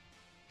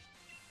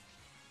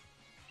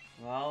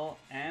 Wow, Well,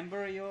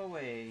 Amber, you're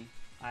away.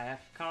 I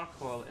have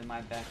Carcoil in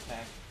my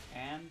backpack,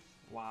 and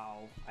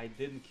wow, I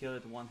didn't kill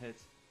it one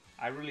hit.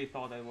 I really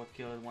thought I would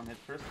kill it one hit.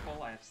 First of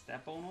all, I have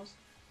stab bonus.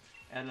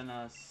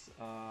 Elena's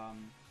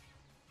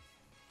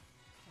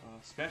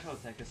special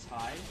attack is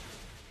high,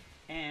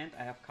 and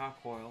I have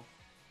Carcoil.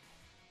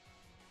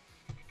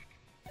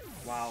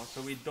 Wow,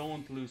 so we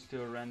don't lose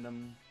to a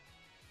random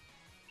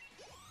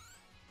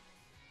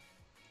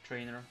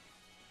trainer.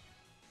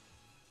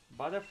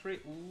 Butterfree,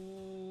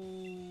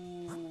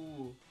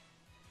 ooh.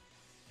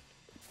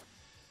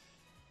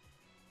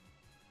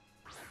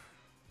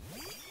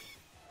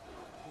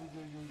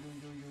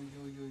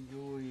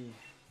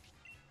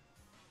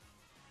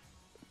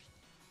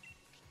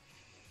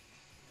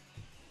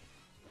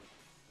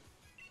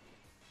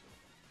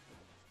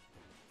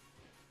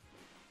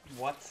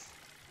 What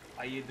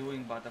are you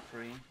doing,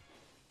 Butterfree?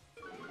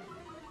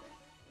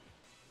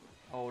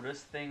 Oh,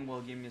 this thing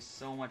will give me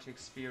so much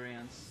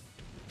experience.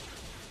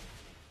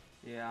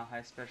 Yeah,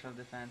 high special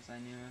defense, I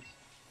knew it.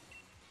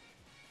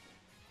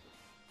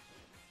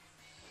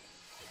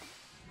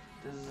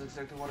 This is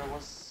exactly what I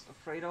was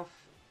afraid of.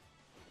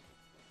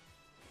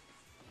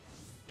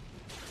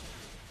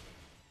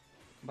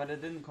 But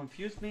it didn't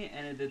confuse me,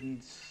 and it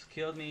didn't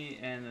kill me,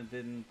 and it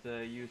didn't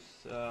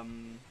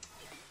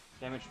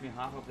damage me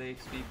half of the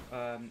HP.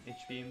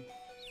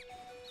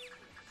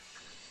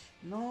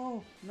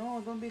 No, no,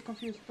 don't be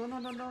confused. No, no,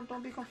 no, no,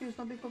 don't be confused,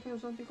 don't be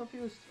confused, don't be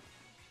confused.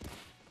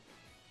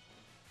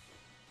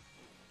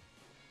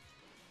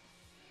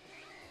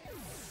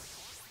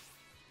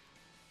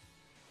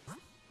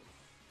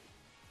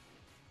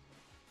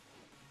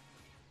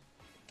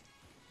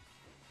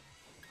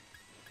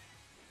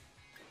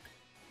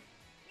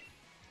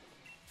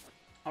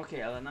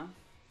 Okay, Elena.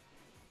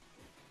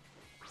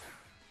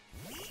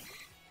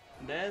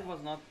 That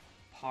was not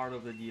part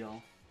of the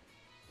deal.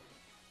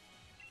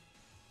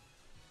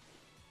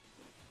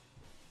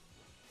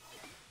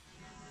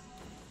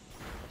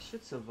 I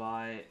should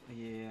survive,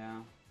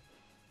 yeah.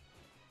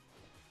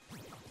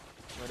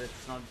 But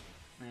it's not,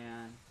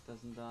 yeah, it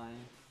doesn't die.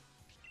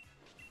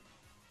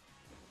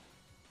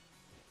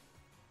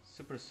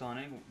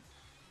 Supersonic.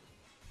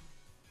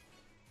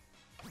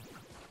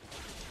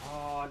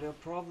 Oh, the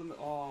problem,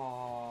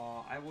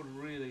 oh, I would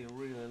really,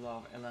 really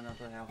love Elena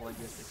to have like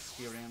this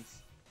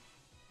experience.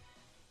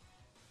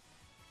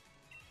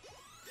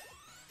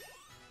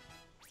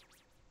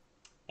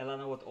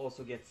 Elena would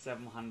also get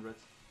 700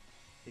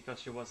 because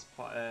she was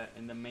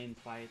in the main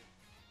fight.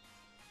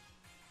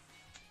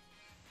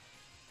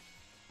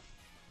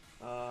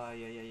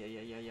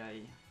 Yeah.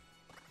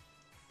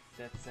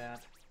 That's sad.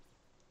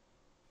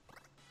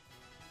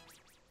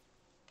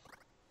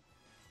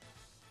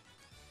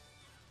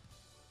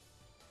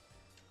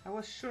 I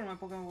was sure my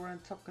Pokemon were in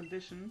top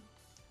condition.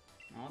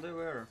 Oh, they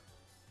were.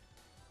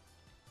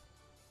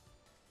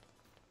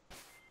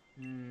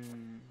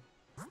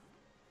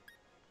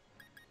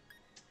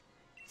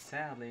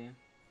 Sadly.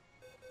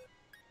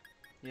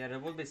 Yeah, there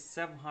will be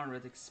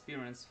 700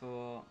 experience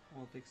for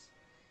Olpix.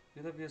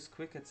 You'd have used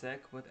Quick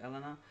Attack with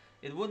Elena.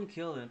 It wouldn't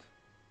kill it.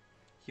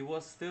 He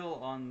was still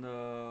on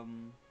the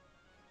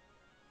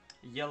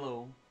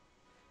yellow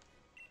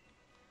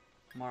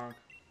mark.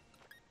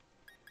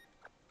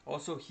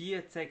 Also, he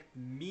attacked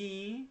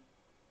me,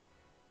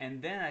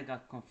 and then I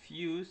got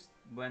confused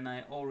when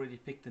I already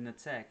picked an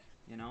attack,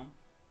 you know?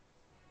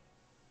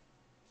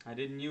 I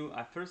didn't knew,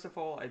 first of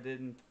all, I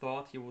didn't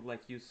thought he would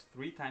like use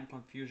 3-time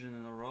confusion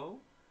in a row.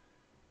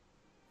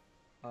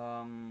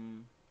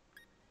 And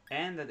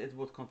that it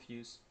would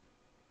confuse.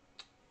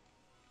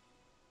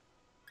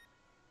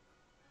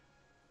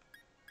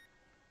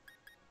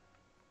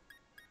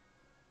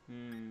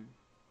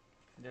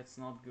 That's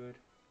not good.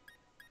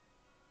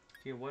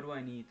 Okay, what do I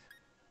need?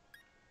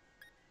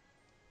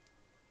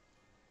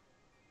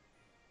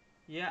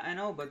 Yeah, I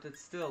know, but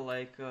it's still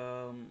like,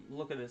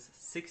 look at this.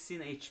 16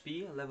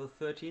 HP, level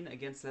 13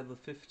 against level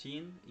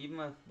 15.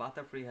 Even if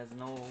Butterfree has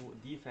no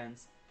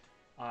defense,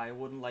 I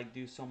wouldn't like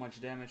do so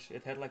much damage.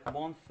 It had like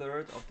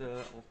 1/3 of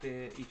the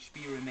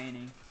HP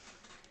remaining.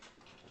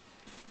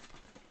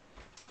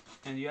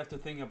 And you have to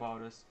think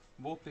about this.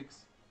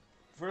 Vulpix,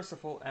 first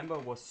of all, Ember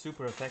was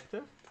super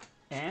effective,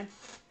 and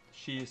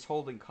she is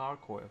holding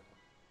Carcoil.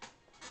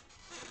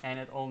 And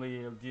it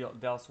only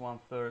deals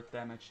 1/3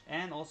 damage,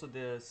 and also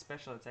the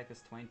special attack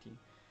is 20.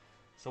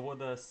 So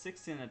with a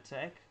 16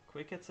 attack,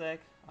 quick attack,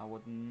 I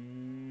would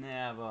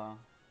never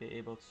be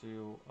able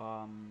to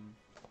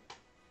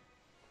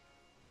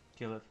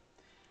kill it.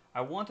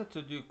 I wanted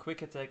to do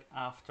quick attack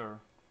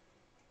after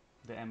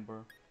the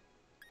Ember.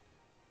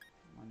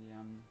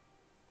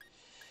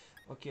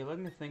 Okay, let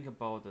me think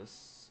about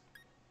this.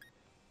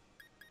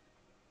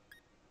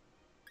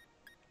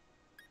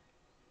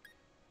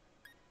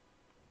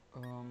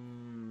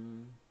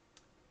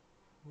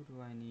 Who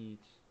do I need?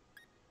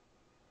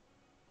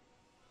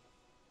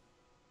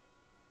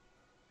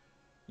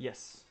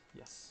 Yes.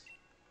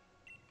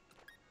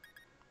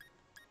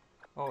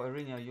 Oh,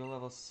 Irina, you're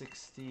level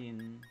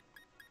 16.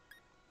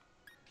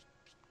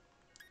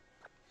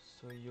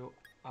 So you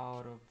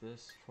out of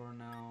this for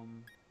now.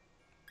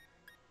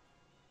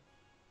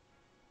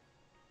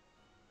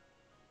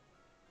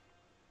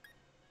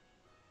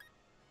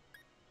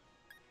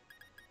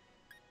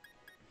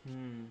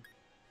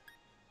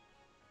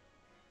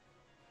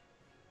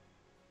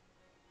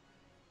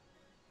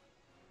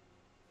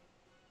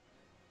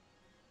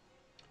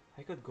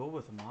 I could go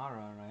with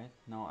Mara, right?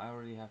 No, I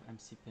already have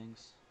MC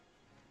pings.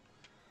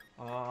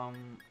 I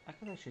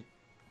could actually...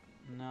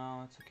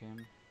 No, it's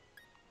okay.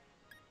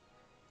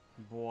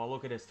 Boah,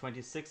 look at this.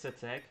 26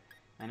 attack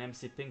and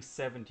MC ping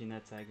 17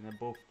 attack. And they're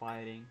both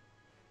fighting.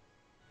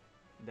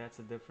 That's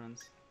a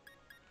difference.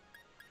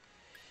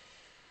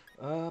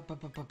 Bu- bu-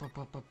 bu- bu-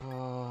 bu- bu-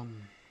 bu-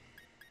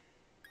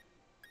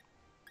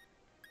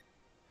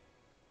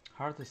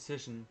 Hard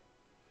decision.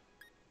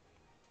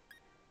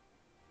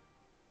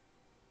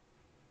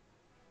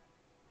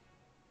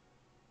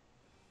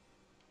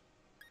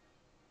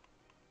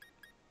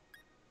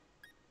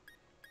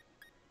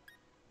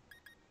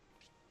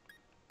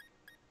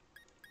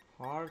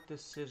 Hard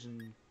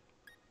decision.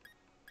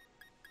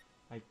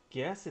 I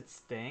guess it's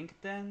Stank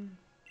then?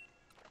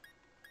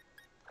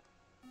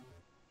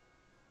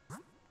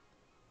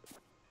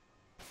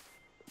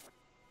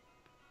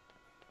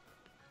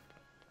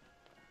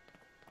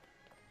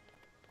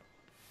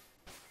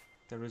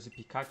 There is a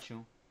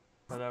Pikachu,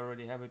 but I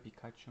already have a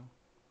Pikachu.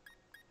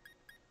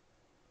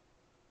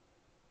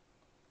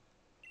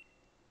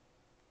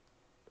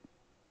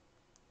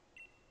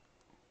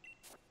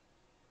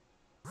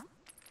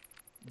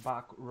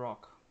 Back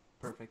rock.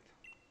 Perfect.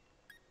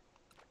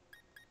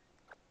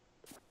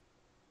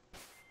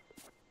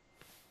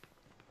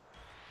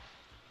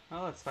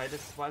 Well, let's fight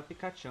this wild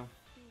Pikachu.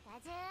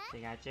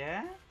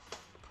 Pikachu?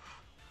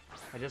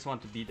 I just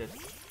want to beat it.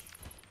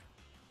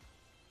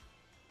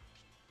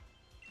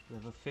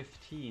 Level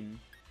 15.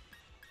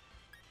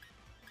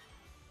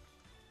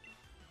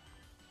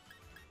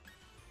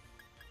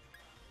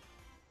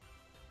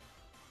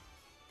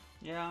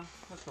 Yeah,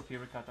 let's go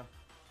Fury-Cutter.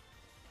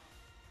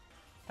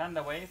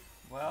 Thunder Wave?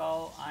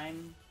 Well,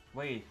 I'm...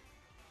 Wait.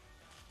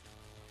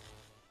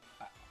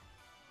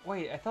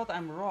 Wait, I thought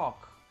I'm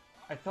Rock.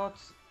 I thought...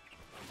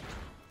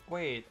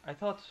 Wait, I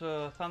thought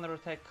Thunder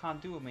Attack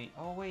can't do me.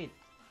 Oh, wait.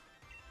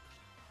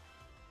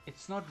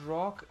 It's not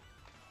Rock.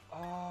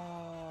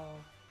 Oh...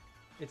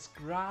 It's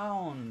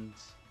Ground.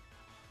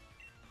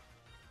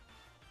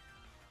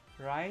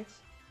 Right?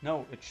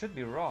 No, it should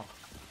be Rock.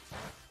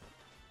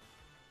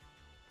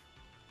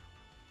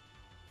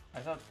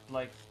 I thought,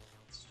 like,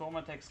 Storm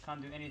attacks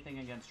can't do anything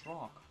against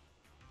Rock.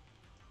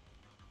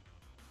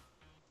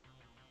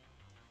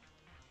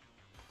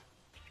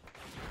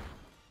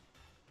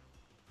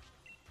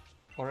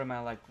 Or am I,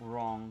 like,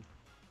 wrong?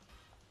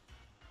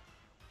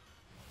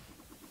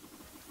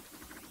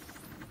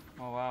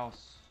 Oh wow.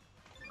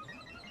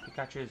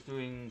 Pikachu is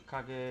doing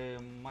Kage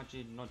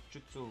Maji no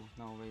Jutsu.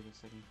 No, wait a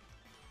second.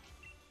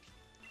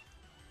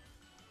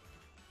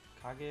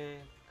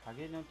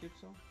 Kage no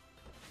Jutsu?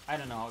 I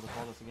don't know how to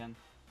call this again.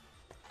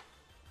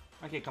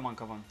 Okay, come on,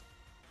 come on.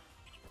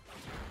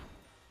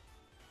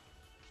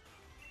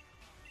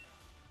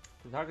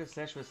 The target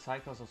slash with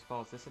cycles of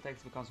spells. This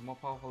attack becomes more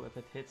powerful if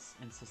it hits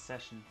in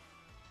succession.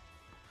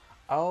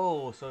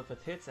 Oh, so if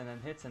it hits and then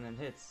hits and then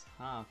hits.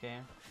 Ah, okay.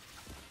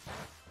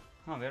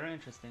 Oh, very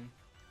interesting.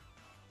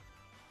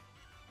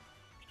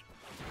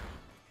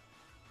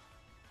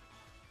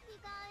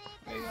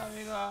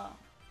 Mega.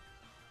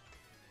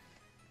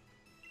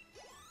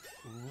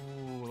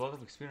 Ooh, a lot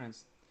of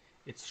experience.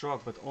 It's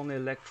shock, but only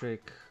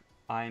electric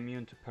are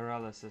immune to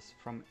paralysis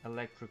from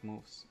electric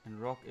moves. And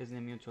rock isn't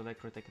immune to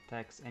electric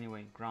attacks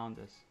anyway. Ground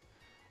is.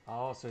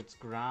 Oh, so it's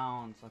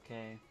ground.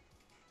 Okay.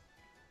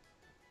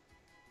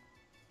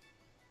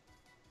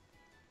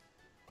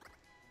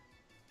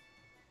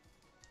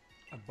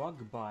 A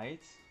bug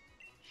bite?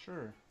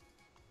 Sure.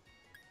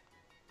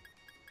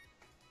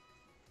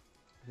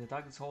 If the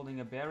target's holding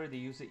a berry, the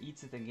user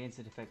eats it and gains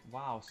the effect.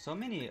 Wow, so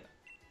many...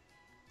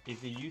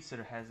 If the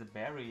user has a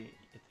berry,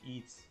 it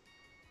eats.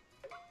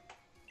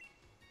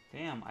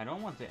 Damn, I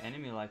don't want the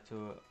enemy like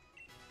to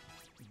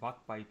bug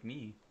bite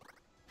me.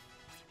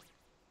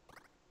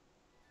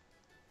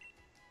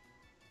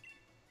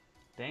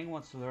 Dang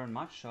wants to learn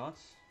mud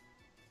shots.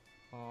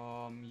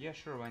 Yeah,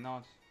 sure, why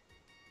not?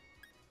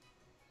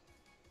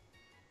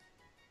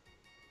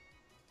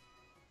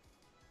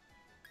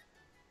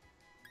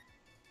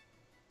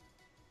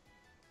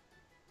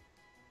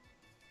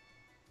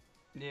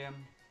 Yeah.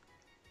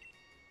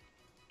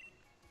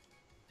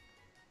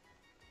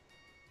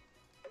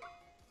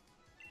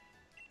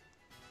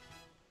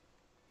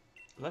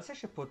 Let's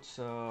actually put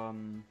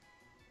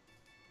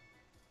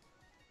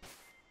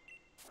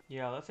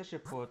yeah, let's actually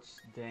put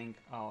Dang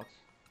out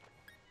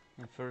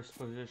in first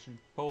position,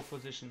 pole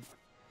position.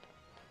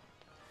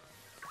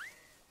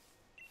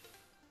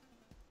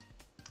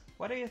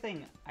 What do you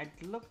think? I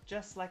look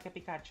just like a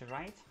Pikachu,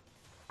 right?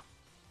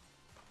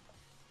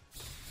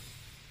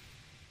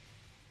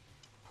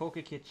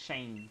 Pokekid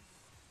chain.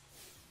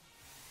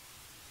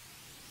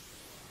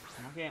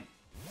 Okay.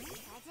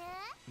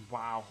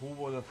 Wow, who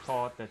would have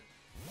thought that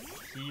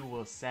he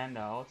will send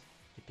out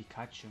a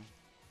Pikachu.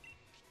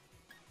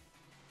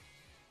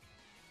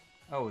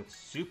 Oh, it's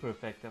super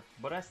effective,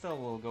 but I still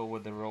will go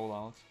with the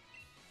rollout.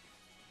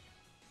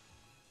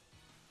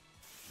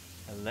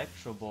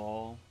 Electro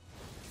Ball.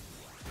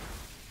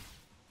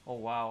 Oh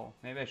wow,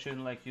 maybe I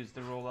shouldn't like use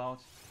the rollout.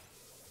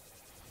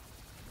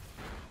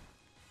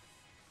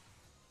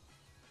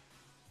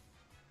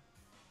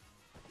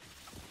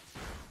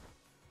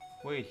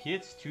 Wait, he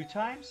hits 2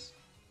 times?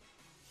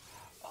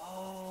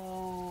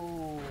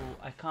 Oh,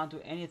 I can't do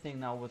anything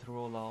now with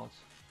rollout.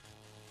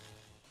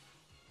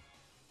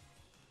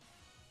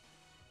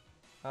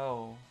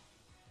 Oh.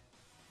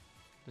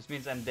 This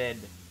means I'm dead.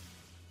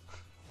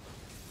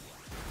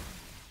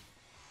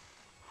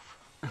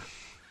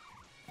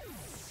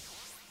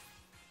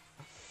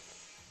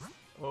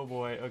 Oh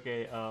boy,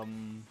 okay,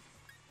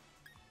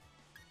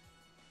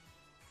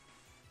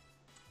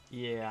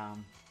 yeah.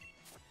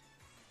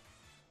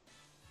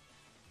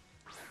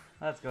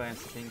 Let's go into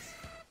things.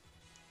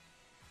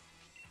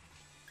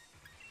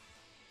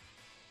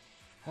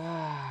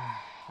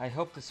 I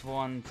hope this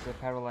won't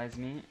paralyze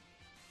me.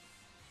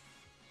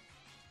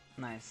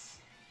 Nice.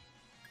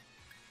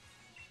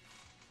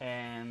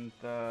 And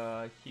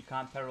he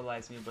can't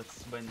paralyze me but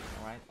swing,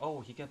 alright?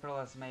 Oh, he can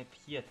paralyze me if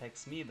he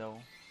attacks me though.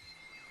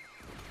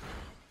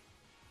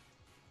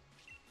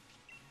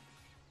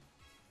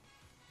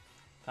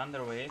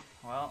 Thunder Wave.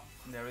 Well,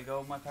 there we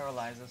go, my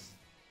paralyzes.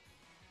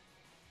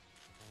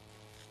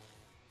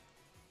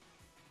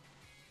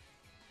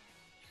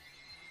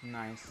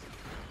 Nice.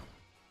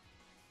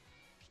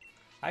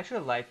 I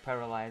actually like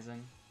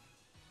paralyzing.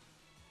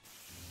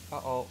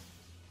 Uh-oh.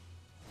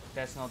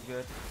 That's not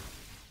good.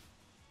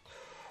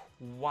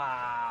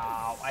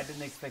 Wow, I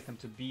didn't expect him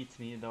to beat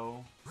me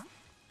though.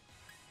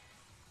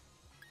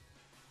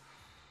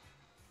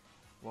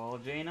 Well,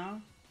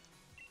 Jaina,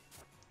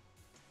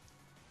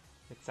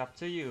 it's up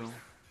to you.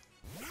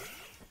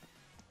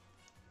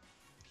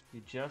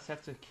 You just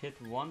have to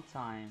hit 1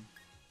 time.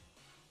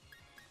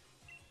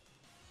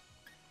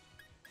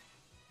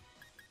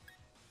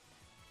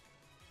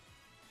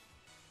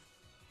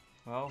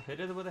 Well, hit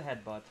it with a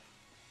headbutt.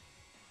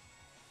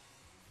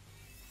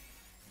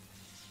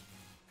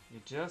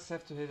 You just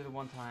have to hit it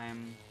 1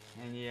 time.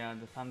 And yeah,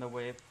 the Thunder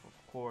Wave,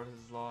 of course,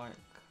 is like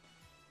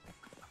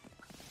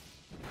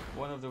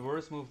one of the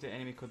worst moves the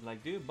enemy could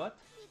like do, but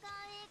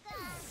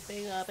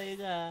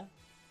there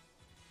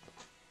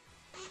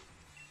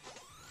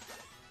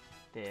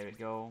we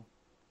go.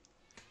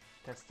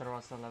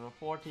 Testarossa level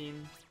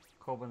 14,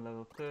 Coben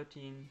level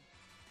 13.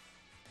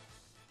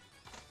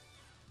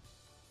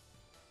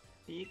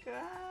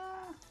 Pika!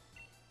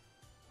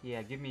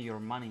 Yeah, give me your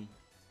money.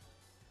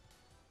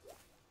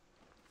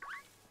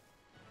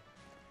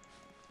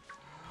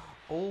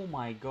 Oh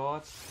my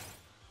god.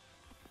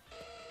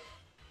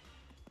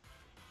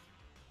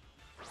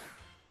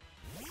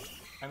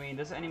 I mean,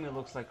 this enemy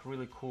looks like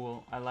really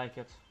cool. I like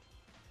it.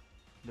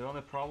 The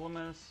only problem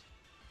is,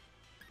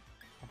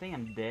 I think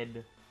I'm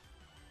dead.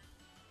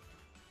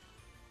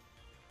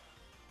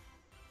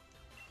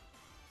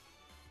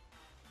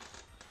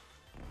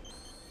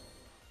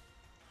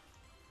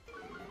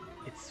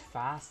 It's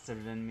faster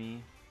than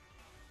me.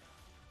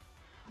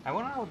 I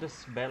wonder how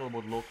this battle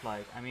would look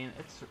like. I mean,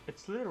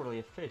 it's literally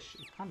a fish.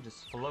 It can't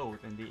just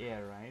float in the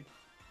air, right?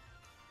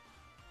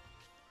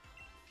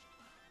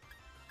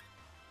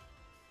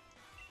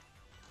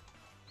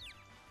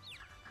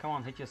 Come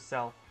on, hit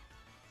yourself.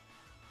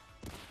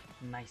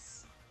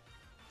 Nice.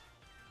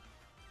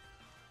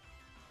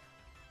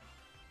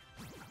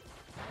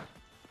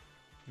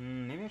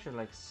 Maybe I should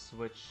like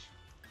switch.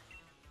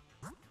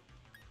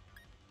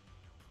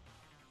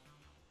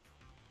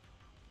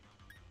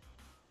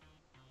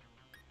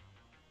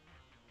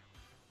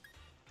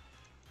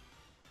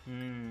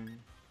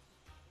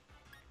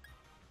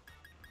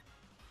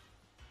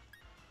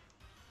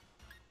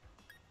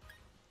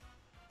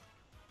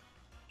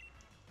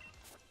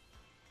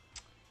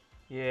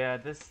 Yeah,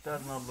 this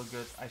does not look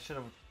good. I should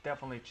have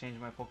definitely changed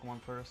my Pokemon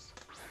first.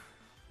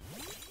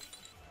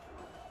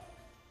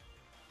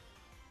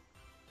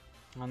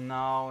 Oh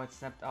no, it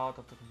snapped out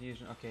of the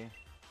confusion. Okay.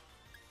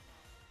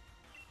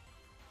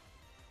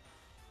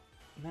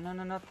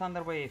 No,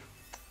 Thunder Wave.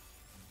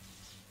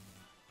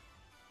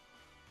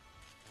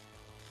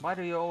 Why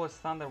do you always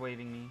Thunder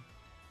Waving me?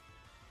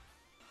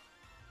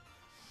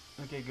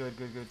 Okay, good.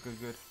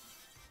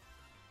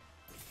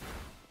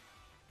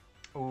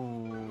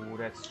 Ooh,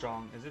 that's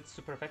strong. Is it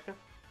super effective?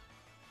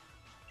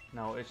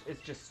 No,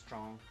 it's just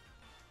strong.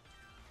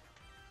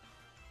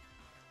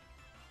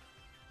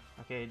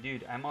 Okay,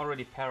 dude, I'm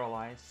already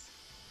paralyzed.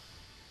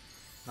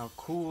 Now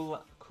cool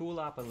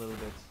up a little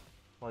bit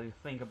while you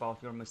think about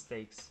your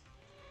mistakes.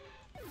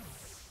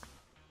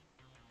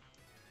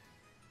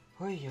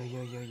 Oi.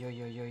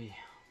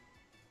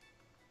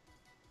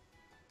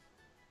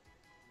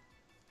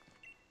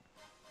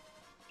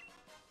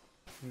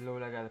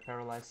 Lola got a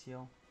paralyzed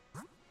heal.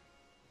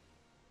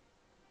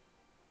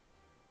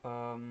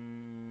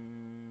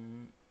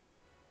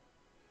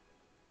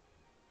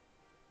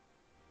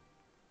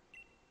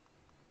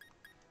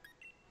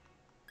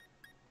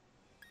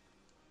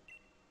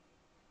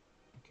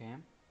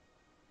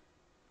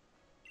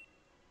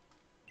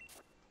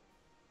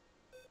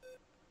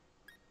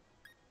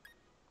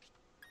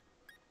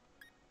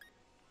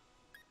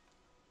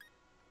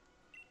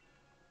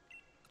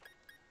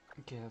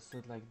 Okay, let's do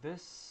it like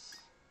this.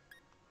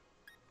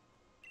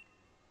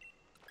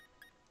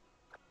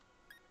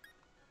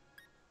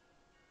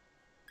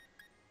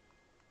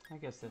 I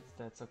guess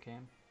that's okay.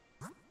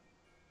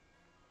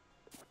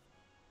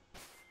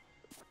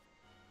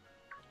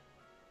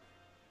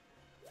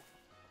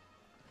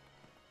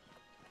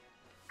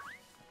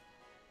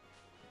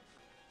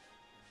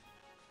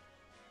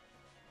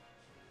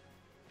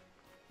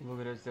 Look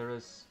at this, there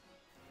is...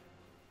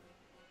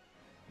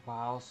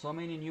 Wow, so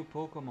many new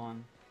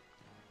Pokemon.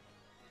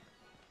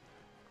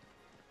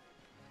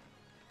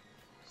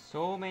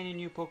 So many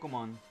new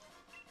Pokemon.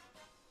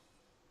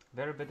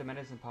 Very bitter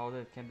medicine powder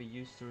that can be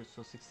used to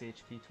restore 60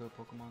 HP to a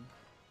Pokemon.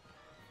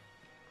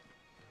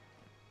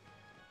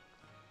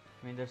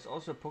 I mean, there's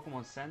also a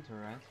Pokemon Center,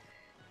 right?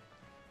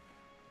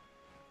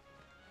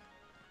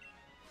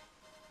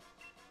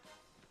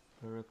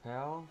 The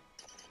Repel.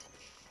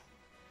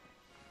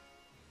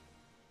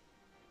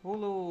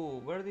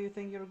 Hulu, where do you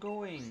think you're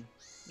going?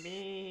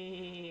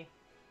 Me.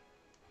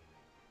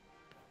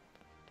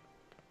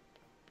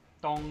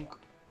 Donk.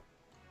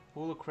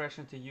 Hulu crashed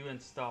into you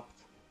and stopped.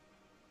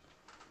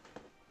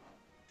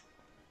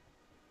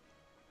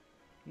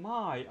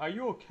 My, are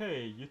you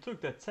okay? You took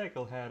that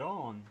tackle head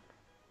on.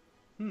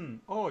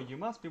 Oh, you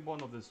must be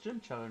one of those gym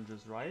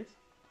challengers, right?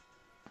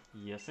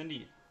 Yes,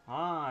 indeed.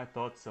 Ah, I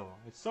thought so.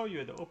 I saw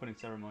you at the opening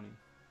ceremony.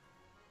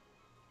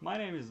 My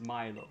name is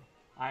Milo.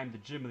 I am the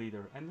gym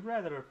leader and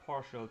rather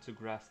partial to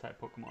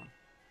grass-type Pokemon.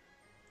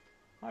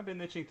 I've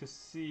been itching to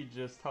see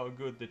just how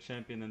good the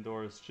champion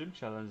endorsed gym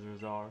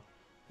challengers are.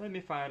 Let me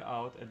find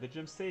out at the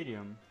gym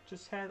stadium.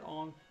 Just head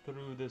on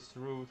through this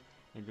route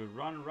and you'll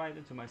run right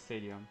into my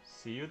stadium.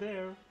 See you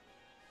there.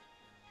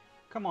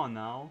 Come on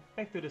now,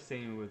 back to the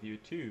stadium with you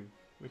too.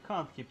 We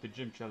can't keep the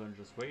gym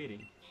challengers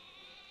waiting.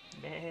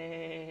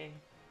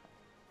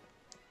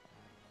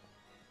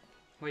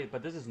 Wait,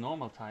 but this is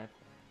normal type.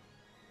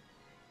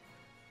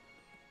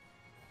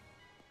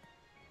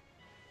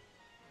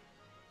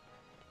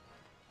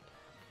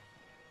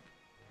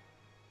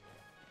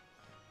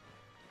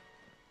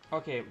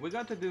 Okay, we're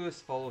going to do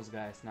as follows,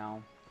 guys,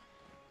 now.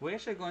 We're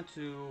actually going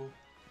to,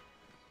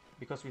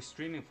 because we're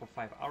streaming for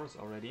 5 hours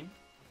already,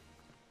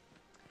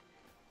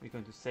 we're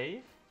going to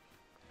save.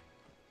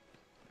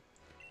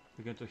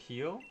 We're going to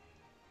heal.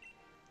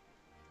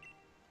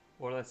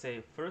 Or let's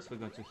say, first we're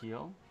going to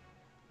heal.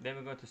 Then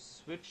we're going to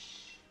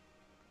switch.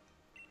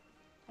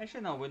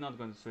 Actually, no, we're not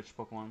going to switch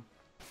Pokemon.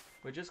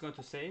 We're just going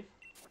to save.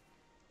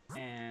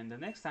 And the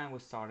next time we're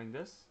starting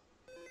this,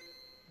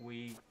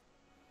 we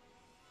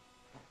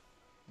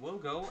will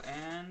go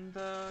and,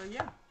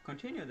 yeah,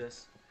 continue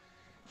this.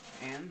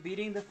 And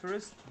beating the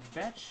first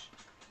batch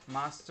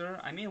master.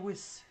 I mean, we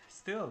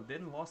still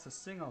didn't lost a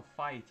single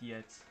fight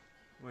yet,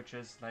 which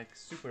is like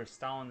super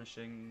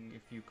astonishing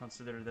if you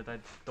consider that I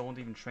don't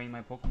even train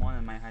my Pokemon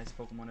and my highest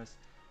Pokemon is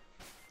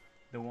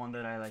the one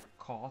that I like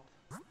caught.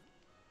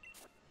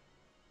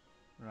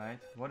 Right?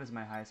 What is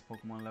my highest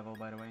Pokemon level,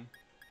 by the way?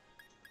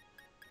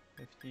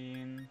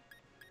 15,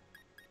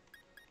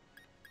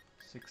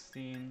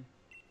 16.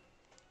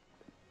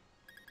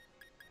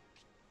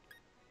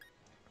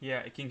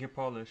 Yeah, a Kinky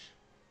Polish.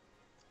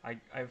 I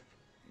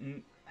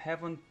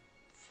haven't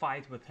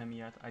fight with him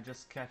yet. I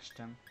just catched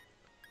him.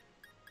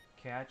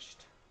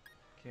 Catched.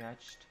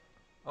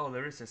 Oh,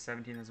 there is a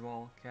 17 as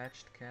well.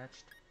 Catched.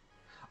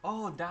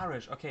 Oh,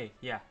 Darish. Okay,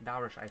 yeah,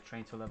 Darish I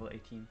trained to level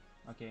 18.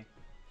 Okay.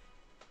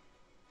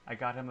 I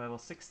got him level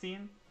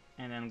 16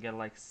 and then get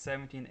like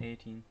 17,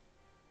 18.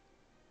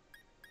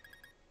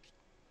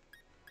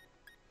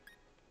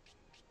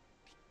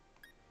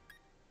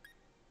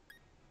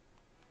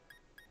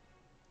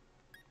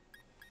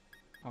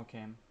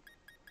 Okay.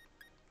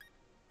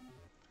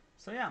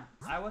 So yeah,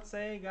 I would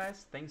say,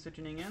 guys, thanks for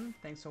tuning in,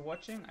 thanks for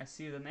watching. I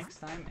see you the next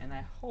time, and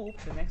I hope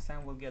the next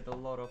time we'll get a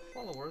lot of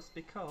followers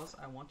because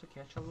I want to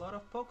catch a lot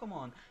of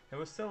Pokemon. There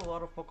was still a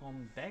lot of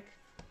Pokemon back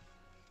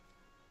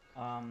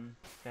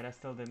that I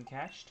still didn't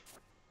catch.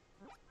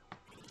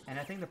 And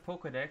I think the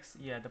Pokédex,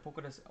 yeah, the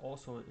Pokédex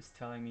also is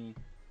telling me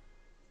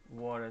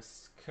what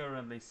is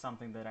currently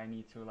something that I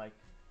need to like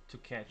to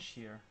catch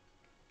here.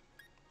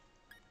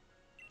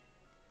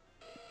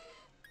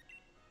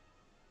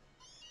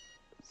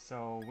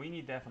 So we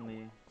need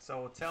definitely,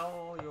 so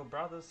tell your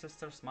brothers,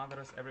 sisters,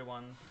 mothers,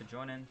 everyone to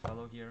join in,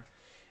 follow here.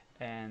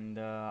 And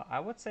I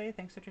would say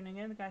thanks for tuning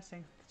in, guys.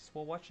 Thanks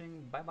for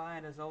watching. Bye bye,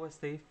 and as always,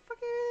 stay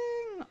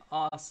fucking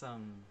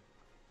awesome.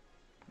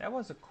 That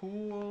was a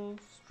cool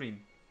stream.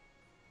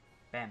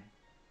 Bam.